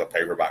paper. I got the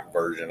paperback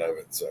version of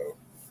it. So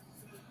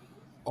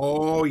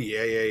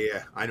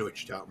yeah. I know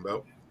what you're talking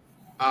about.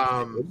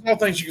 all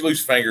things you can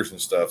lose fingers and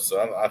stuff. So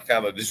I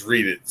kind of just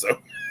read it. So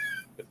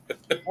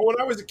when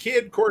I was a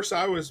kid, of course,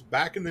 I was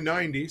back in the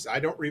 90s. I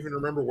don't even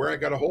remember where I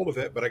got a hold of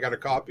it, but I got a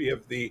copy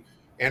of the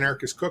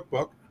Anarchist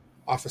Cookbook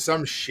off of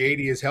some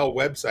shady as hell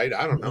website.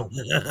 I don't know.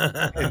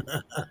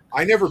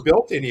 I never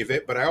built any of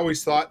it, but I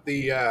always thought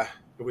you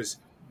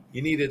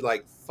needed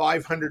like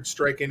 500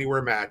 strike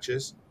anywhere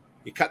matches.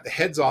 You cut the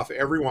heads off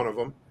every one of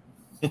them.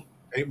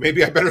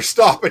 Maybe I better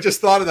stop. I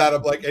just thought of that.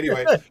 I'm like,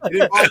 anyway, it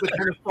involved the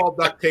tennis ball,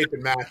 duct tape,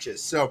 and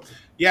matches. So,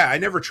 yeah, I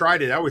never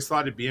tried it. I always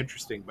thought it'd be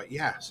interesting. But,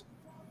 yes.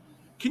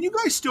 Can you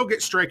guys still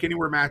get strike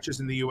anywhere matches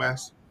in the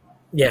U.S.?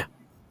 Yeah.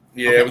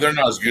 Yeah, okay. But they're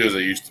not as good as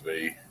they used to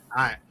be.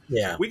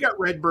 Yeah. We got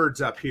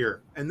Redbirds up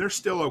here, and they're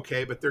still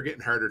okay, but they're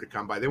getting harder to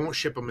come by. They won't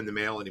ship them in the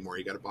mail anymore.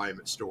 You got to buy them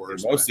at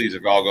stores. Most of these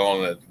have all gone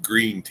on that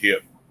green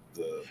tip.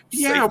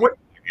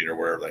 Or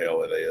wherever the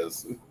hell it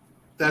is.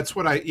 That's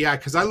what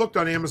because I looked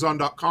on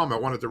Amazon.com. I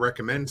wanted to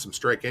recommend some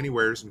Strike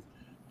Anywheres, and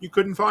you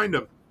couldn't find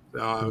them.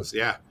 It's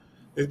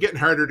getting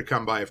harder to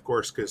come by, of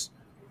course, because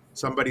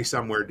somebody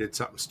somewhere did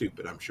something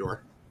stupid, I'm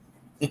sure.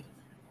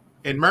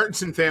 And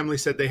Martinson family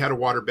said they had a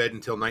waterbed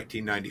until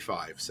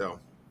 1995.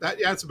 So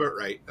that's about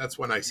right. That's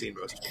when I seen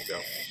most of them go.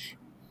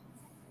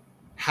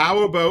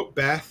 How about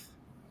Beth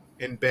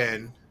and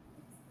Ben,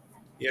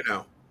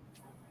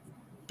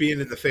 being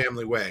in the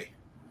family way?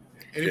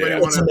 Anybody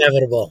want to? It's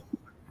inevitable.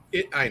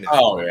 I know.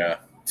 Oh, yeah.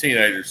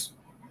 Teenagers.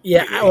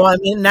 Yeah, well, I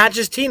mean, not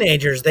just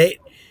teenagers.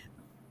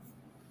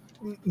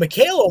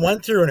 Michaela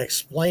went through and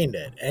explained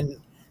it, and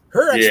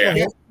her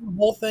explanation of the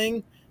whole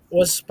thing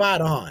was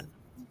spot on.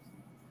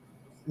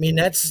 I mean,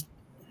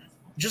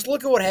 just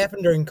look at what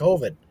happened during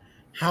COVID.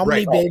 How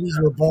many babies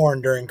were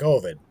born during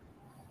COVID?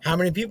 How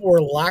many people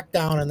were locked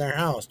down in their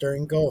house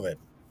during COVID?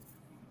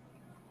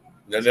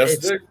 That's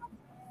it.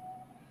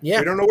 Yeah.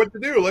 We don't know what to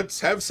do. Let's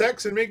have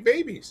sex and make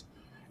babies.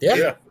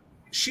 Yeah.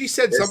 She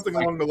said something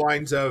along the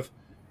lines of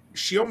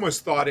she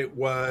almost thought it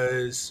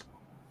was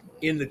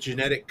in the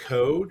genetic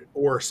code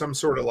or some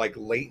sort of like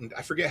latent.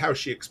 I forget how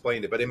she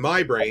explained it, but in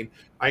my brain,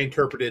 I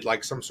interpreted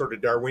like some sort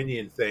of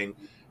Darwinian thing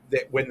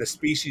that when the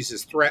species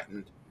is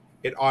threatened,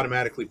 it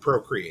automatically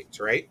procreates,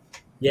 right?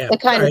 Yeah. It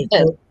kind of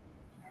is.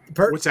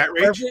 What's that,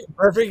 Rach?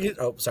 Perfect.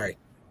 Oh, sorry.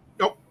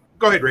 Oh,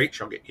 go ahead,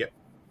 Rach. I'll get you.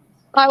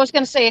 I was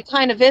going to say it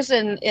kind of is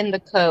in the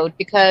code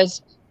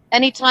because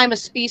anytime a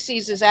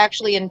species is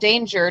actually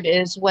endangered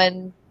is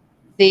when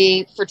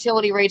the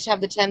fertility rates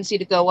have the tendency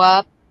to go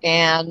up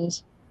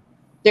and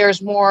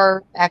there's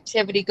more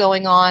activity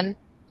going on.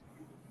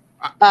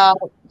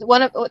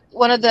 One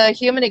of the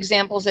human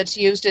examples that's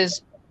used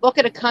is look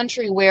at a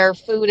country where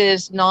food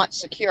is not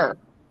secure.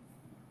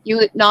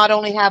 You not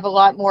only have a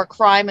lot more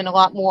crime and a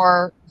lot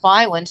more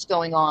violence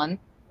going on,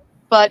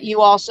 but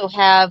you also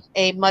have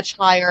a much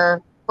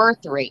higher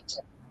birth rate.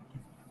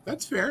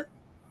 That's fair.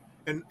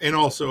 And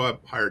also a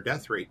higher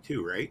death rate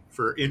too, right?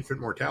 For infant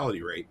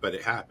mortality rate, but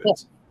it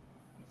happens.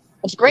 Yeah.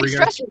 It's a great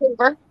stress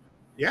reliever.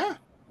 Yeah.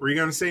 Were you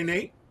going to say,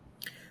 Nate?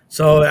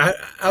 So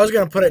I was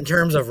going to put it in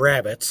terms of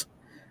rabbits,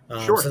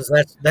 sure. Since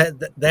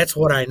that's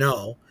what I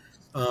know.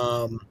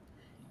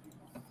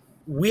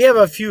 We have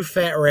a few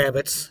fat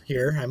rabbits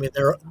here. I mean,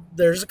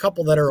 there's a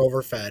couple that are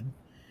overfed,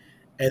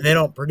 and they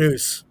don't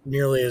produce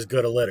nearly as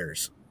good a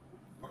litters.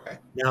 Okay.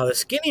 Now, the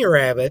skinny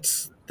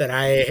rabbits that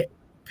I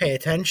pay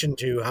attention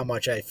to how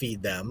much I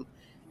feed them,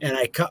 and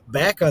I cut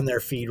back on their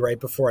feed right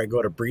before I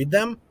go to breed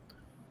them,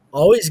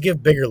 always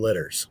give bigger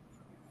litters.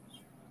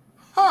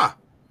 Huh.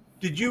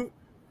 Did you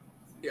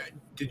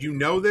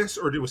know this,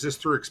 or was this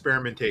through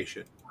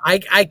experimentation?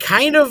 I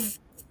kind of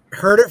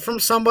heard it from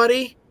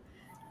somebody,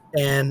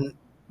 and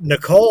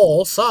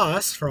Nicole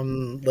Sauce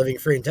from Living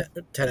Free in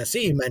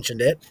Tennessee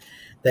mentioned it,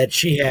 that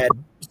she had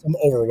some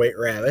overweight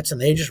rabbits,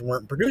 and they just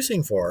weren't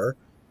producing for her.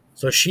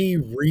 So she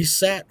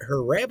reset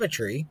her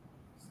rabbitry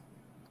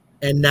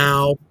and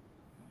now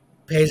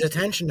pays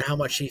attention to how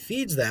much she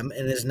feeds them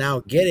and is now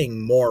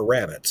getting more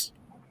rabbits.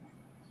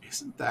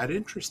 Isn't that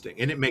interesting?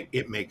 And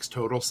it makes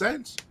total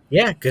sense.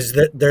 Yeah, because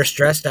they're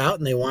stressed out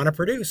and they want to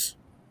produce.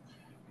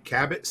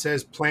 Cabot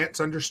says plants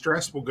under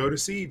stress will go to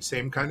seed.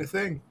 Same kind of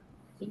thing.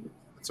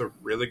 That's a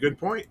really good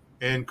point.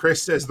 And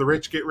Chris says the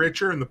rich get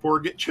richer and the poor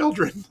get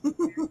children.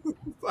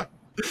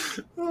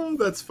 Oh,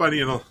 that's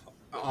funny on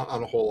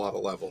a whole lot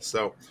of levels.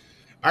 So,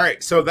 all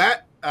right. So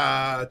that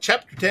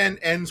chapter 10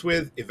 ends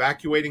with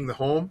evacuating the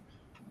home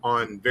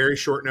on very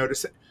short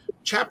notice.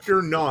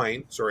 Chapter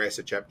 9, sorry, I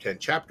said chapter 10.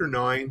 Chapter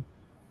 9,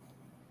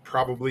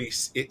 probably,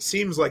 it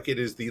seems like it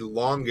is the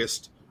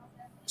longest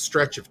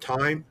stretch of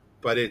time,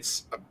 but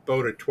it's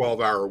about a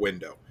 12-hour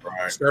window.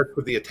 Right. Starts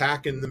with the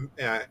attack in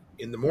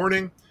the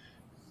morning,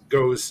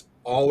 goes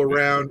all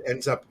around,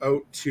 ends up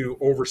out to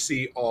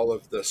oversee all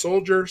of the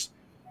soldiers,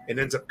 and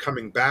ends up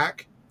coming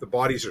back. The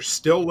bodies are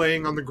still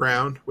laying on the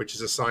ground, which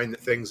is a sign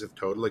that things have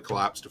totally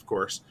collapsed, of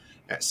course.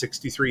 At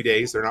 63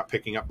 days, they're not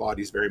picking up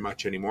bodies very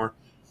much anymore.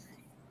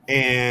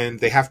 And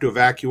they have to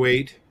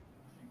evacuate,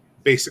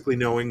 basically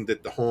knowing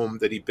that the home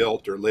that he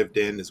built or lived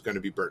in is going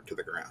to be burnt to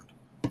the ground.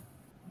 Yeah.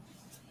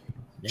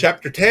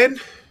 Chapter 10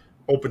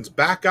 opens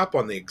back up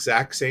on the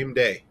exact same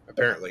day,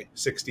 apparently,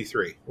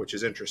 63, which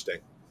is interesting.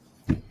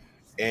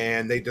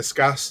 And they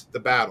discuss the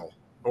battle.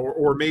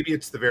 Or maybe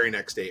it's the very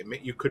next day.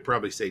 You could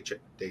probably say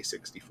day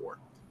 64.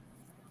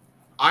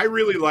 I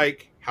really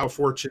like how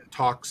Fortune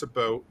talks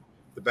about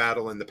the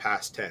battle in the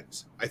past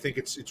tense. I think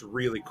it's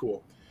really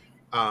cool.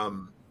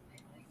 How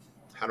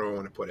do I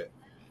want to put it?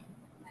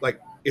 Like,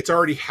 it's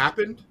already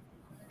happened,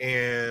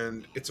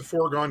 and it's a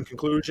foregone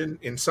conclusion.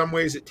 In some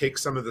ways, it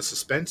takes some of the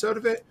suspense out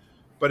of it,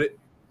 but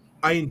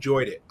I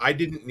enjoyed it. I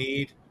didn't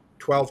need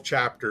 12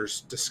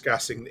 chapters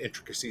discussing the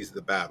intricacies of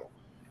the battle.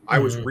 I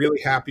was really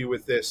happy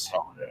with this.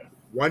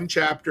 One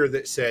chapter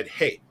that said,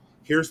 hey,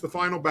 here's the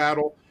final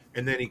battle,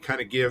 and then he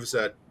kind of gives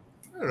an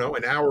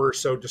hour or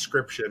so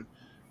description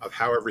of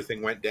how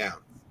everything went down.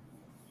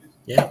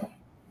 Yeah.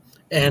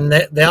 And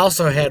they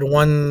also had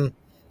one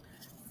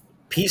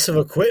piece of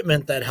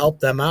equipment that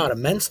helped them out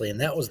immensely,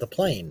 and that was the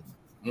plane.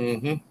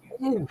 Mm-hmm.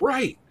 Oh,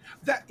 right.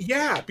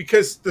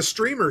 Because the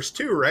streamers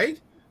too, right?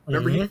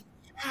 Remember?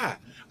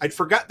 I'd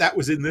forgot that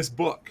was in this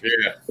book.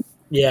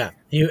 Yeah.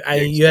 You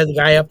had the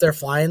guy up there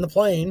flying the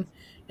plane,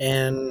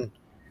 and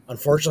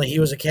unfortunately, he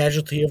was a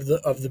casualty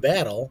of the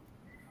battle.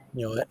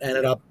 It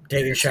ended up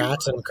taking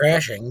shots and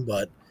crashing,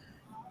 but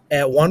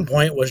at one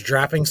point was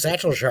dropping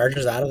satchel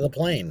charges out of the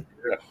plane.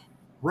 Yeah.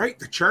 Right,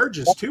 the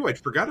charges too. I'd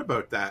forgot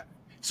about that.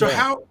 So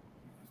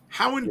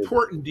how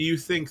important do you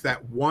think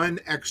that one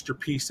extra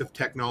piece of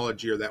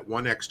technology or that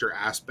one extra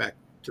aspect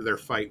to their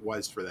fight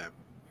was for them?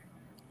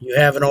 You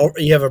have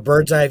a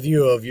bird's eye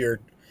view of your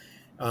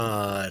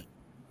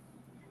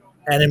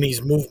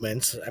enemy's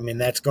movements. I mean,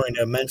 that's going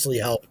to immensely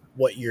help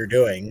what you're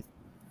doing.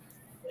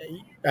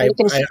 I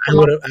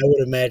would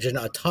imagine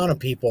a ton of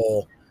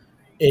people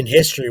in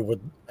history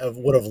would have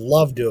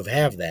loved to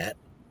have that.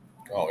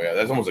 Oh yeah,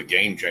 that's almost a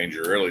game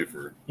changer, really,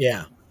 for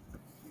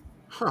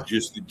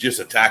just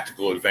a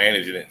tactical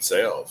advantage in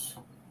itself.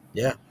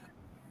 Yeah,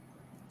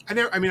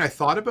 I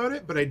thought about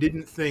it, but I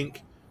didn't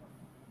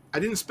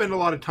spend a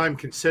lot of time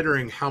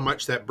considering how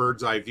much that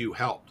bird's eye view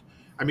helped.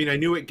 I mean, I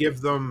knew it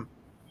gave them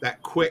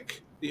that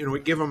quick,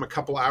 it gave them a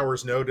couple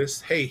hours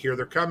notice. Hey, here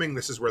they're coming.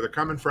 This is where they're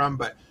coming from.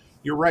 But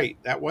you're right.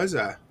 That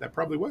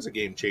probably was a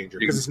game changer,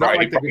 because it's not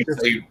like they could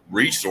save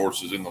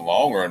resources in the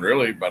long run,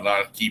 really, by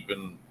not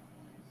keeping.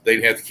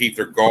 They'd have to keep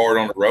their guard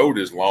on the road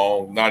as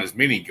long, not as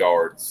many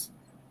guards.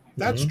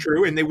 That's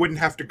true, and they wouldn't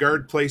have to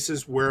guard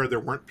places where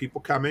there weren't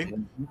people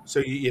coming. So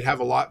you'd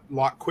have a lot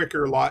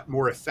quicker, a lot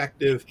more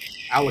effective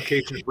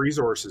allocation of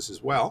resources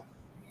as well.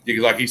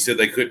 Yeah, like he said,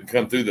 they couldn't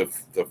come through the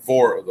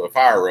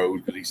fire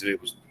road because he said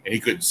it was, and he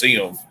couldn't see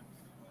them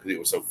because it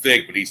was so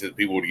thick. But he said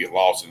people would get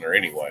lost in there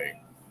anyway.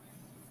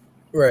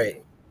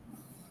 Right.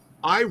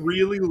 I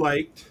really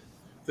liked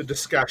the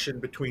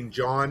discussion between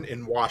John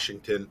and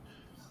Washington.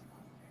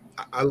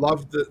 I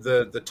loved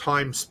the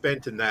time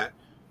spent in that.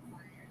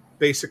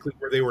 Basically,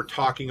 where they were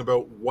talking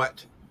about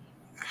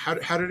how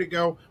did it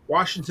go?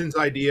 Washington's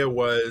idea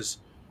was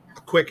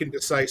a quick and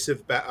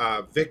decisive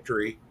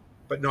victory,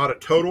 but not a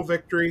total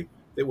victory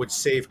that would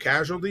save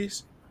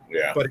casualties.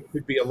 Yeah. But it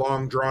could be a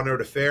long,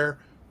 drawn-out affair.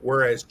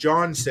 Whereas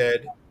John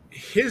said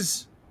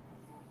his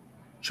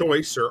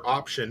choice or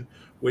option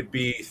would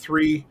be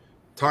 3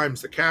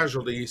 times the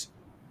casualties,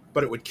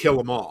 but it would kill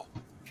them all.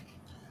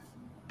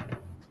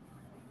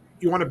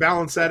 You want to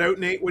balance that out,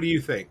 Nate? What do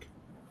you think?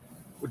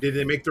 Did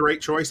they make the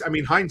right choice? I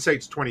mean,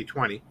 hindsight's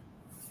 20/20.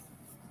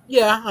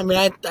 Yeah, I mean,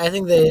 I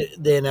think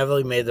they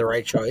inevitably made the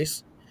right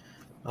choice.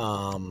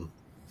 You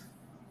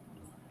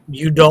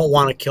don't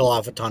want to kill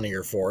off a ton of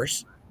your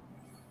force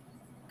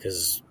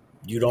because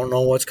you don't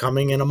know what's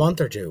coming in a month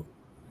or two,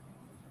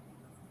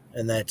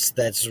 and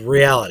that's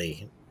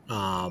reality.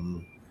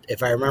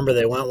 If I remember,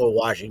 they went with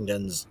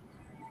Washington's.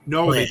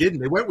 No, plan. They didn't.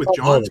 They went with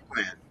John's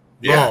plan.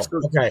 Yeah.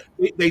 Oh, okay.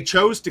 They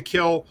chose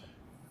to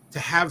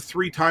have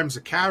 3 times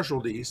the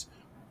casualties,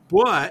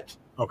 but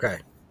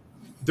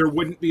there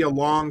wouldn't be a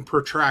long,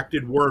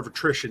 protracted war of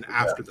attrition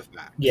after the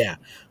fact. Yeah.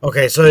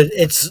 Okay. So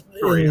it's.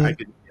 Sorry, I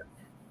didn't.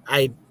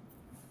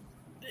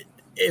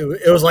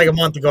 It was like a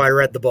month ago I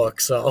read the book,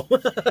 so.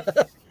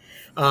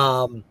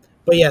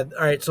 But yeah,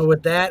 all right. So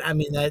with that, I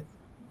mean that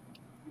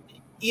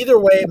either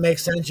way it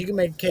makes sense. You can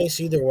make a case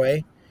either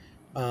way.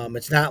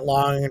 It's not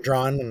long and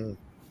drawn, and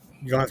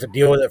you don't have to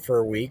deal with it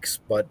for weeks,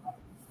 but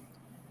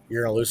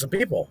you're gonna lose some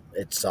people.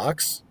 It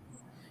sucks,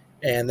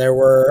 and there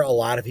were a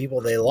lot of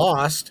people they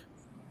lost.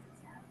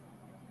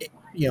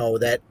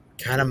 That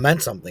kind of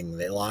meant something.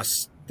 They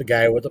lost the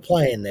guy with the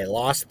plane. They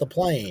lost the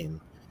plane.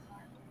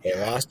 They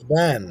lost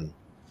Ben.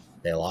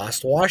 They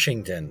lost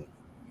Washington.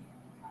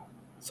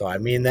 So I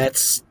mean,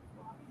 it's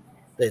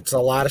a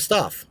lot of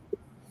stuff.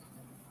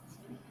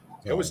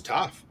 It was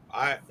tough.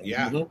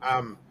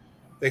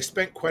 They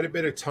spent quite a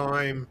bit of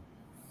time.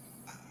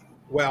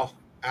 Well,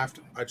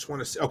 after I just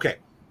want to say, okay,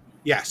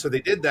 yeah. So they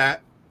did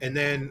that, and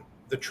then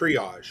the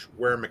triage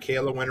where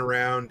Michaela went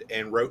around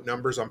and wrote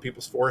numbers on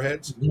people's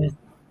foreheads. Mm-hmm.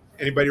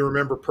 Anybody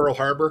remember Pearl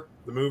Harbor,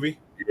 the movie?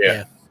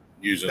 Yeah.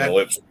 Using the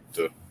lips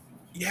to.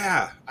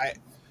 Yeah,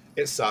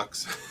 it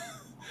sucks.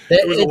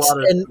 It was a lot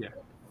of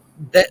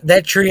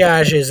that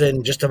triage is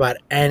in just about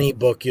any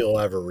book you'll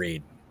ever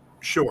read.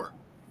 Sure.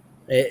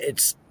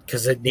 It's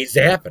because it needs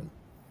to happen.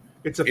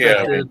 It's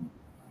effective.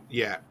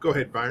 Yeah. Go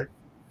ahead, Byron.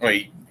 I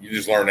mean, you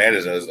just learn that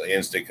as an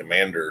instant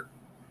commander.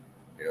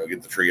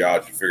 Get the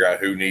triage and figure out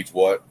who needs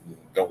what. And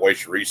don't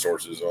waste your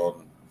resources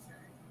on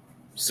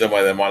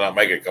somebody that might not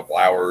make it a couple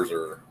hours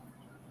or.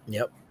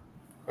 Yep.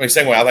 I mean,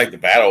 same way. I think the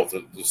battle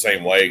the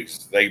same way.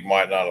 They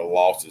might not have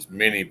lost as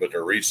many, but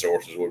their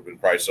resources would have been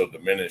probably so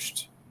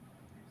diminished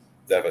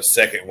that if a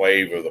second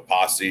wave of the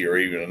posse or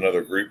even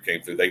another group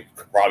came through, they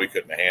probably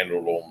couldn't have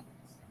handled them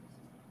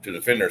to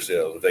defend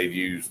themselves if they'd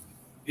used,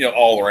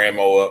 all their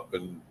ammo up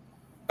and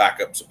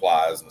backup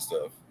supplies and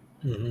stuff.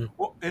 Mm-hmm.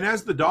 Well, and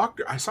as the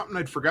doctor, something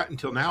I'd forgotten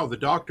until now, the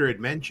doctor had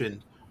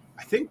mentioned,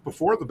 I think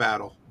before the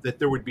battle, that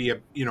there would be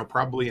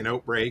probably an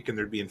outbreak and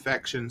there'd be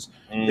infections.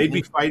 Mm-hmm. They'd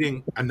be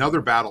fighting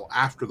another battle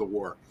after the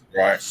war.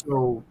 Right.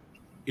 So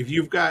if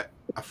you've got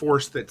a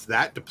force that's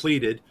that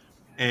depleted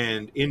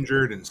and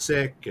injured and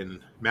sick and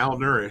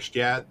malnourished,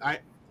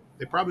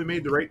 they probably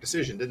made the right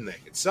decision, didn't they?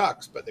 It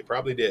sucks, but they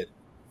probably did.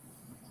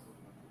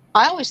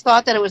 I always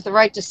thought that it was the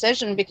right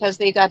decision because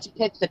they got to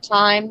pick the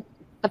time,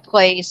 the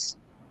place,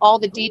 all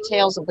the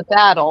details of the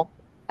battle,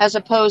 as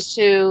opposed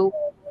to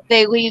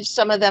they leave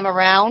some of them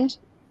around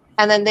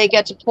and then they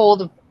get to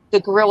pull the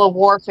guerrilla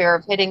warfare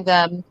of hitting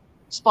them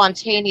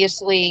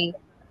spontaneously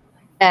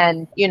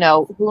and,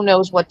 who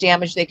knows what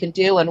damage they can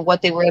do and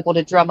what they were able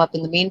to drum up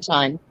in the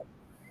meantime.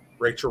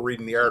 Rachel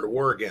reading The Art of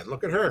War again.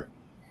 Look at her.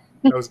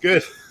 That was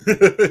good.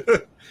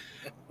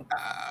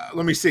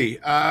 Let me see.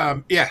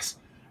 Yes.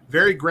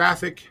 Very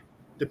graphic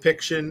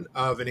depiction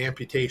of an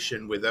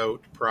amputation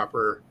without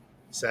proper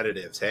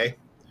sedatives. Hey,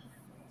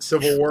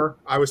 Civil War.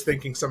 I was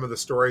thinking some of the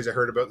stories I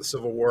heard about the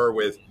Civil War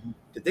with.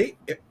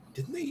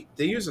 Didn't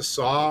they use a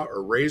saw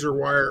or razor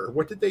wire or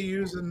what did they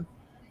use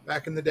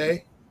back in the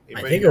day?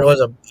 I think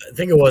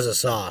it was a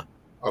saw.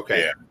 Okay.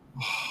 Yeah.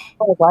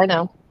 Oh, I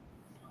know.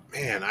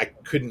 Man, I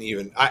couldn't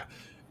even.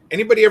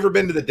 Anybody ever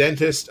been to the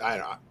dentist?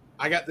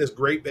 I got this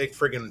great big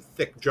friggin'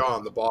 thick jaw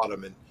on the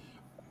bottom, and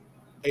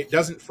it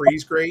doesn't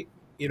freeze great,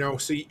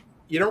 so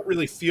you don't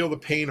really feel the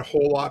pain a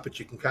whole lot, but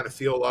you can kind of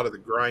feel a lot of the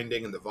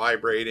grinding and the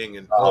vibrating.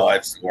 And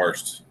that's the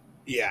worst.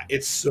 Yeah,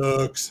 it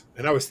sucks.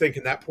 And I was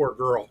thinking that poor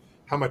girl,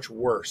 how much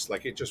worse?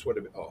 Like it just would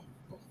have been.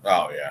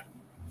 Oh yeah.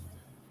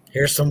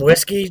 Here's some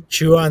whiskey.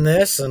 Chew on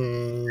this,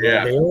 and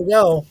there we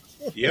go.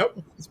 Yep,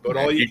 that's about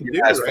all you can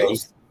do,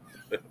 right?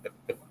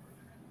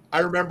 I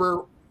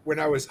remember when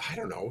I was, I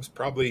don't know, it was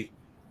probably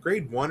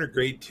grade 1 or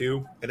grade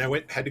 2, and I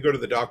had to go to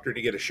the doctor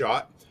to get a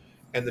shot,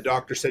 and the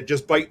doctor said,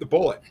 just bite the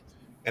bullet.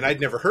 And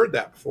I'd never heard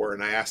that before,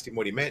 and I asked him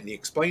what he meant, and he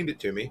explained it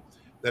to me.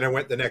 Then I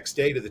went the next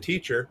day to the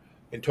teacher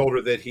and told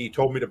her that he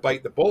told me to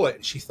bite the bullet,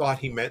 and she thought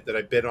he meant that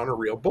I bit on a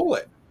real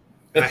bullet.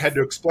 And I had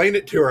to explain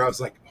it to her. I was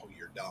like, oh,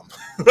 you're dumb.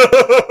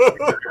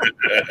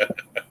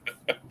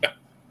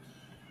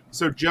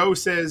 So Joe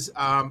says,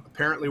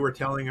 apparently we're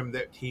telling him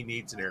that he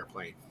needs an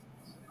airplane.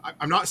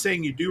 I'm not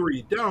saying you do or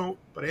you don't,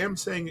 but I am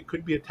saying it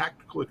could be a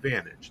tactical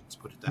advantage. Let's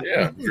put it that way.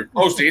 Yeah, if you're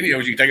close to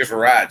Indians, you can take us for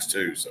rides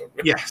too. So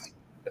yes.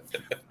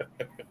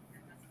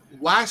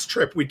 Last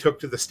trip we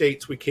took to the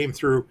States, we came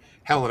through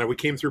Helena. We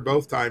came through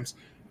both times,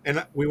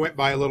 and we went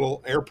by a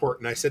little airport.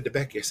 And I said to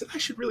Becky, I said, I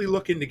should really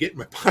look into getting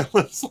my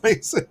pilot's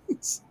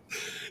license.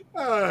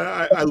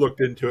 I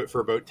looked into it for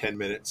about 10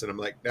 minutes, and I'm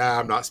like, nah,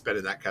 I'm not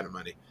spending that kind of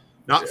money.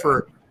 Not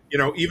for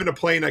even a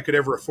plane I could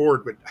ever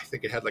afford, but I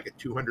think it had like a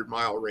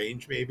 200-mile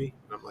range maybe.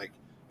 And I'm like,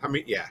 how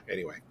many? Yeah,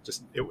 anyway,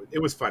 just it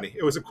was funny.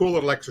 It was a cool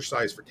little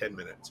exercise for 10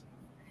 minutes.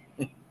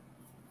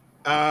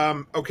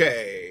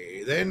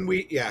 Okay, then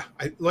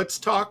let's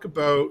talk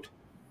about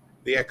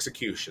the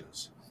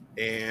executions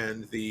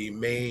and the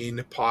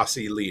main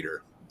posse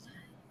leader.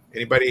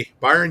 Anybody?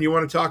 Byron, you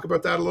want to talk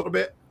about that a little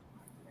bit?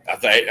 I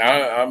think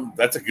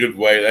that's a good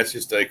way. That's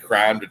just a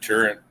crime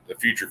deterrent, a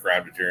future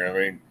crime deterrent. I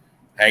mean,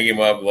 hang him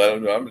up, let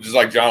him, just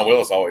like John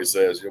Willis always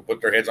says, put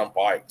their heads on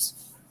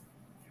pikes.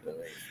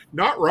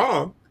 Not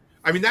wrong.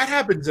 I mean, that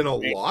happens in a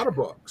lot of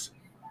books.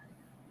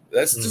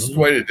 That's just the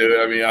way to do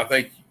it. I mean, I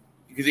think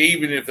because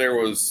even if there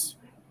was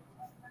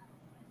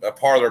a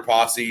part of their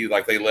posse,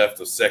 like they left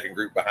a second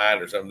group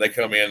behind or something. They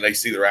come in, they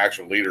see their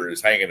actual leader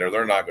is hanging there.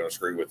 They're not going to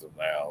screw with them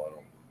now.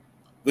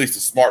 At least a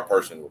smart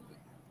person would.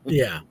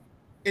 Yeah.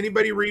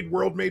 Anybody read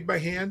World Made by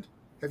Hand?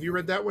 Have you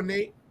read that one,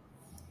 Nate?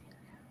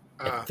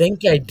 I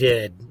think I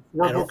did.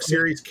 Four book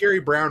series. Carrie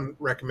Brown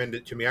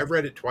recommended it to me. I've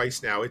read it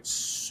twice now. It's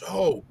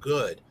so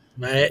good.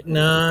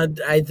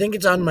 I think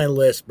it's on my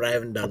list, but I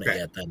haven't done it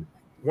yet. Then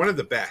one of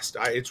the best.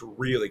 It's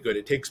really good.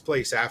 It takes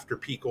place after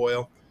peak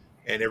oil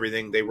and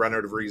everything. They run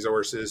out of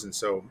resources, and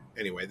so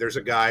anyway, there's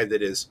a guy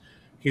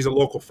he's a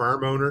local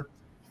farm owner,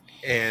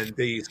 and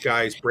these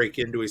guys break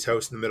into his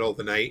house in the middle of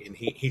the night, and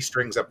he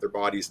strings up their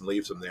bodies and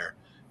leaves them there.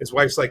 His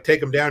wife's like, "Take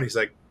them down." He's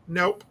like,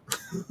 "Nope."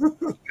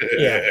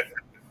 Yeah.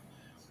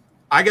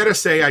 I got to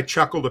say, I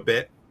chuckled a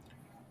bit.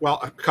 Well,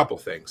 a couple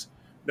things.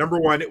 Number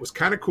one, it was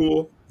kind of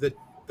cool that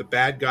the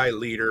bad guy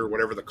leader,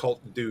 whatever the cult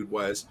dude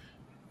was,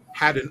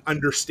 had an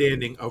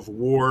understanding of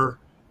war.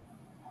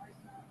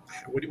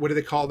 What do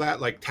they call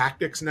that? Like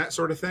tactics and that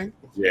sort of thing?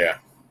 Yeah.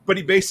 But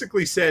he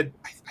basically said,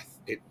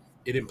 it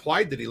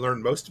implied that he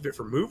learned most of it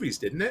from movies,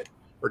 didn't it?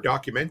 Or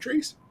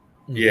documentaries?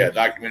 Yeah,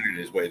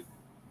 documentary is way.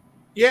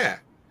 Yeah.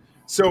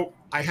 So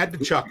I had to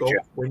chuckle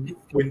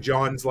when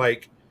John's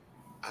like,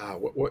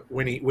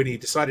 when he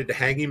decided to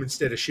hang him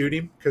instead of shoot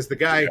him, because the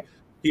guy,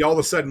 he all of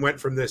a sudden went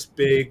from this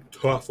big,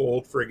 tough,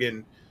 old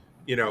friggin',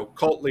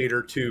 cult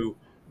leader to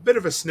a bit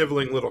of a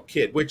sniveling little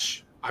kid,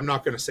 which I'm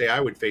not going to say I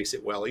would face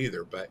it well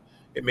either, but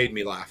it made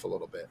me laugh a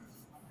little bit.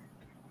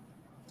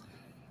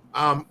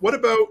 What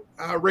about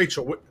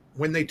Rachel?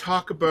 When they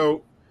talk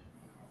about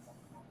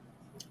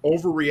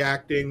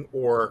overreacting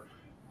or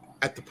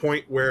at the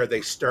point where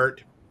they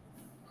start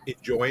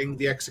enjoying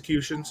the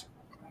executions,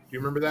 do you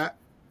remember that?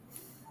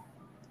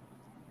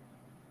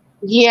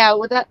 Yeah,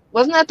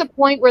 wasn't that the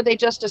point where they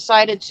just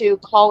decided to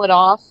call it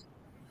off?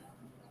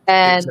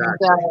 And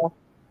exactly.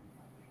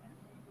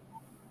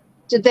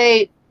 did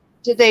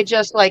they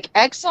just like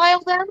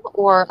exile them,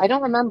 or I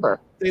don't remember.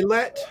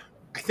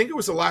 I think it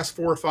was the last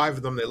 4 or 5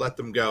 of them. They let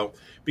them go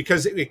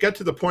because it got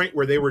to the point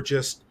where they were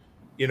just,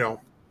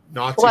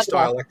 Nazi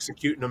style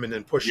executing them and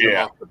then pushing them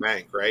off the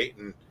bank, right?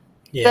 And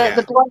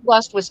the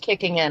bloodlust was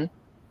kicking in,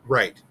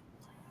 right?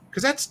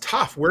 Because that's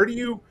tough. Where do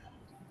you?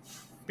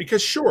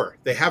 Because sure,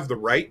 they have the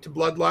right to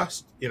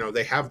bloodlust.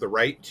 They have the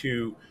right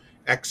to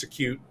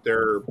execute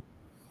their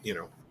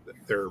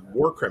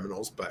war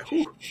criminals. But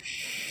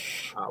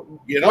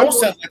it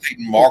almost sounds like they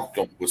marked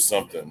them with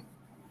something.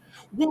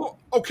 Well,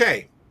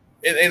 okay.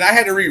 And I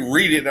had to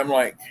reread it. And I'm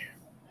like,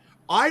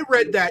 I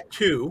read that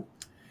too,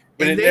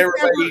 but it never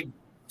made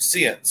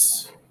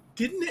sense.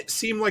 Didn't it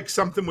seem like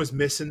something was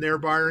missing there,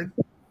 Byron?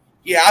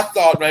 Yeah, I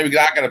thought maybe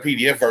I got a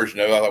PDF version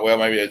of it. I thought, well,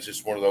 maybe it's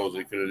just one of those.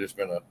 It could have just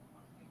been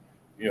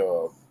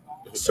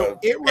so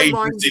it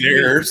reminds me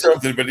or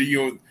something, but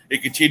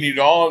it continued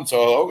on.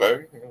 So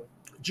okay.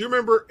 Do you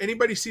remember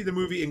anybody see the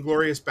movie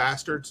Inglourious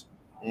Bastards?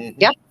 Mm-hmm.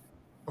 Yep.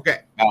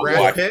 Okay,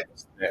 Brad Pitt.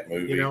 That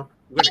movie. I'm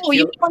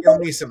going to kill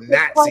me some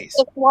Nazis.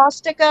 The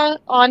swastika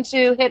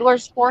onto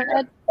Hitler's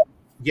forehead.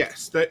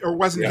 Yes, or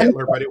wasn't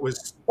Hitler, but it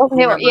was. Wasn't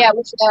Hitler? Yeah, it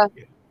was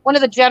one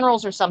of the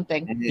generals or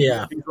something.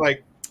 Yeah, he's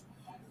like,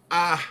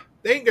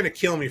 they ain't going to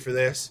kill me for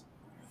this.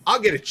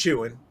 I'll get a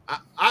chewing.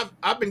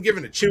 I've been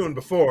given a chewing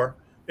before.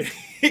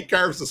 He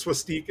carves the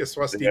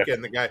swastika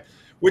in the guy,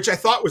 which I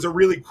thought was a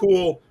really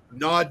cool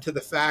nod to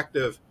the fact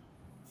of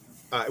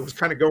it was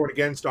kind of going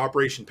against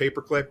Operation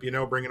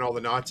Paperclip, bringing all the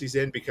Nazis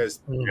in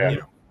because,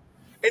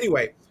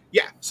 Anyway,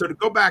 so to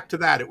go back to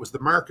that, it was the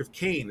mark of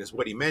Cain is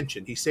what he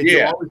mentioned. He said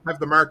you always have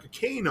the mark of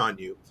Cain on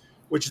you,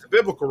 which is a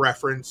biblical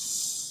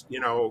reference,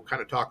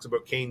 kind of talks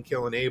about Cain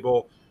killing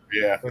Abel.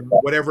 Yeah. And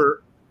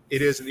whatever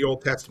it is in the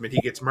Old Testament, he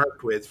gets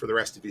marked with for the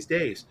rest of his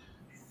days.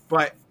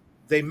 But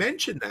they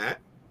mention that,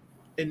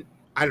 and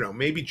I don't know,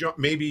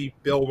 maybe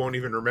Bill won't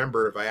even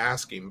remember if I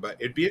ask him, but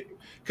it'd be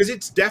because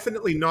it's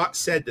definitely not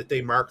said that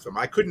they mark them.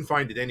 I couldn't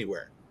find it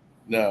anywhere.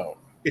 No.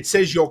 It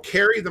says you'll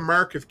carry the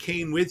mark of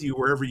Cain with you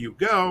wherever you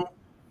go,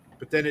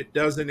 but then it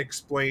doesn't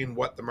explain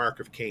what the mark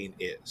of Cain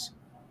is.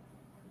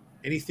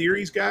 Any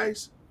theories,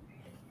 guys?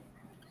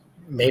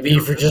 Maybe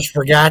you just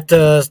forgot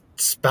to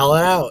spell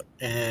it out.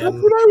 And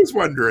that's what I was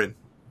wondering.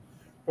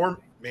 Or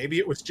maybe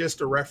it was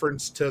just a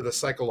reference to the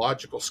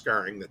psychological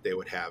scarring that they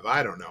would have.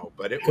 I don't know,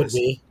 but it could was.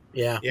 Be.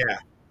 Yeah. Yeah.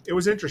 It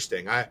was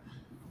interesting. Kind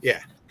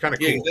of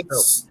cool.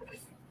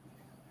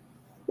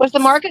 Was the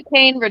mark of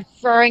Cain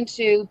referring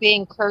to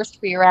being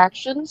cursed for your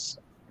actions?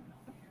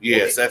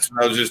 Yes, that's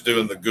what I was just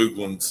doing the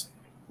Googlings.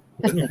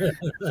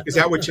 Is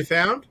that what you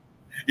found?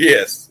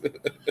 Yes.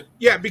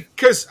 Yeah,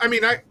 because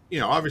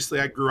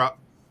obviously I grew up,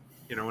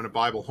 in a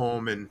Bible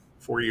home and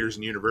 4 years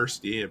in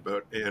university, and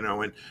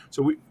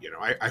so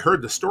I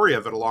heard the story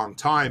of it a long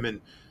time, and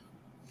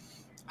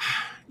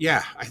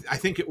I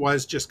think it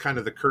was just kind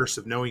of the curse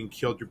of knowing you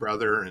killed your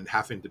brother and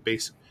having to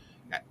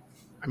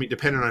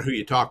depending on who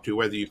you talk to,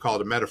 whether you call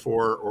it a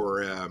metaphor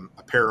or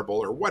a parable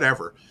or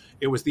whatever,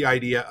 it was the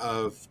idea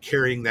of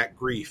carrying that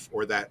grief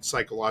or that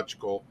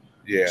psychological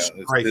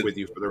strife with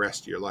you for the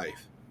rest of your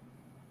life.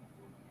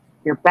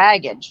 Your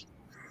baggage.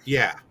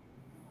 Yeah.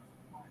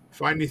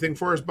 Find anything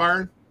for us,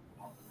 Byron?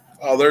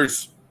 Oh,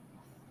 there's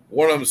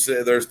one of them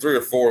said there's 3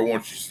 or 4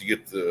 once you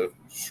get the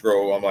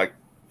scroll. I'm like,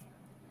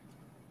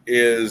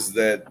 is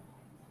that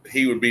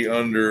he would be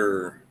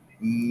under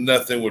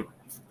nothing would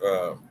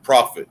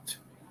profit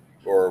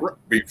or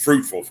be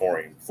fruitful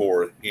for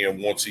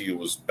him once he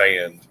was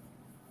banned.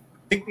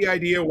 I think the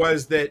idea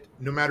was that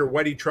no matter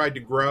what he tried to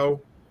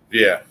grow,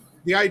 yeah.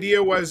 The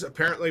idea was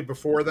apparently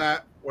before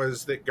that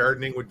was that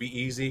gardening would be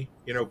easy.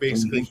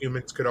 Basically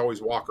humans could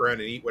always walk around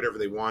and eat whatever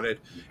they wanted.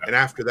 And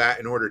after that,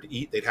 in order to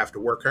eat, they'd have to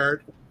work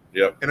hard.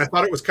 Yep. And I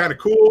thought it was kind of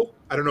cool.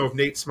 I don't know if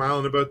Nate's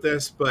smiling about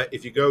this, but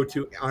if you go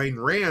to Ayn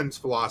Rand's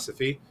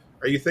philosophy,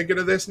 are you thinking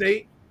of this,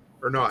 Nate,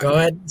 or not? Go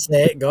ahead and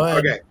say it. Go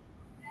ahead.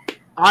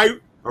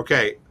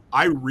 Okay.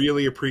 I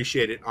really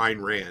appreciated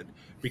Ayn Rand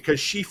because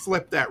she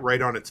flipped that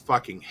right on its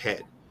fucking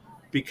head.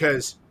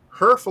 Because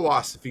her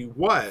philosophy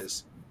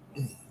was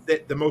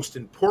that the most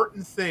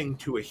important thing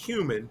to a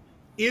human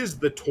is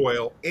the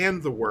toil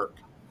and the work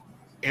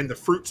and the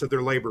fruits of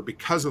their labor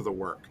because of the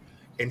work.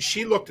 And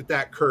she looked at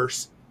that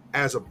curse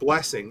as a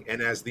blessing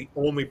and as the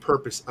only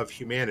purpose of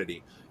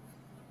humanity.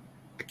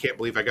 I can't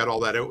believe I got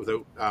all that out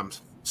without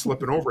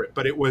slipping over it,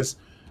 but it was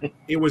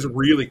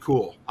really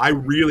cool.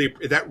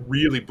 That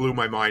really blew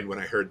my mind when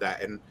I heard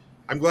that. And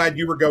I'm glad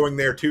you were going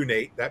there too,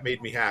 Nate. That made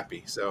me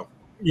happy. So,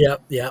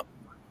 Yep.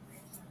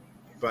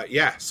 But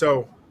yeah,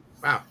 so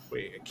wow,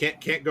 we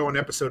can't go an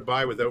episode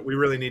by without. We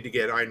really need to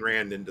get Ayn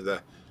Rand into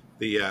the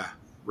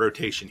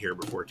rotation here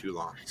before too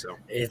long. So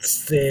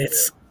it's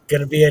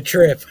gonna be a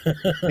trip.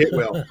 It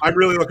will. I'm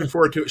really looking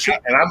forward to it.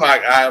 And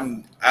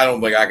I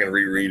don't think I can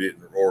reread it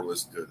or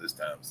listen to it this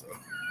time. So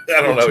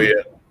I don't know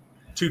yet.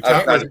 Too I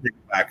tough. tried to pick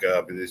it back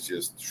up, and it's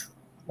just.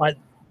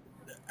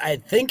 I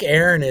think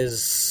Aaron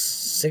is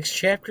 6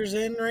 chapters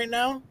in right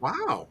now.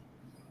 Wow.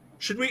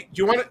 Should we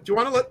let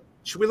a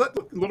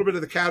little bit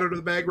of the cat out of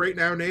the bag right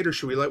now, Nate, or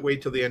should we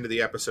wait till the end of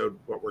the episode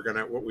what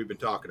we've been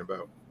talking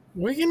about?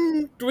 We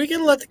can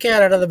let the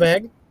cat out of the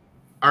bag.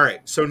 All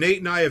right. So Nate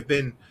and I have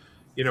been,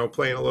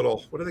 playing a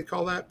little, what do they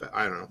call that? But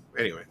I don't know.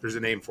 Anyway, there's a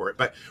name for it.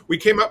 But we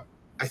came up,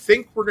 I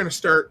think we're going to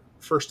start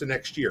first of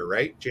next year,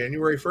 right?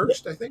 January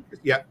 1st, I think.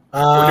 Yeah.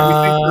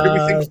 Or did we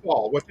think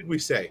fall? What did we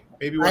say?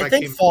 Maybe when I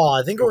think fall.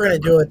 I think we're going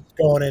to do it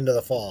going into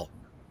the fall.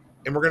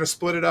 And we're going to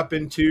split it up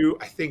into,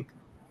 I think,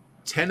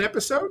 10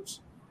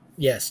 episodes.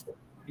 Yes.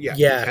 Yeah.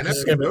 Yeah.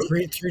 It's going to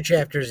be three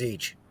chapters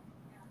each.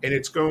 And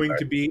it's going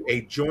to be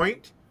a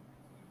joint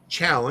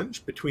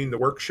challenge between the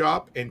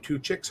workshop and Two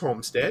Chicks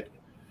Homestead.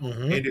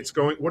 Mm-hmm. And it's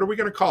going, what are we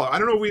going to call it? I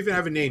don't know if we even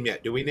have a name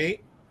yet. Do we,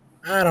 Nate?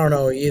 I don't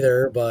know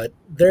either, but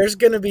there's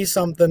going to be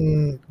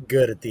something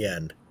good at the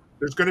end.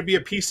 There's going to be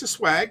a piece of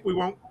swag. We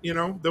won't,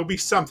 there'll be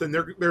something.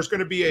 There's going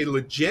to be a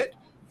legit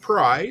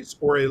prize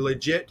or a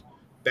legit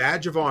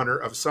badge of honor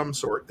of some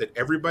sort that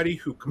everybody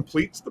who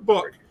completes the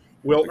book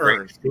will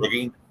earn.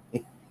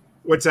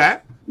 What's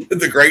that?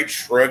 The Great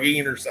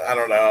Shrugging or something. I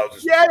don't know.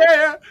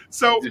 Yeah.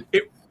 So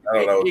I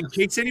don't know. In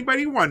case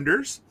anybody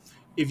wonders,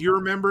 if you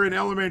remember in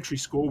elementary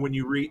school when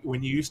you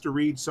used to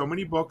read so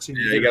many books and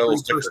you get a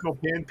free personal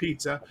pan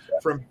pizza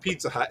from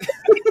Pizza Hut.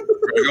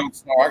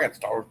 I got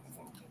Star.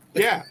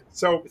 Yeah.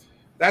 So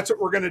that's what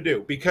we're going to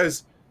do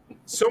because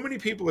so many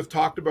people have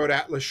talked about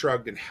Atlas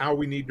Shrugged and how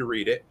we need to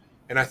read it.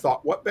 And I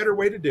thought, what better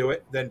way to do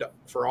it than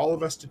for all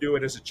of us to do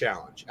it as a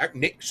challenge?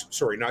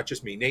 Sorry, not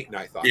just me. Nate and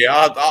I thought.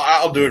 Yeah,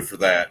 I'll do it for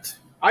that.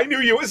 I knew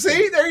you would.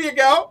 See, there you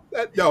go.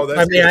 I'll put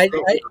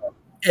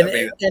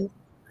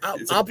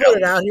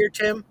it out here,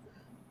 Tim.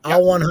 Yeah.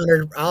 I'll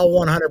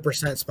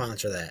 100%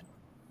 sponsor that.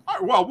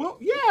 Well, we'll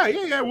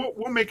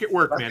make it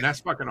work, man.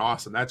 That's fucking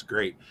awesome. That's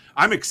great.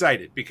 I'm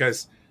excited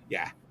because,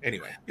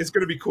 anyway, it's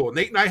going to be cool.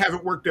 Nate and I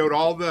haven't worked out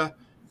all the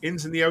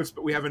ins and the outs,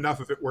 but we have enough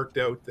of it worked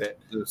out that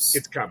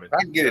it's coming. If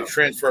I can get it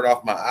transferred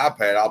off my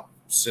iPad, I'll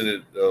send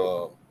it.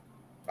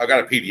 I've got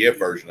a PDF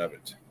version of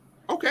it.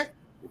 Okay.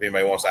 If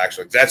anybody wants to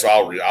actually, that's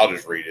all. I'll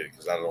just read it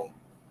because I don't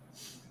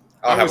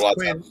have a lot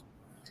of time.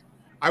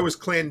 I was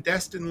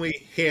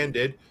clandestinely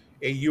handed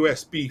a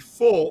USB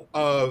full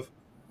of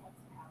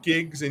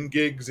gigs and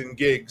gigs and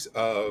gigs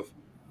of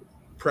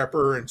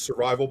prepper and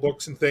survival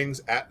books and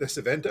things at this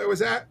event I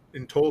was at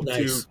and told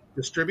to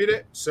distribute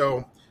it.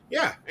 So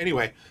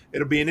anyway,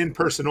 it'll be an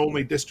in-person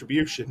only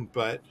distribution,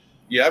 but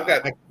I've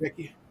got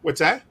what's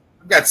that?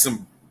 I've got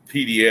some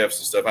PDFs and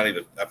stuff. I need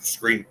to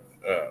screen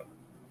to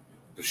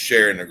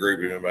share in the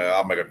group.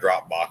 I'll make a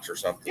Dropbox or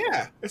something.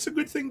 Yeah, it's a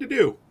good thing to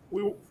do.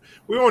 We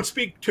won't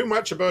speak too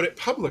much about it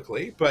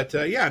publicly, but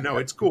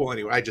it's cool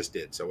anyway. I just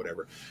did, so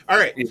whatever. All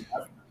right.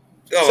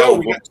 So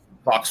we got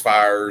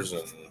Foxfires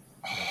and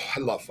I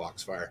love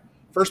Foxfire.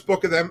 First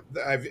book of them.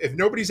 If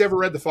nobody's ever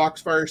read the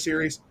Foxfire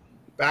series,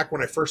 back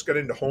when I first got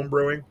into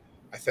homebrewing,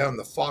 I found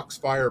the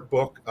Foxfire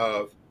book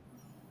of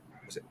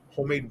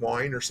homemade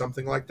wine or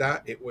something like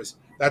that.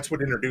 That's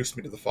what introduced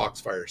me to the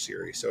Foxfire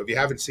series. So if you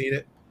haven't seen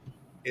it,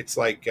 it's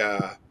like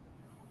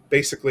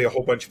basically a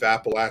whole bunch of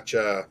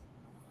Appalachia.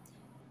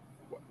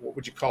 What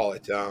would you call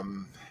it?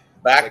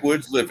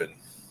 Backwoods living.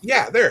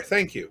 Yeah, there.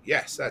 Thank you.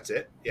 Yes, that's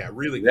it. Yeah,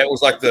 really. That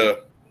was like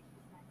the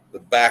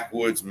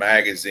backwoods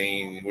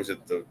magazine. Was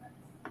it the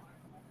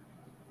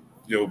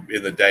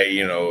in the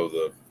day,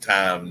 the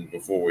time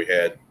before we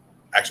had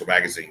actual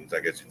magazines, I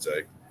guess you'd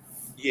say.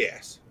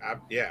 Yes.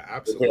 Yeah, But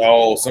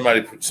absolutely.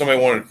 somebody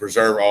wanted to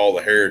preserve all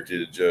the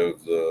heritage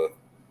of the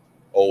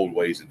old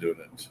ways of doing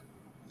it.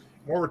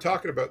 While we're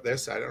talking about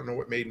this, I don't know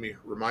what made me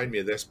remind me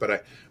of this, but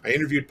I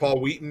interviewed Paul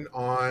Wheaton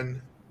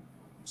on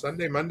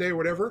Monday,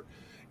 whatever.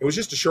 It was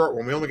just a short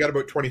one. We only got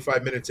about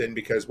 25 minutes in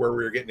because where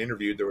we were getting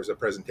interviewed, there was a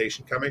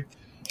presentation coming.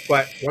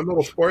 But one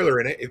little spoiler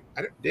in it,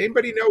 did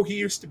anybody know he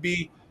used to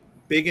be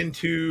big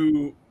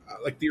into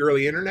like the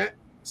early internet?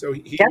 So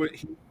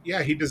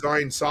he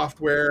designed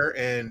software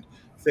and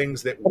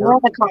things that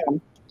work. Bananacom.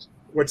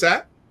 What's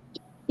that?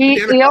 He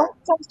Bananacom. always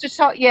has to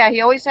talk. Yeah,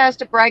 he always has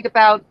to brag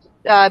about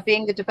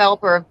being the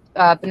developer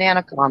of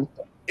Bananacom.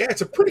 Yeah,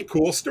 it's a pretty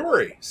cool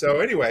story. So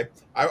anyway,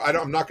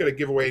 I'm not going to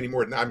give away any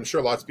more than I'm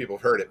sure lots of people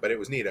have heard it, but it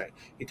was neat.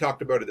 He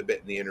talked about it a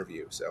bit in the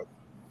interview. So,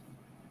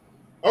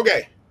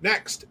 okay,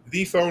 next,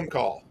 the phone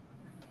call.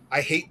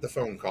 I hate the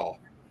phone call.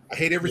 I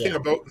hate everything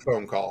about the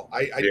phone call.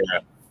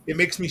 It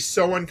makes me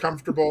so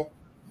uncomfortable.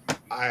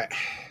 I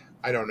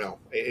don't know.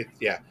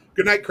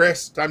 Good night,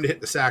 Chris. Time to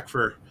hit the sack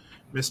for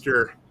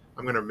Mr.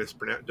 I'm going to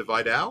mispronounce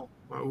Dividal.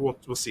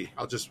 We'll see.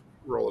 I'll just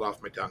roll it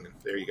off my tongue, and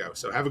there you go.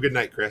 So have a good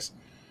night, Chris.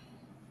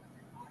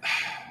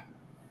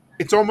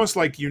 It's almost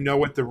like you know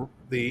what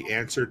the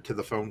answer to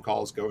the phone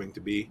call is going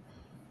to be.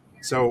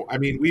 So, I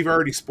mean, we've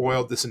already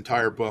spoiled this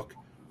entire book.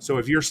 So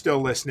if you're still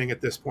listening at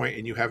this point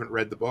and you haven't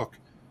read the book,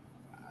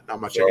 not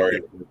much I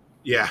can do.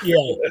 Yeah.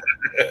 You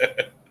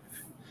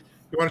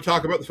want to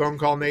talk about the phone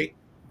call, Nate?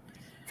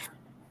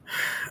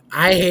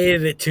 I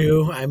hated it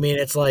too. I mean,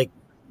 it's like,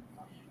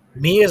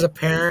 me as a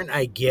parent,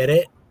 I get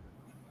it.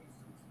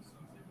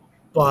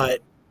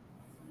 But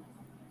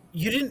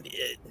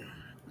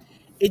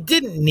it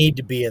didn't need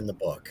to be in the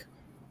book.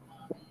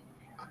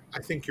 I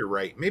think you're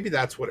right. Maybe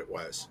that's what it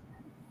was.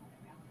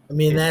 I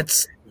mean,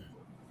 that's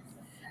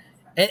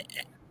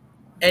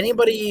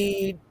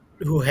anybody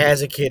who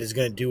has a kid is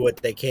going to do what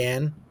they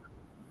can,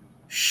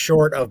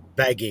 short of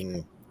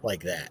begging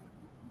like that.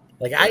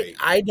 Like Right.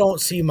 I don't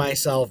see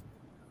myself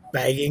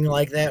begging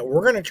like that.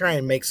 We're going to try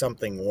and make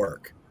something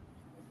work,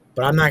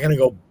 but I'm not going to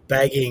go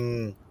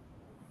begging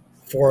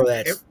for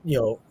that.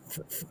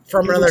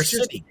 From another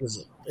city,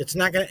 because it's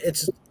not going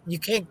to. You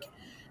can't.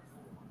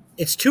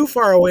 It's too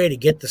far away to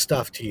get the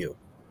stuff to you.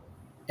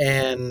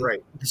 And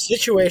the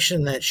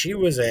situation that she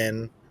was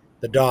in,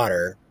 the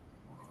daughter,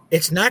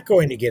 it's not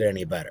going to get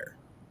any better.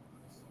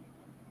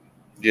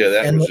 Yeah,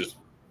 that was just...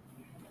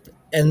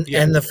 And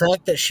the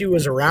fact that she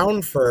was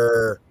around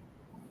for,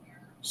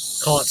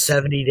 call it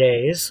 70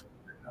 days.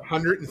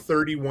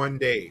 131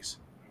 days.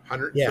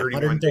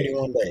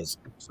 131 days.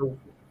 So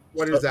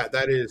what is that?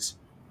 That is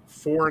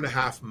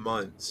 4.5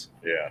 months.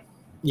 Yeah.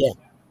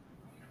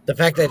 The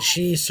fact that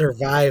she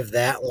survived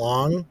that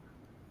long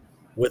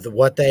with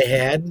what they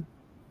had,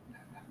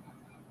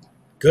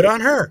 good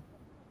on her.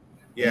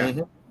 Yeah.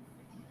 Mm-hmm.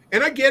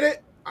 And I get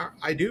it.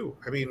 I do.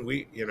 I mean,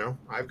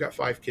 I've got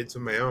 5 kids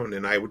of my own,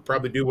 and I would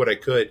probably do what I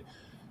could.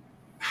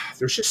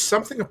 There's just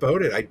something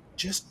about it. I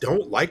just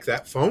don't like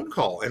that phone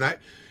call. And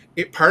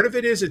part of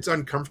it is it's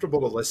uncomfortable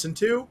to listen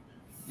to.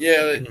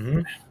 Yeah.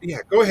 Yeah.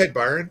 Go ahead,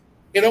 Byron.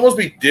 It'd almost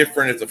be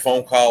different if the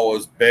phone call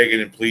was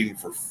begging and pleading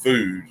for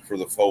food for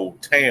the whole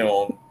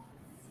town,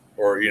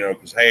 or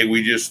because hey,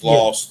 we just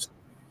lost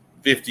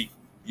 50.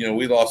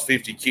 We lost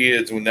 50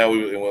 kids, and now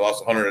we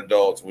lost 100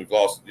 adults, and we've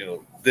lost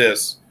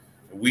this.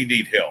 We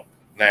need help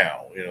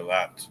now.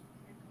 Not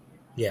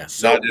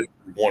just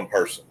one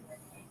person.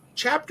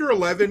 Chapter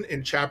 11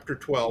 and chapter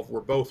 12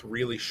 were both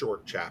really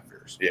short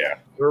chapters. Yeah,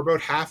 they were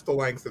about half the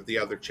length of the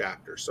other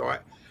chapters. So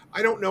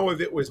I don't know if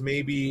it was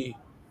maybe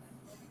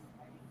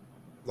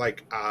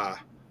like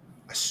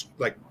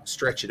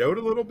stretch it out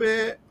a little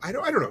bit. I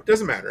don't know. It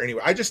doesn't matter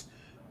anyway.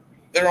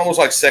 They're almost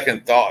like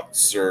second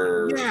thoughts,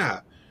 or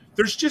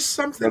there's just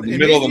something in the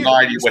middle of the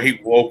night when he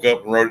woke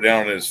up and wrote it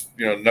down on his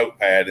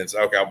notepad and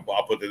said, okay,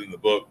 I'll put it in the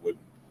book.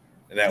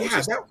 And that was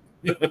just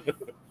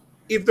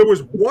if there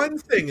was one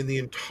thing in the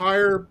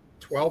entire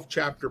 12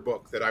 chapter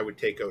book that I would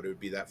take out, it would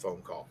be that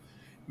phone call.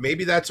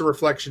 Maybe that's a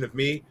reflection of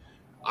me.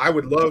 I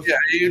would love to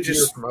hear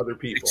from other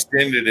people.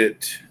 Extended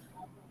it.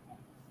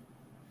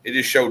 It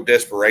just showed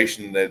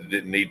desperation that it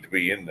didn't need to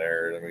be in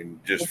there. I mean,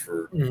 just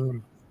for...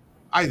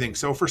 I think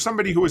so. For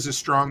somebody who was as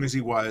strong as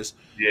he was.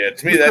 Yeah,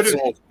 to me, that's the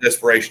most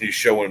desperation he's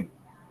showing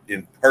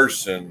in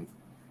person.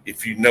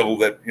 If you know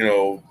that,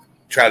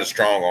 try to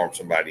strong arm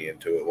somebody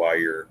into it while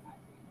you're...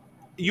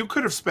 You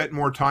could have spent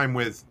more time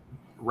with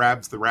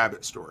Rabs the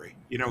Rabbit story.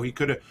 He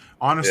could have...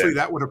 Honestly,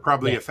 that would have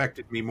probably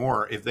affected me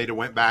more if they'd have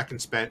went back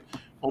and spent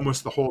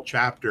almost the whole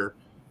chapter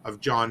of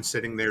John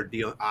sitting there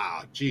dealing...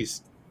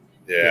 geez.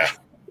 Yeah.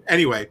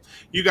 Anyway,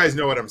 you guys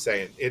know what I'm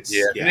saying. It's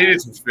it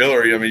needed some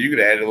filler. I mean, you could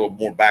add a little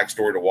more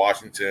backstory to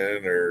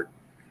Washington, or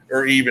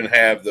even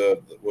have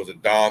was it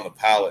Don the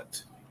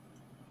pilot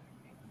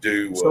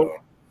do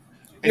something.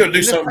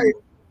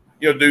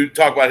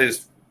 Talk about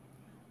his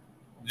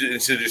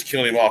instead of just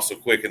killing him off so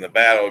quick in the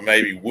battle,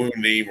 maybe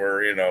wound him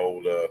or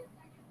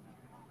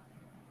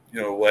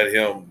let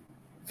him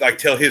like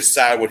tell his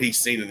side what he's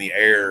seen in the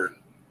air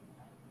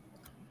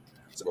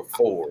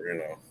before.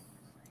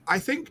 I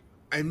think,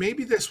 and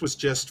maybe this was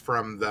just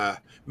from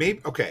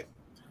maybe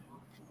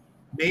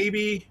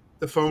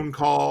the phone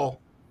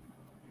call.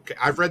 Okay,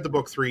 I've read the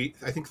book three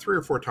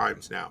or four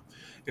times now,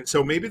 and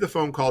so maybe the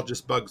phone call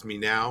just bugs me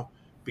now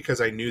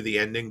because I knew the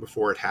ending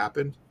before it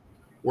happened.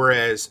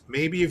 Whereas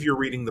maybe if you're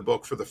reading the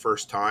book for the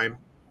first time,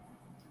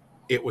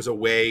 it was a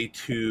way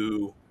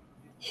to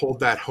hold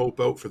that hope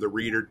out for the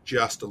reader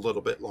just a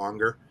little bit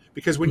longer.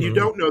 Because when you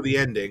don't know the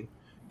ending,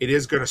 it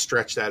is going to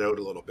stretch that out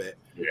a little bit.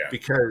 Yeah.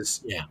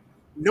 Because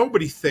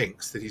nobody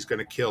thinks that he's going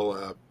to kill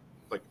a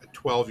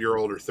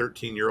 12-year-old or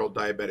 13-year-old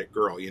diabetic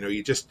girl.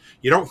 You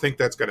don't think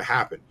that's going to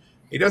happen.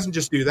 He doesn't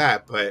just do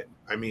that, but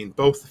I mean,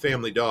 both the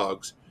family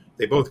dogs,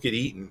 they both get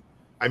eaten.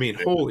 I mean,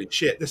 holy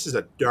shit, this is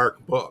a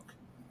dark book.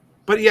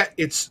 But yet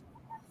it's...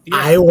 Yeah.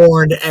 I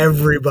warned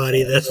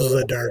everybody this was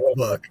a dark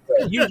book.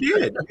 You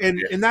did,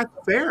 and that's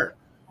fair.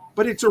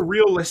 But it's a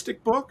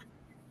realistic book,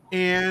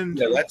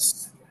 and...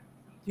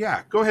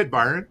 Yeah, go ahead,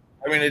 Byron.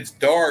 I mean, it's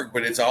dark,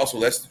 but that's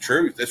the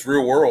truth. It's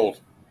real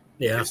world.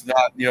 Yeah. It's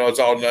not,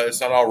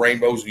 it's not all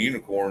rainbows and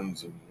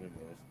unicorns.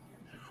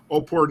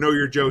 Oh, poor Know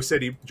Your Joe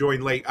said he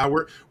joined late.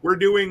 We're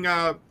doing,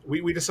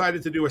 we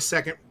decided to do a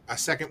second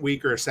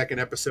week or a second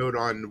episode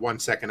on 1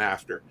 second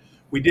after.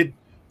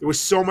 There was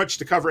so much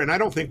to cover, and I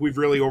don't think we've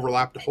really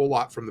overlapped a whole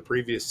lot from the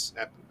previous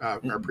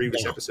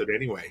episode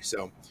anyway.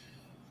 So,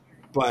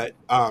 but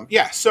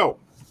so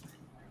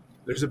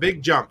there's a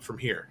big jump from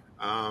here.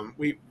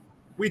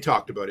 We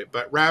talked about it,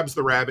 but Rabs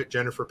the rabbit,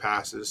 Jennifer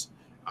passes.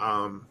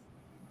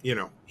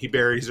 He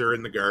buries her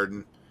in the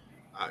garden.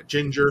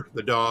 Ginger,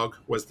 the dog,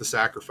 was the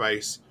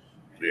sacrifice.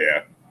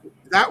 Yeah,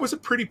 that was a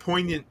pretty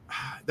poignant.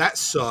 That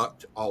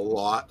sucked a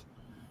lot,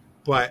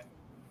 but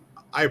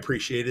I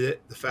appreciated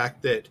it. The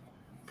fact that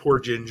poor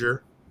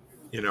Ginger,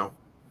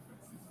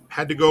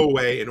 had to go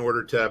away in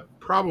order to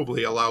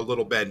probably allow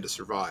little Ben to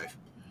survive.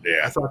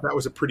 Yeah, I thought that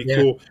was a pretty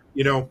cool.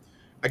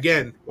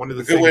 Again, one of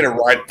the good way to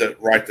write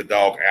the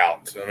dog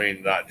out. I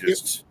mean, not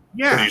just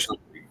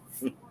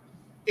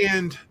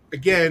And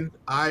again,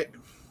 I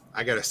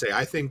gotta say,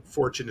 I think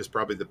Fortune is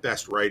probably the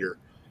best writer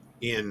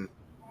in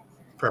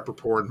prepper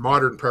porn,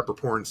 modern prepper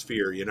porn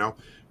sphere.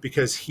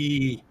 Because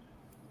he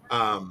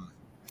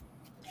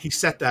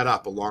set that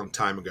up a long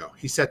time ago.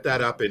 He set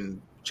that up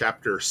in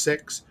chapter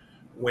 6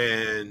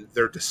 when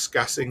they're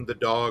discussing the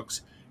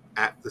dogs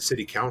at the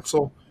city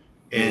council,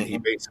 and he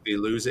basically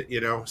loses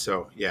it.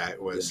 So yeah,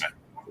 it was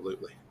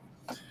absolutely.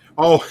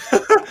 Oh,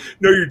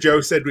 Know Your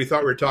Joe said we thought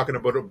we were talking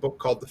about a book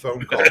called The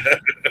Phone Call.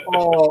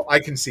 Oh, I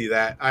can see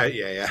that.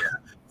 Yeah.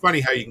 Funny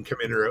how you can come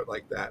in or out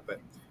like that. But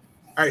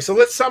all right, so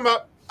let's sum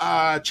up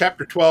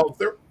chapter 12.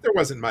 There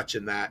wasn't much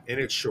in that, and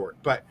it's short.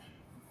 But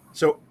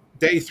so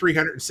day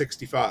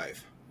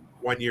 365,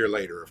 1 year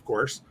later, of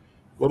course,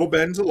 little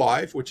Ben's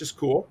alive, which is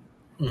cool.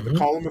 The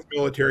column of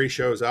military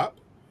shows up.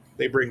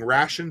 They bring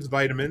rations,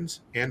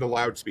 vitamins, and a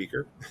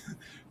loudspeaker.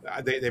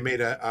 They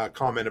made a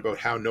comment about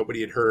how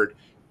nobody had heard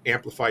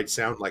amplified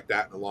sound like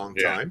that in a long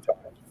time.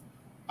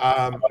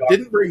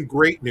 Didn't bring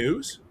great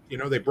news.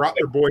 They brought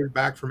their boys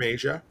back from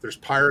Asia. There's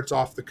pirates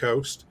off the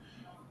coast.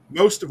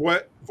 Most of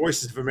what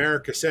Voices of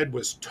America said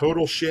was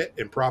total shit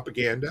and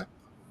propaganda.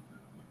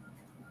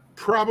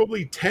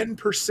 Probably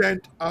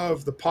 10%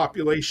 of the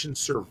population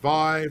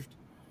survived.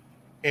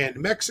 And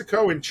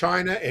Mexico and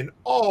China and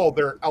all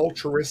their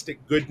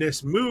altruistic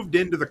goodness moved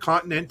into the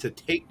continent to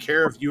take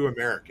care of you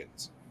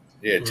Americans.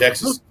 Yeah,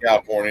 Texas and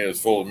California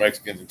is full of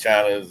Mexicans and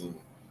Chinas. And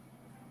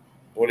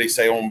what did he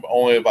say?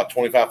 Only about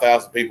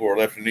 25,000 people were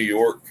left in New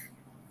York.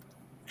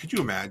 Could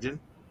you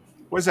imagine?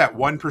 What is that,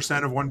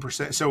 1% of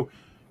 1%? So,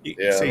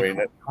 say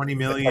 20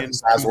 million.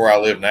 That's where I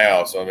live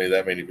now. So, I mean,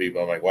 that many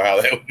people. I'm like,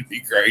 wow, that would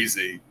be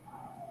crazy.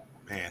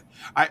 Man,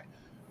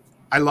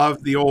 I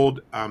love the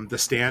old The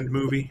Stand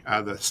movie,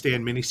 the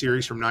Stand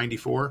miniseries from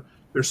 '94.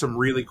 There's some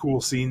really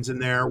cool scenes in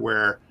there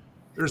where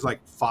there's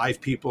like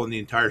 5 people in the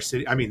entire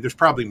city. I mean, there's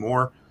probably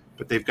more,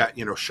 but they've got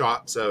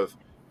shots of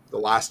the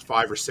last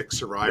 5 or 6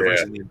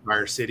 survivors in the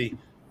entire city.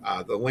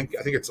 I think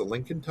it's a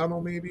Lincoln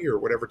Tunnel, maybe, or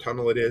whatever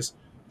tunnel it is,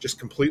 just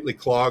completely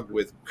clogged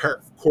with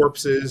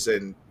corpses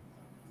and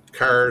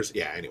cars.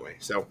 Yeah. Anyway,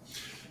 so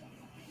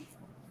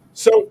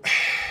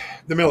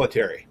the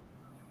military.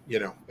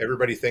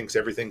 Everybody thinks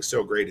everything's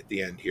so great at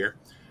the end here.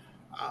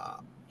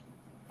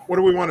 What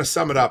do we want to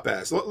sum it up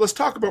as? Let's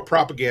talk about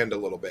propaganda a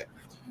little bit.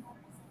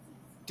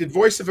 Did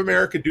Voice of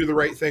America do the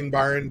right thing,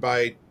 Byron,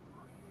 by,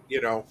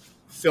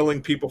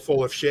 filling people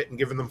full of shit and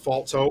giving them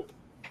false hope?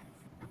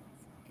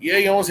 Yeah,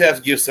 you always have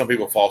to give some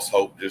people false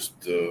hope just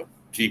to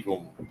keep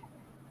them.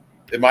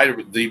 It might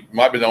be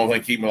the only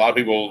thing keeping a lot of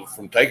people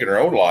from taking their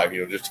own life,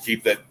 just to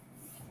keep that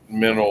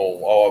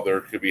mental,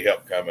 there could be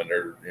help coming,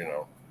 or,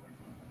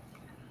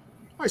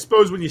 I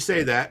suppose when you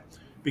say that,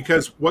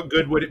 because what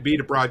good would it be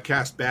to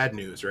broadcast bad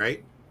news,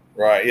 right?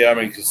 Right. Yeah. I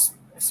mean, because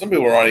some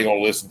people are not even going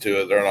to listen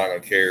to it. They're not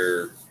going to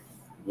care.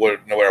 no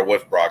matter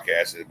what's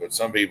broadcasted. But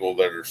some people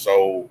that are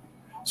so,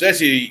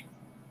 especially,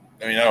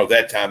 I mean, I know at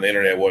that time the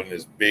internet wasn't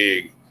as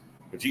big,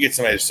 but you get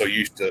somebody that's so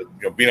used to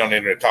being on the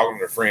internet, talking to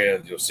their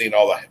friends, seeing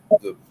all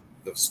the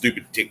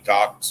stupid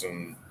TikToks,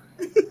 and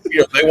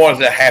they want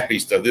the happy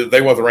stuff.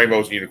 They want the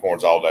rainbows and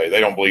unicorns all day.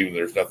 They don't believe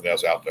there's nothing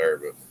else out there.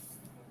 But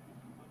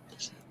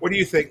what do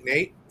you think,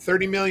 Nate?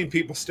 30 million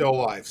people still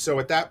alive. So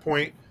at that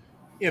point,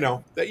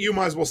 that you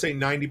might as well say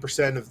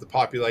 90% of the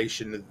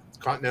population of the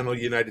continental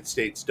United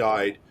States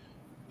died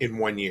in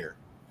 1 year.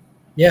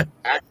 Yeah.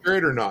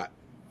 Accurate or not?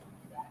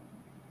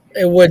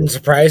 It wouldn't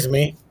surprise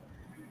me.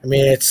 I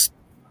mean,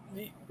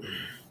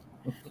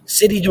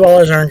 city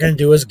dwellers aren't going to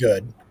do as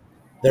good.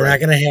 They're not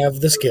going to have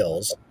the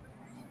skills.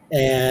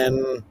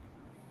 And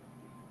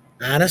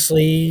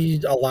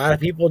honestly, a lot of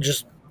people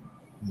just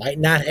might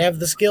not have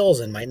the skills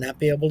and might not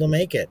be able to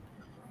make it.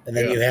 And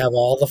then you have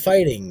all the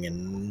fighting,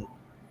 and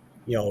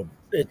it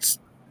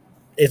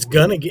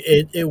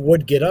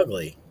would get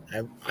ugly.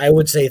 I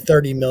would say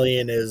 30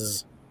 million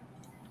is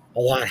a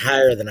lot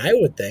higher than I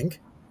would think.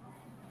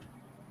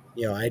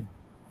 I'd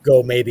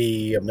go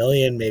maybe 1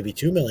 million, maybe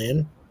 2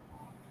 million.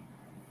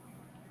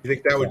 You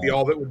think that would be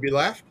all that would be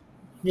left?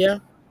 Yeah.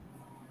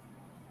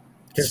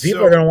 Because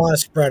people are going to want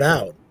to spread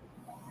out.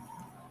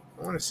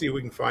 I want to see if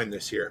we can find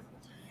this here.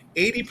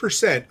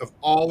 80% of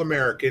all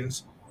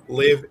Americans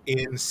live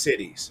in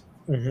cities.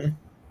 Mm-hmm.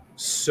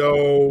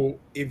 So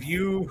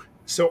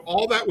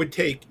all that would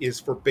take is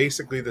for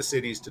basically the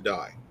cities to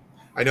die.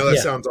 I know that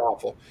sounds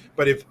awful,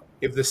 but if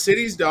the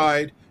cities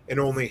died and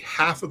only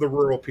half of the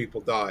rural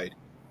people died,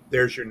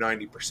 there's your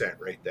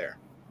 90% right there.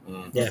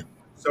 Mm-hmm. Yeah.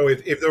 So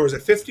if there was a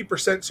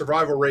 50%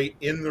 survival rate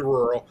in the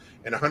rural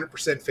and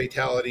 100%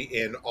 fatality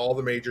in all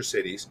the major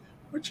cities,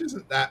 which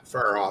isn't that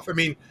far off. I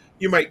mean,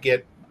 you might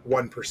get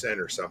 1%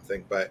 or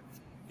something, but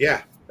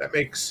yeah, that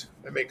makes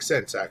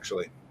sense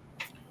actually.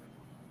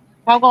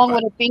 How long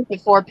would it be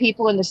before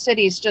people in the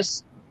cities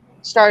just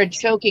started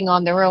choking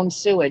on their own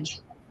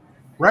sewage?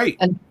 Right.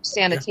 And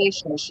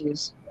sanitation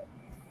issues.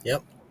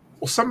 Yep.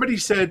 Well, somebody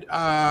said,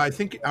 I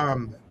think,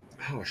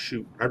 oh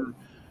shoot,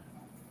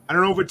 I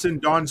don't know if it's in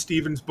Don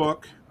Stevens'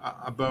 book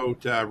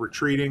about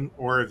retreating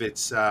or if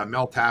it's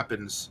Mel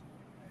Tappan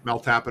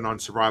on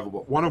survival.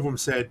 But one of them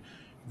said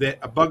that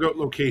a bug out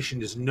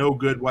location is no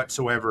good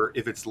whatsoever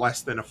if it's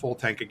less than a full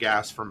tank of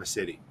gas from a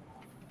city.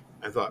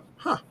 I thought,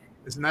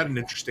 isn't that an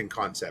interesting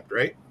concept,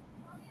 right?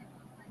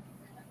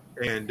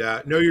 And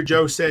Know Your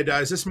Joe said,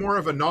 is this more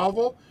of a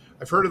novel?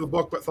 I've heard of the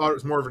book, but thought it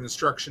was more of an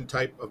instruction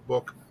type of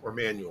book or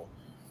manual.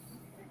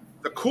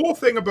 The cool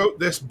thing about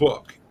this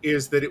book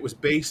is that it was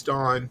based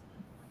on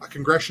a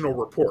congressional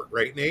report,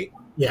 right, Nate?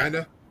 Yeah.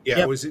 Kinda?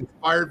 Yeah, It was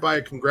inspired by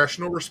a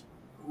congressional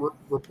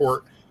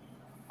report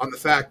on the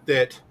fact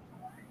that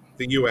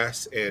the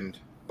U.S. and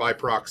by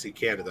proxy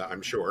Canada,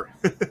 I'm sure,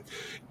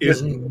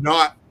 is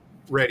not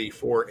ready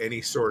for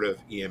any sort of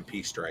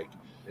EMP strike.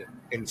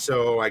 And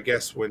so I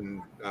guess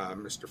when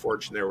Mr.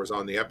 Fortune there was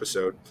on the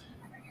episode,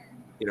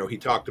 he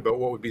talked about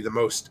what would be the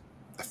most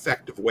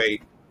effective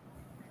way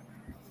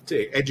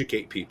to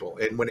educate people.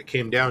 And when it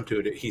came down to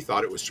it, he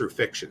thought it was through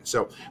fiction.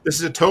 So this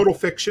is a total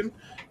fiction.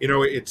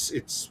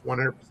 It's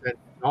 100%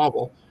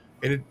 novel.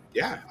 And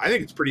I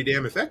think it's pretty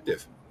damn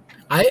effective.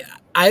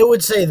 I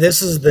would say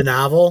this is the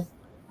novel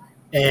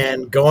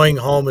and Going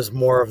Home is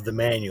more of the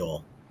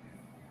manual.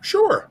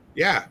 Sure.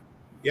 Yeah.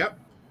 Yep.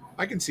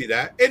 I can see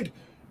that. And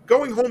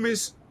Going Home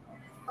is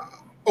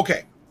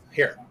okay.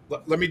 Here,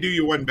 let me do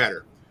you one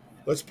better.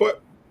 Let's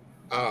put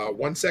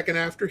 1 second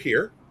after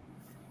here.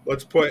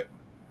 Let's put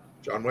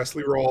John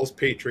Wesley Rawls'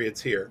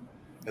 Patriots here,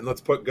 and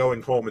let's put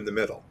Going Home in the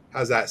middle.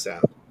 How's that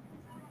sound?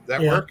 Does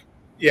that work?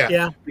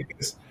 Yeah.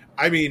 Because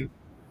I mean,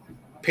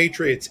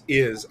 Patriots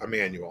is a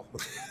manual.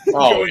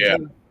 Oh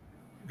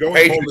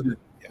Going Home.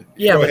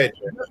 Go ahead.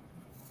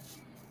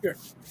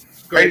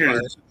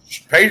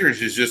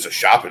 Patriots is just a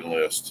shopping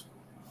list.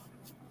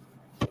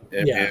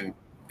 And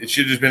it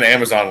should have just been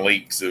Amazon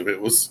leaks if it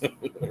was.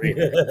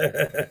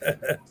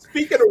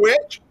 Speaking of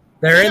which,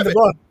 they're in the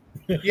book.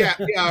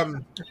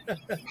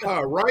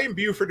 Ryan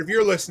Buford, if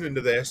you're listening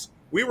to this,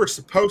 we were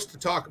supposed to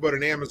talk about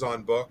an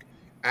Amazon book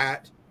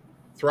at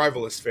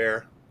Thrivalist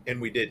Fair,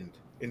 and we didn't.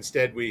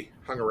 Instead, we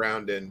hung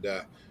around and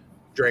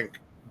drank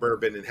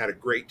bourbon and had a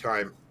great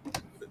time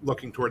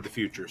looking toward the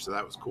future. So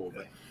that was cool.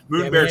 But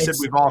Moon Bear said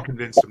we've all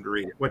convinced him to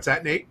read it. What's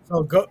that, Nate?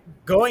 So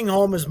Going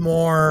Home is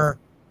more.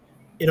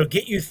 It'll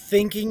get you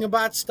thinking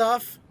about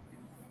stuff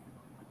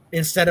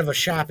instead of a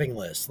shopping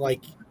list.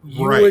 Like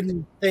you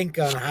wouldn't think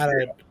on how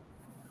to.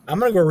 I'm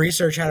going to go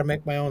research how to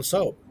make my own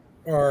soap,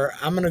 or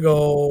I'm going to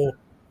go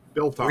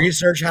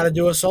research how to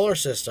do a solar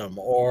system,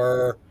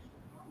 or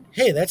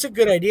hey, that's a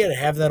good idea to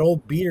have that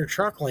old beater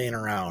truck laying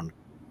around.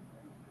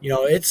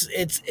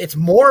 It's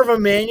more of a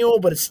manual,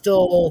 but it's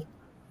still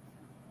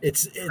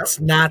it's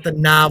not the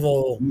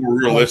novel. More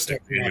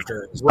realistic,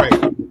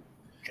 right?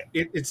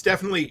 It's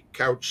definitely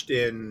couched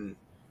in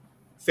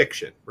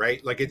fiction,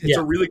 right? Like it's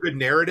a really good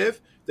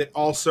narrative that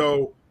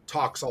also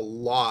talks a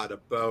lot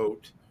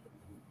about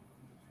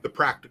the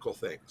practical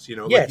things,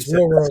 like it's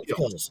real world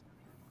skills.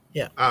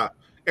 Yeah.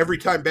 every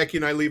time Becky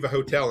and I leave a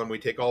hotel and we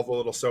take all the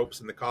little soaps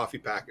and the coffee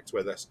packets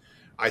with us,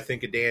 I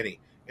think of Danny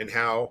and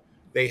how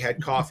they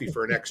had coffee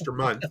for an extra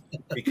month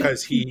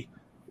because he,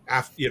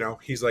 after, you know,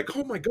 he's like,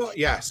 oh my God.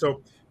 Yeah.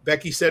 So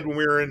Becky said when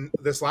we were in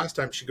this last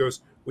time, she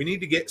goes, we need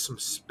to get some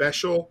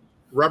special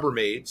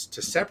Rubbermaids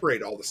to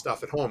separate all the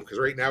stuff at home. Cause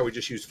right now we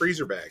just use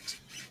freezer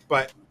bags,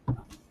 but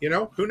you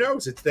know, who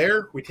knows? It's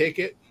there. We take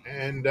it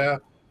and,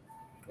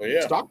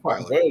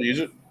 stockpile it. Well, use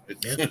it.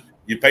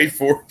 You paid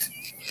for it.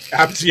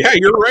 Yeah,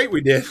 you're right.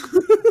 We did.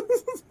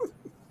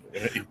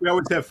 We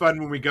always have fun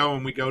when we go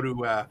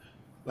to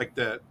like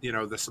the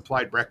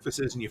supplied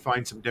breakfasts and you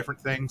find some different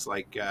things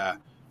like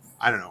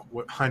I don't know,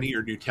 what honey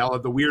or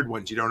Nutella, the weird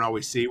ones you don't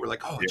always see. We're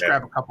like, oh, let's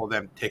grab a couple of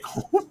them to take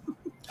home.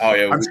 Oh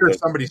yeah, I'm sure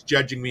somebody's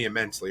judging me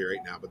immensely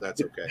right now, but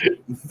that's okay.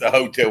 The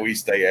hotel we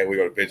stay at, we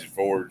go to Pigeon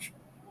Forge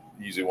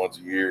usually once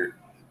a year.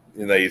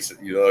 And they,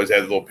 always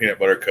have little peanut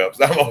butter cups.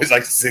 I'm always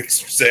like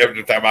 6 or 7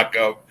 the time I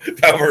come.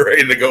 Time we're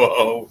ready to go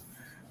home.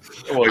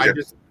 I'm always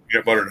just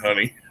peanut butter and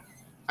honey.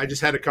 I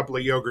just had a couple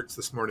of yogurts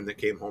this morning that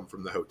came home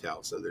from the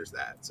hotel, so there's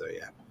that. So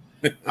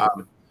yeah.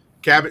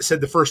 Cabot said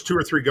the first 2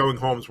 or 3 going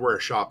homes were a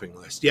shopping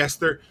list. Yes,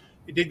 it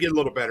did get a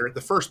little better. The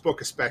first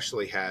book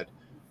especially had,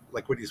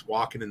 like when he's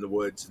walking in the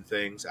woods and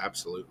things.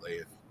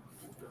 Absolutely.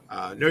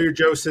 Know Your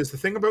Joe says the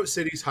thing about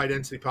cities, high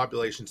density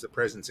populations, the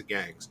presence of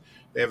gangs.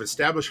 They have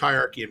established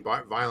hierarchy and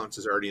violence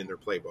is already in their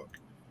playbook.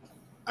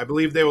 I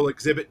believe they will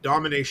exhibit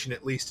domination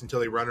at least until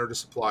they run out of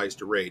supplies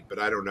to raid, but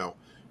I don't know.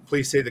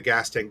 Please say the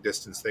gas tank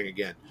distance thing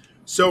again.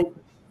 So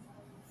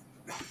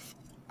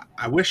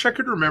I wish I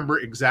could remember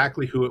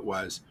exactly who it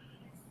was.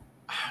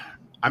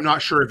 I'm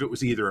not sure if it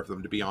was either of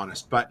them, to be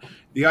honest, but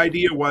the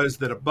idea was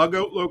that a bug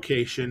out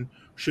location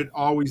should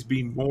always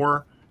be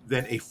more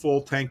than a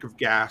full tank of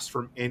gas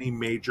from any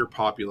major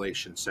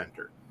population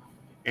center.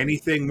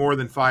 Anything more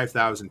than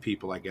 5,000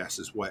 people, I guess,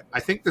 is what I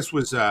think this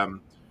was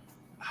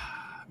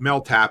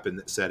Mel Tappan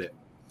that said it.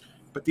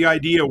 But the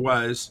idea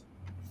was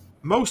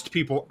most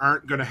people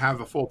aren't going to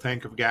have a full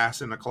tank of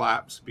gas in a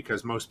collapse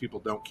because most people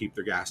don't keep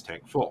their gas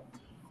tank full.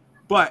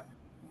 But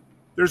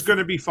there's going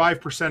to be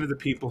 5% of the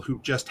people who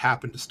just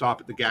happen to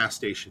stop at the gas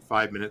station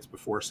 5 minutes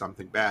before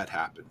something bad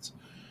happens.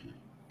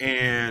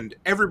 And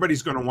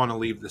everybody's going to want to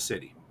leave the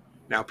city.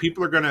 Now,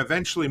 people are going to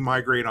eventually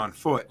migrate on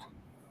foot,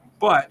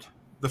 but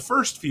the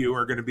first few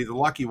are going to be the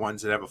lucky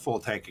ones that have a full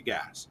tank of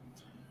gas.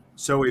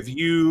 So if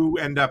you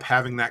end up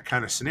having that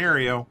kind of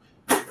scenario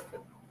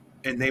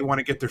and they want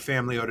to get their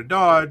family out of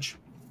Dodge,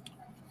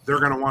 they're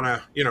going to want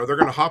to, they're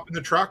going to hop in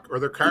the truck or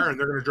their car and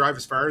they're going to drive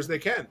as far as they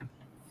can.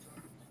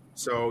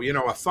 So,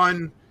 a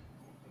fun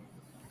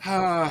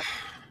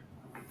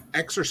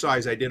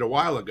exercise I did a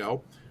while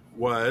ago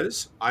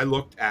was I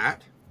looked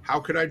at how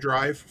could I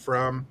drive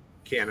from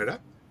Canada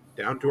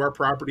down to our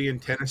property in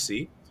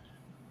Tennessee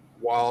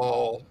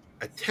while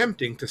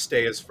attempting to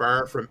stay as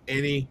far from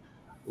any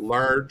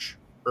large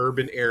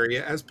urban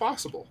area as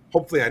possible.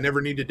 Hopefully I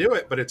never need to do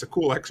it, but it's a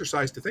cool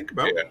exercise to think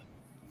about. Yeah.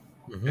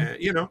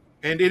 Mm-hmm.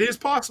 And it is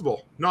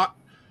possible. Not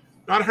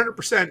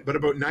 100%, but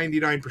about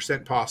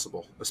 99%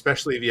 possible,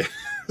 especially if you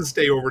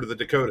stay over to the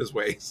Dakotas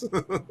ways.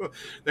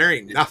 There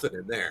ain't nothing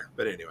in there.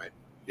 But anyway.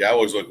 Yeah, I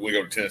always we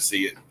go to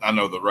Tennessee. I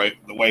know the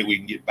way we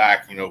can get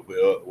back,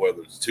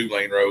 whether it's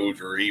 2-lane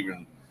roads or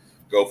even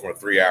go from a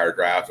 3-hour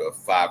drive to a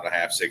 5.5,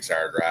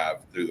 6-hour drive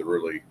through the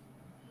really.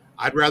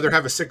 I'd rather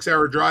have a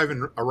 6-hour drive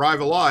and arrive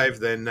alive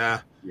than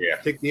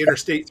take the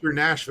interstate through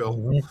Nashville.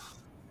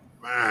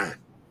 Mm-hmm.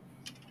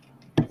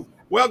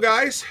 Well,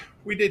 guys,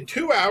 we did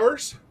 2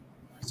 hours.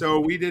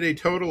 So we did a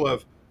total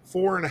of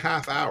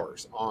 4.5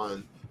 hours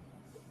on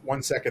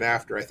 1 second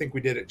after. I think we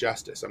did it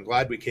justice. I'm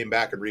glad we came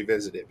back and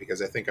revisited it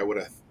because I think I would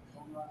have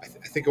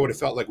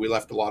felt like we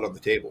left a lot on the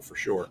table for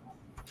sure.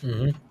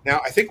 Mm-hmm.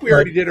 Now I think we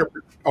already did our.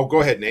 Oh,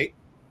 go ahead, Nate.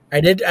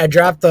 I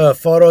dropped the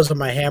photos of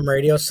my ham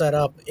radio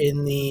setup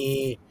in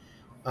the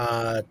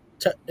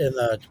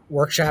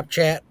workshop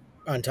chat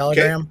on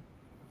Telegram. Okay.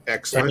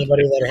 Excellent.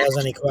 Anybody that has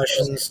any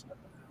questions,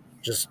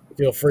 just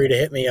feel free to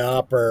hit me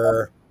up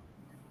or.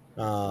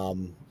 I'll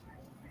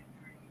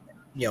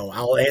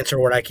answer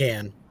what I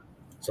can.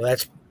 So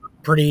that's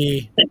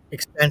pretty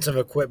expensive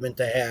equipment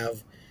to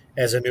have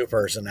as a new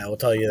person. I will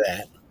tell you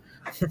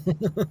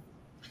that.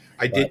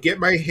 I did get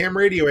my ham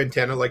radio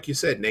antenna, like you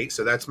said, Nate.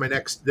 So that's my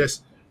next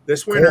this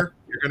winter. Cool.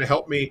 You're going to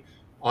help me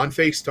on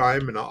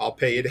FaceTime, and I'll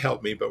pay you to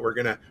help me. But we're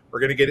gonna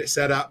get it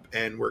set up,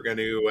 and we're going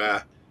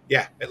to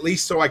at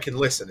least so I can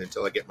listen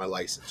until I get my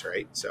license,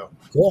 right? So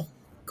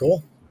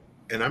cool.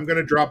 And I'm going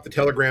to drop the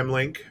Telegram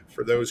link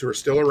for those who are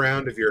still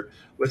around. If you're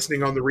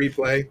listening on the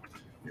replay,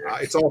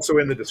 it's also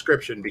in the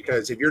description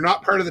because if you're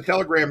not part of the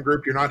Telegram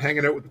group, you're not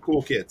hanging out with the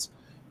cool kids.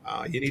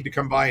 You need to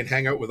come by and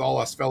hang out with all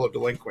us fellow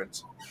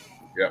delinquents.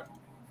 Yeah.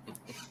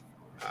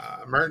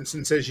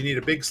 Martinson says you need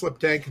a big slip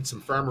tank and some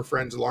farmer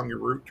friends along your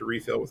route to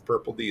refill with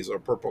purple diesel or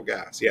purple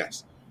gas.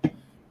 Yes.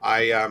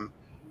 I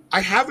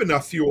have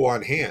enough fuel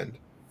on hand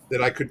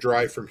that I could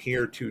drive from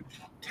here to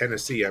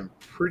Tennessee, I'm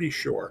pretty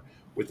sure,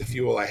 with the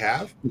fuel I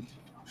have.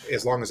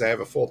 As long as I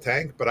have a full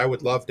tank, but I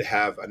would love to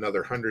have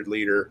another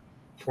 100-liter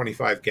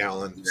 25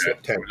 gallon Yeah.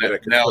 slip tank.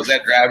 Now, is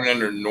that driving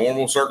under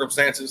normal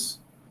circumstances?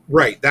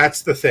 Right.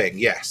 That's the thing.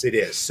 Yes, it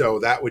is. So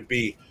that would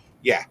be,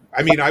 yeah.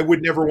 I mean, I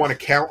would never want to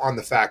count on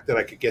the fact that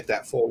I could get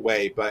that full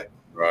way, but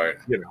Right.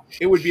 you know,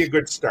 it would be a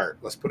good start.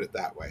 Let's put it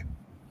that way.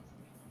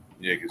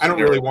 Yeah, 'cause I don't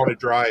really want to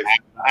drive.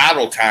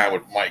 Idle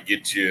time might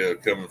get you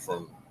coming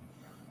from.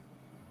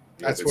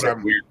 That's what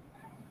I'm weird,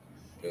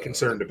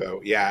 concerned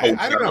about. Yeah, cold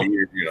I don't know. time of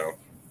year, you know.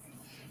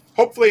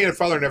 Hopefully, a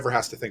father never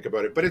has to think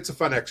about it, but it's a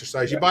fun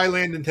exercise. You buy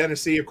land in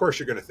Tennessee, of course,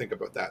 you're going to think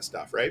about that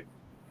stuff, right?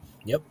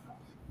 Yep.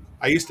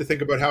 I used to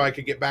think about how I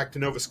could get back to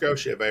Nova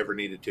Scotia if I ever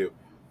needed to,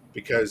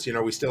 because you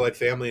know we still had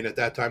family, and at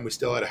that time we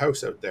still had a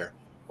house out there.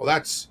 Well,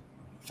 that's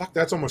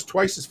almost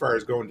twice as far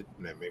as going to,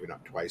 maybe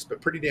not twice,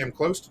 but pretty damn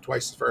close to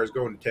twice as far as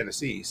going to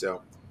Tennessee.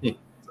 So,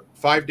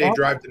 5-day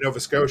drive to Nova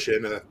Scotia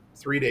and a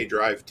 3-day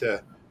drive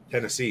to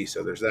Tennessee.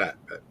 So there's that.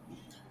 But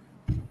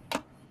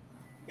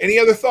any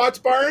other thoughts,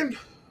 Byron?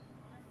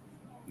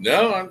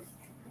 No,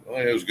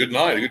 it was a good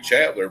night, a good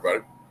chat with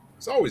everybody.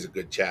 It's always a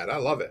good chat. I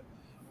love it.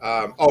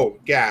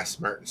 Gas,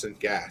 Martinson,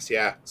 gas.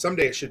 Yeah,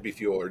 someday it should be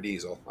fuel or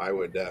diesel. I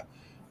would,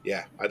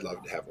 I'd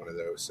love to have one of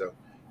those. So,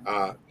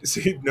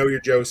 see, Know Your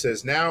Joe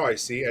says, now I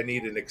see I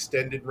need an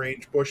extended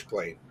range bush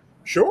plane.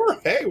 Sure.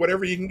 Hey,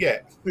 whatever you can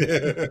get.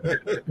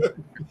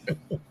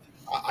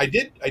 I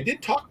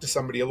did talk to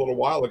somebody a little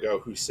while ago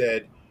who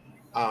said,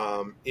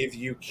 if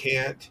you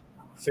can't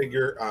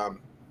figure,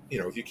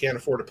 if you can't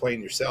afford a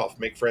plane yourself,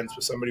 make friends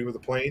with somebody with a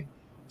plane.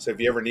 So if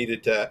you ever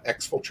needed to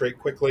exfiltrate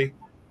quickly,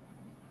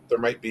 there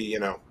might be,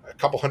 a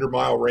couple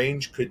 100-mile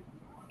range could,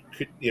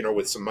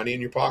 with some money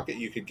in your pocket,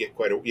 you could get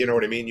quite a, you know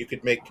what I mean? You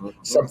could make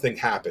something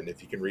happen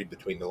if you can read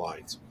between the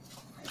lines.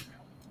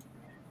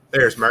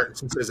 There's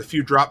Martinson says a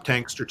few drop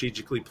tanks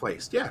strategically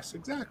placed. Yes,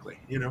 exactly.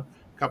 A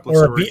couple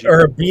of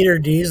or a beater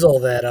diesel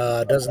that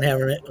doesn't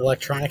have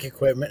electronic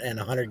equipment and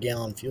a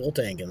 100-gallon fuel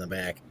tank in the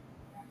back.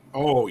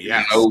 Oh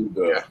yes. I've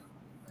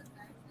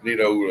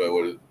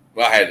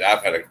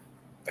had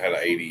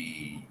a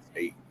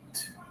 88,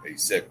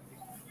 87,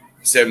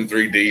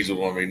 7.3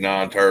 diesel.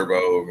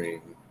 Non-turbo.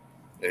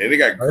 They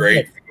got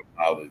great fuel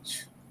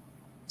mileage.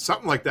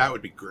 Something like that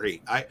would be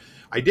great.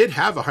 I did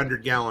have a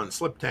 100-gallon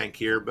slip tank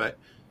here, but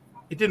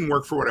it didn't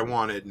work for what I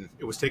wanted, and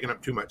it was taking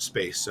up too much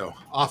space, so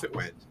off it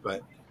went.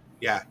 But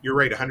yeah, you're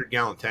right. A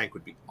 100-gallon tank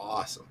would be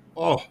awesome.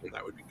 Oh,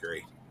 that would be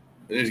great.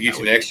 It just gets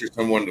you an extra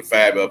someone to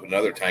fab up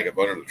another tank up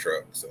under the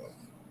truck. So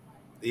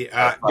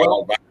yeah.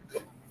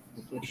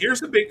 Here's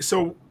the big.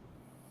 So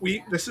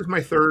this is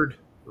my third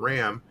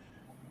Ram.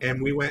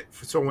 And we went,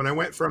 so when I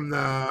went from the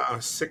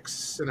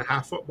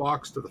 6.5 foot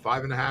box to the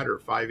 5.5 or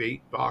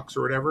 5.8 box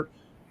or whatever,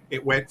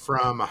 it went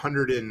from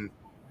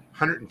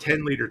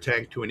 110 liter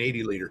tank to an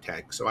 80 liter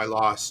tank. So I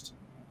lost,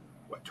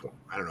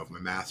 I don't know if my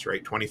math's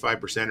right,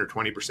 25% or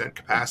 20%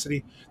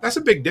 capacity. That's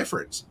a big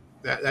difference.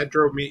 That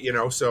drove me,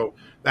 so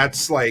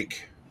that's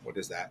like, what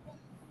is that?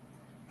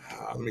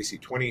 Let me see,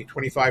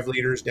 25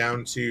 liters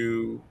down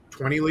to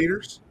 20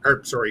 liters,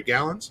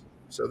 gallons.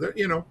 So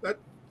that,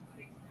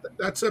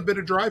 that's a bit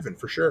of driving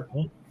for sure.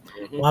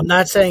 Well, I'm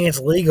not saying it's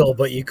legal,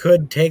 but you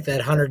could take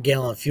that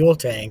 100-gallon fuel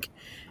tank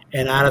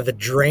and out of the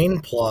drain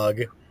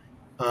plug,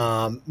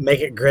 make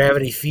it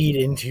gravity feed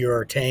into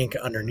your tank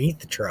underneath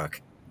the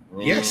truck.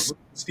 Yes,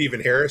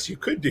 Stephen Harris, you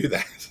could do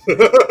that.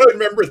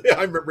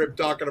 I remember him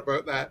talking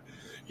about that.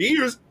 He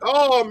used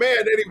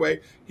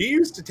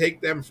to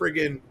take them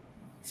friggin'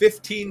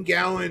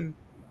 15-gallon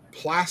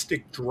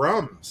plastic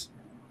drums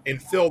and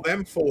fill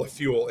them full of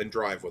fuel and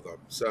drive with them.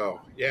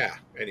 So yeah,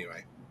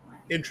 anyway.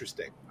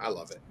 Interesting. I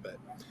love it. But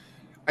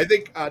I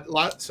think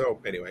last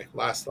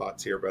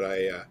thoughts here, but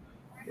I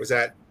was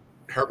at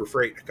Harbor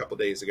Freight a couple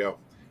days ago,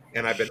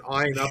 and I've been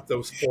eyeing up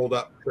those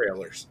fold-up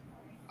trailers.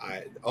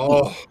 I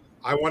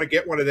want to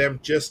get one of them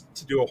just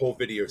to do a whole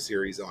video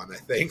series on, I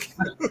think.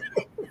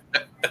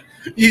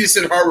 You just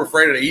sent Harbor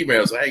Freight an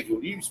email. So, hey,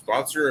 can you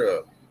sponsor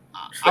a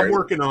trailer? I'm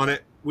working on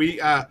it.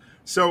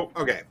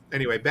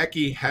 Anyway,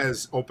 Becky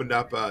has opened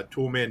up a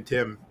Toolman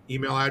Tim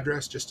email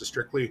address, just to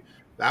strictly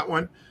that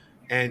one.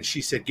 And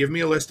she said, give me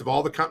a list of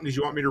all the companies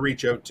you want me to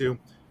reach out to.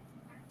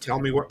 Tell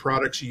me what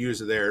products you use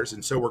of theirs.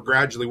 And so we're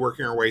gradually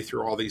working our way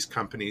through all these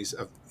companies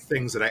of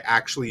things that I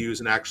actually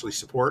use and actually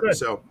support. Good.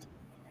 So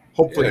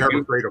hopefully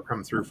Harbor Freight will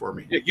come through for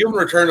me. Yeah, give them a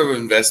return of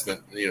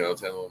investment,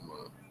 tell them.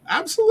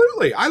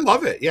 Absolutely. I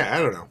love it. Yeah, I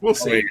don't know. We'll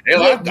see. You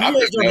guys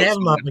don't have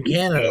them up in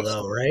Canada,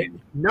 though, right?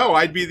 No,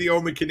 I'd be the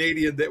only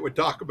Canadian that would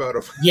talk about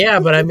them.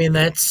 Yeah, but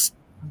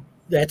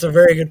that's a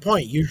very good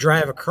point. You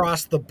drive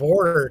across the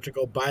border to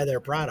go buy their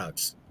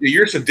products.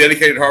 You're so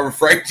dedicated to Harbor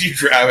Freight, you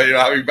drive it,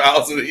 how many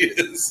miles it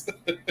is.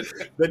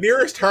 The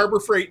nearest Harbor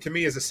Freight to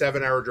me is a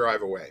 7-hour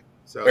drive away.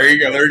 So there you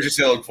go. There's your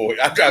selling point.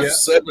 I drive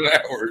 7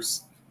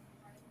 hours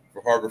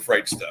for Harbor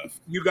Freight stuff.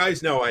 You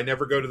guys know I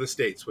never go to the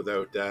States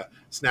without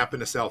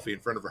snapping a selfie in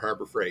front of a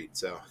Harbor Freight.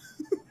 So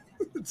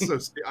it's so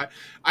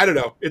I don't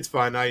know. It's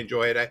fun. I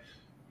enjoy it. I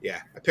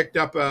picked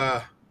up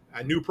a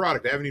new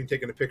product. I haven't even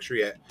taken a picture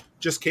yet.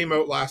 Just came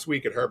out last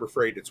week at Harbor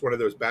Freight. It's one of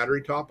those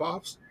battery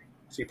top-offs.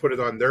 So you put it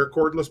on their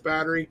cordless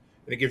battery,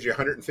 and it gives you a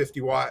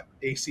 150-watt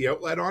AC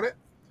outlet on it.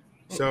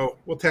 So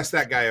we'll test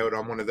that guy out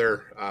on one of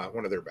their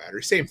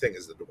batteries. Same thing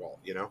as the DeWalt,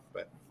 you know.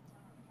 But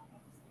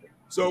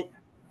so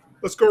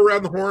let's go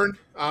around the horn.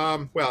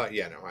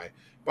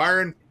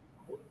 Byron,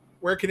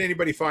 where can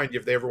anybody find you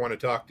if they ever want to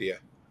talk to you?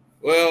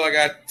 Well, I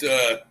got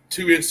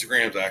 2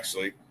 Instagrams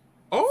actually.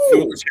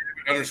 Oh,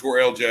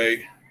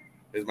 _LJ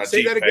is my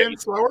say Jeep that again, page.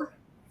 slower.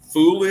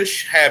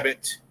 Foolish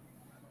Habit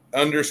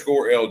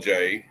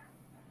 _LJ.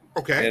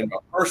 Okay. And my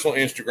personal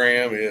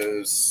Instagram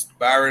is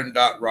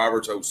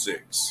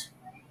Byron.Roberts06.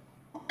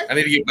 I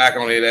need to get back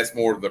on it. That's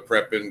more of the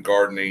prepping,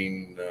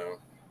 gardening.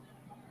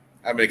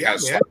 I've been kind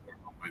of slow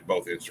on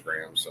both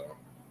Instagrams. So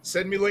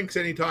send me links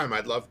anytime.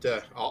 I'd love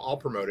to. I'll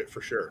promote it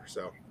for sure.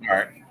 So all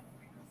right,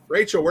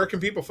 Rachel, where can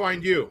people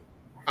find you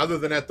other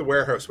than at the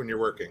warehouse when you're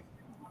working?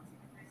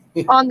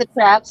 On the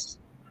chats.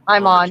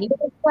 I'm on your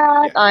chat.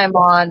 Yeah. I'm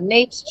on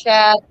Nate's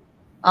chat.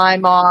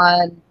 I'm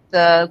on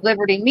the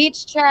Liberty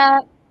Meats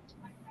chat.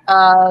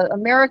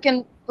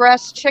 American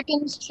Breast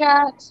Chickens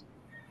chat.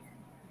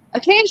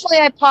 Occasionally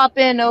I pop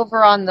in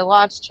over on the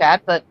Lots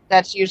chat, but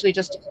that's usually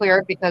just to clear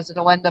it because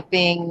it'll end up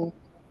being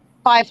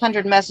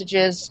 500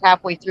 messages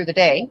halfway through the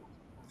day.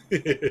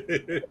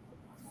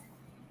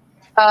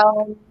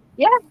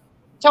 Yeah,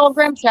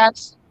 Telegram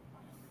chats.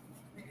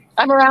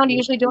 I'm around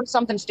usually doing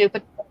something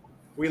stupid.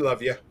 We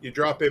love you. You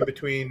drop in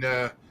between,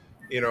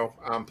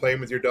 playing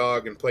with your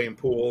dog and playing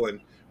pool, and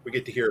we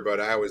get to hear about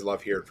it. I always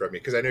love hearing from you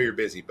because I know you're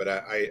busy, but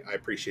I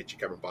appreciate you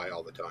coming by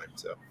all the time.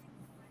 So,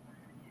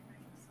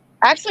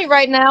 actually,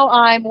 right now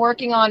I'm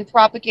working on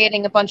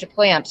propagating a bunch of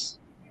plants.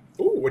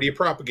 Ooh, what are you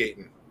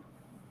propagating?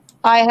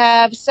 I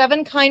have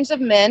 7 kinds of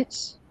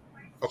mint,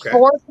 okay,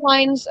 4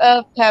 kinds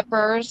of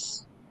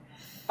peppers,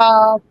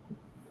 4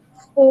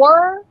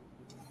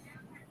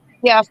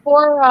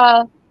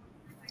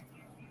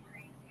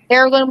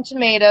 heirloom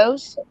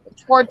tomatoes,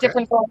 4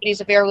 different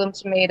varieties of heirloom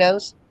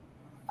tomatoes.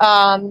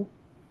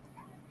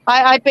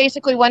 I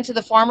basically went to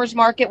the farmer's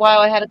market while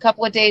I had a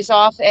couple of days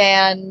off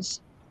and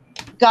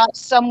got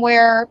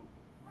somewhere,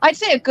 I'd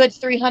say a good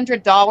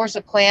 $300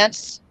 of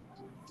plants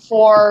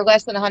for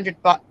less than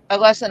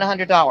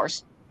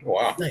 $100.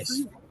 Wow,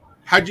 Nice.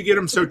 How'd you get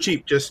them so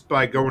cheap? Just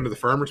by going to the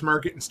farmer's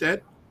market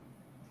instead?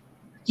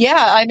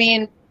 Yeah, I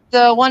mean,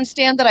 the one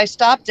stand that I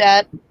stopped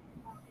at,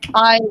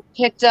 I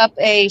picked up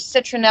a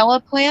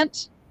citronella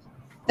plant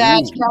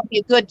that's probably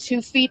a good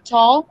 2 feet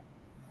tall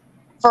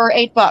for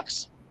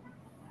 $8.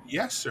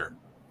 Yes, sir.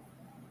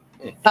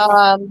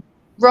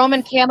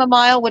 Roman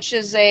chamomile, which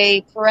is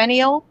a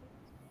perennial,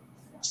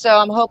 so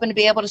I'm hoping to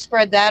be able to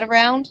spread that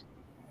around.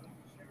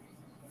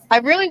 I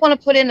really want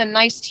to put in a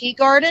nice tea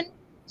garden,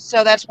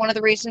 so that's one of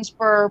the reasons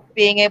for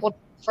being able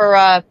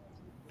wanting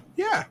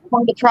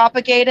to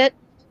propagate it.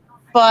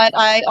 But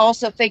I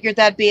also figured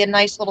that'd be a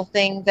nice little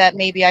thing that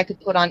maybe I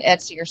could put on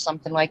Etsy or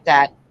something like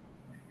that.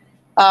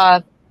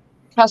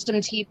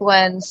 Custom tea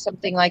blends,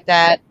 something like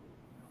that.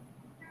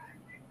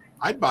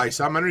 I'd buy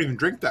some. I don't even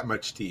drink that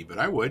much tea, but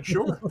I would.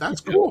 Sure. That's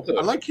cool.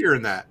 I like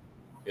hearing that.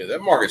 Yeah,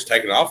 that market's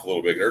taken off a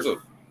little bit. There's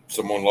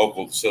someone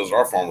local that sells at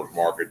our farmer's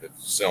market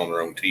that's selling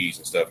their own teas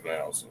and stuff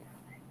now. So.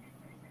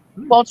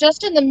 Well,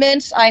 just in the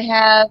mints, I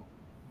have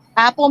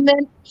apple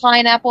mint,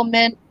 pineapple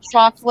mint,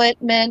 chocolate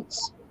mint,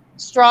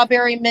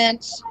 strawberry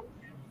mint,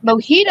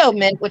 mojito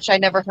mint, which I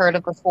never heard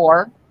of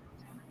before,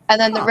 and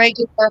then the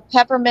regular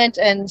peppermint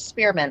and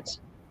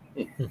spearmint.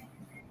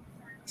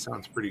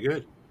 Sounds pretty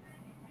good.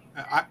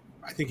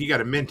 I think you got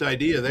a mint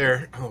idea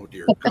there. Oh,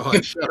 dear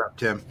God. Shut up,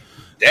 Tim.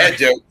 Dad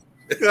joke.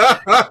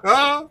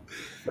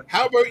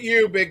 How about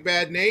you, Big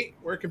Bad Nate?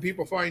 Where can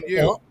people find you?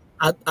 Well,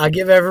 I'll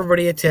give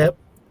everybody a tip.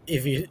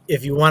 If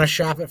you want to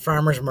shop at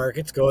farmers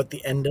markets, go at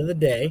the end of the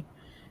day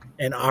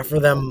and offer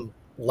them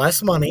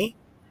less money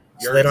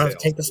so they don't have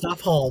to take the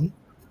stuff home.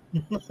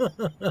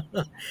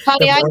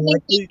 Honey, I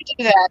think you should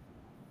do that.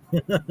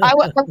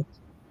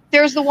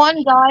 There's the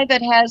one guy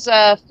that has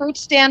a fruit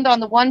stand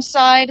on the one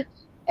side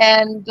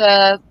and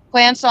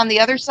plants on the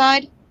other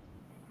side.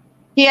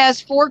 He has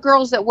 4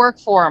 girls that work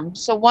for him.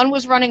 So one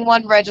was running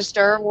one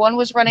register, one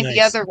was running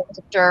the other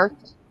register,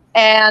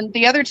 and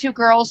the other 2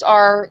 girls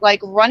are like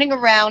running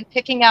around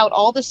picking out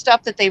all the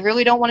stuff that they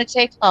really don't want to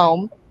take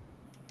home,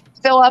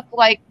 fill up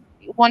like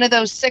one of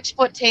those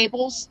 6-foot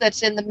tables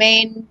that's in the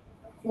main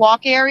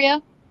walk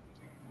area,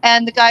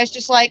 and the guy's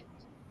just like,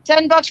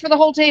 $10 for the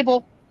whole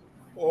table.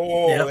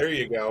 Oh, there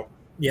you go.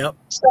 Yep.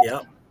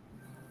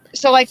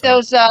 So like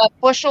those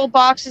bushel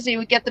boxes that you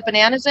would get the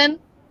bananas in?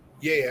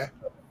 Yeah.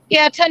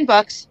 Yeah,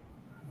 $10.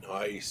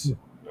 Nice.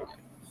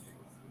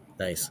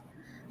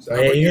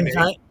 So you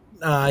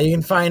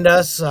can find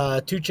us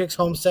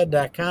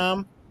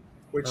twochickshomestead.com.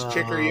 Which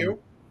chick are you?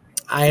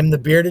 I am the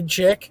bearded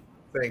chick.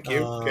 Thank you.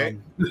 Okay.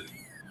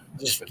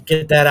 Just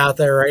get that out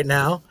there right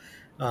now.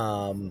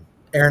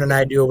 Aaron and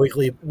I do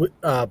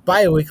a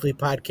bi-weekly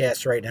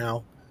podcast right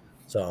now.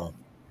 So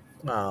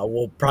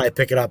we'll probably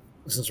pick it up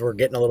since we're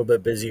getting a little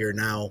bit busier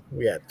now.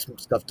 We got some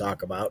stuff to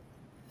talk about.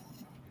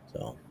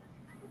 So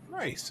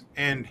nice.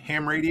 And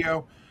ham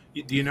radio?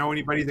 Do you know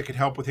anybody that could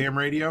help with ham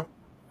radio?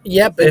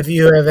 Yep. If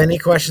you have any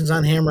questions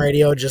on ham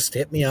radio, just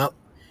hit me up.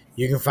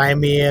 You can find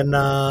me in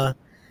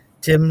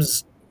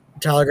Tim's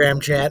Telegram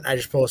chat. I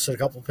just posted a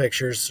couple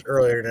pictures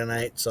earlier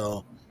tonight.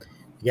 So if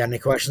you got any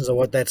questions on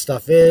what that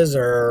stuff is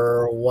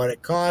or what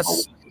it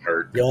costs,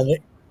 Hurt. the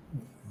only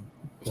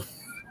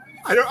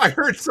I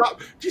heard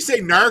something. Did you say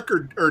narc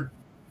or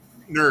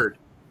nerd?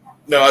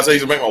 No, I say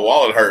he's gonna make my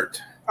wallet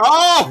hurt.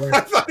 Oh, I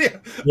thought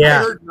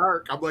Yeah. I heard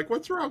narc. I'm like,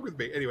 what's wrong with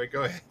me? Anyway,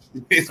 go ahead.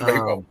 He's gonna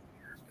make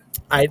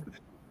my-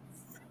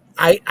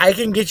 I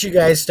can get you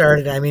guys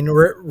started. I mean,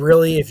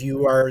 really, if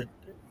you are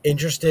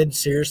interested,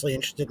 seriously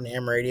interested in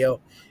ham radio,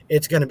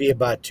 it's going to be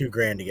about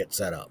 $2,000 to get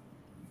set up.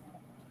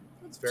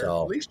 That's fair.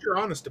 So- At least you're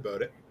honest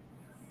about it.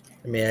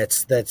 I mean, it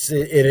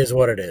is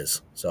what it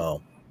is.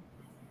 So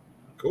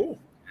Cool.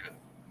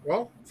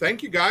 Well,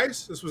 thank you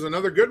guys. This was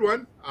another good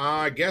one.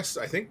 I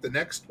think the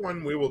next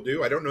one we will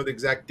do, I don't know the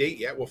exact date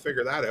yet. We'll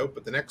figure that out.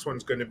 But the next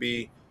one's going to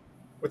be,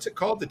 what's it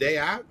called? The day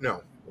out?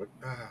 No.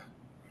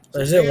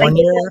 is it 1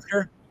 year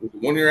after?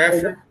 1 year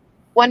after.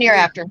 1 year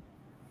after.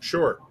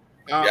 Sure.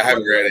 Yeah, I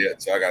haven't read it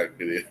yet, so I gotta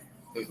get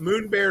it.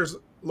 Moon Bear's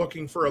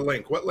looking for a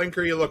link. What link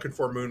are you looking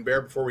for, Moon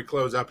Bear? Before we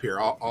close up here,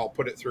 I'll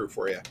put it through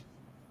for you.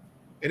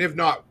 And if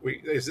not,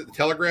 is it the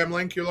Telegram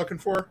link you're looking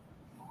for?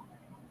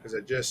 Because I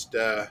just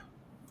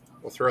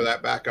we'll throw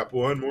that back up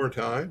one more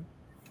time.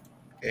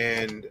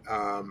 And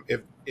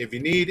if you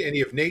need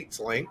any of Nate's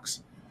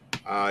links,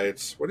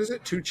 it's what is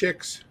it?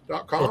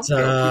 Twochicks.com. It's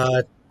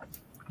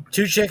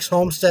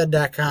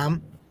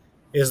twochickshomestead.com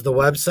is the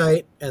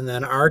website, and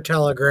then our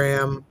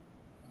Telegram,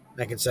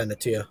 I can send it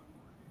to you.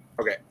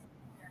 Okay.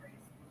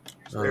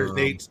 So there's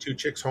Nate's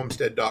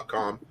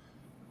twochickshomestead.com.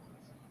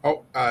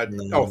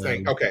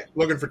 Okay.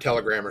 Looking for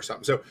Telegram or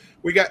something. So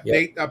we got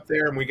Nate up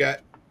there, and we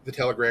got the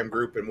Telegram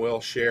group, and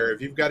we'll share.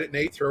 If you've got it,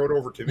 Nate, throw it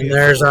over to me. And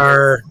there's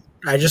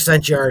I just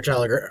sent you our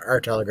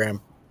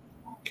Telegram.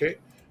 Okay.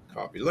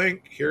 Copy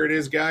link. Here it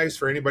is, guys.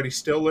 For anybody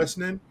still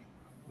listening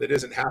that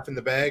isn't half in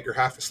the bag or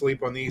half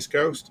asleep on the East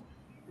Coast,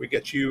 we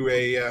get you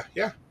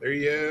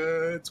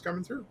it's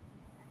coming through.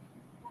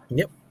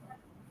 Yep.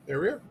 There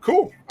we are.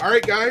 Cool. All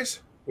right, guys.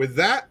 With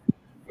that,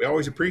 we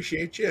always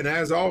appreciate you. And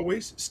as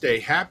always, stay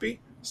happy,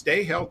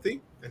 stay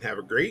healthy, and have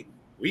a great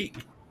week.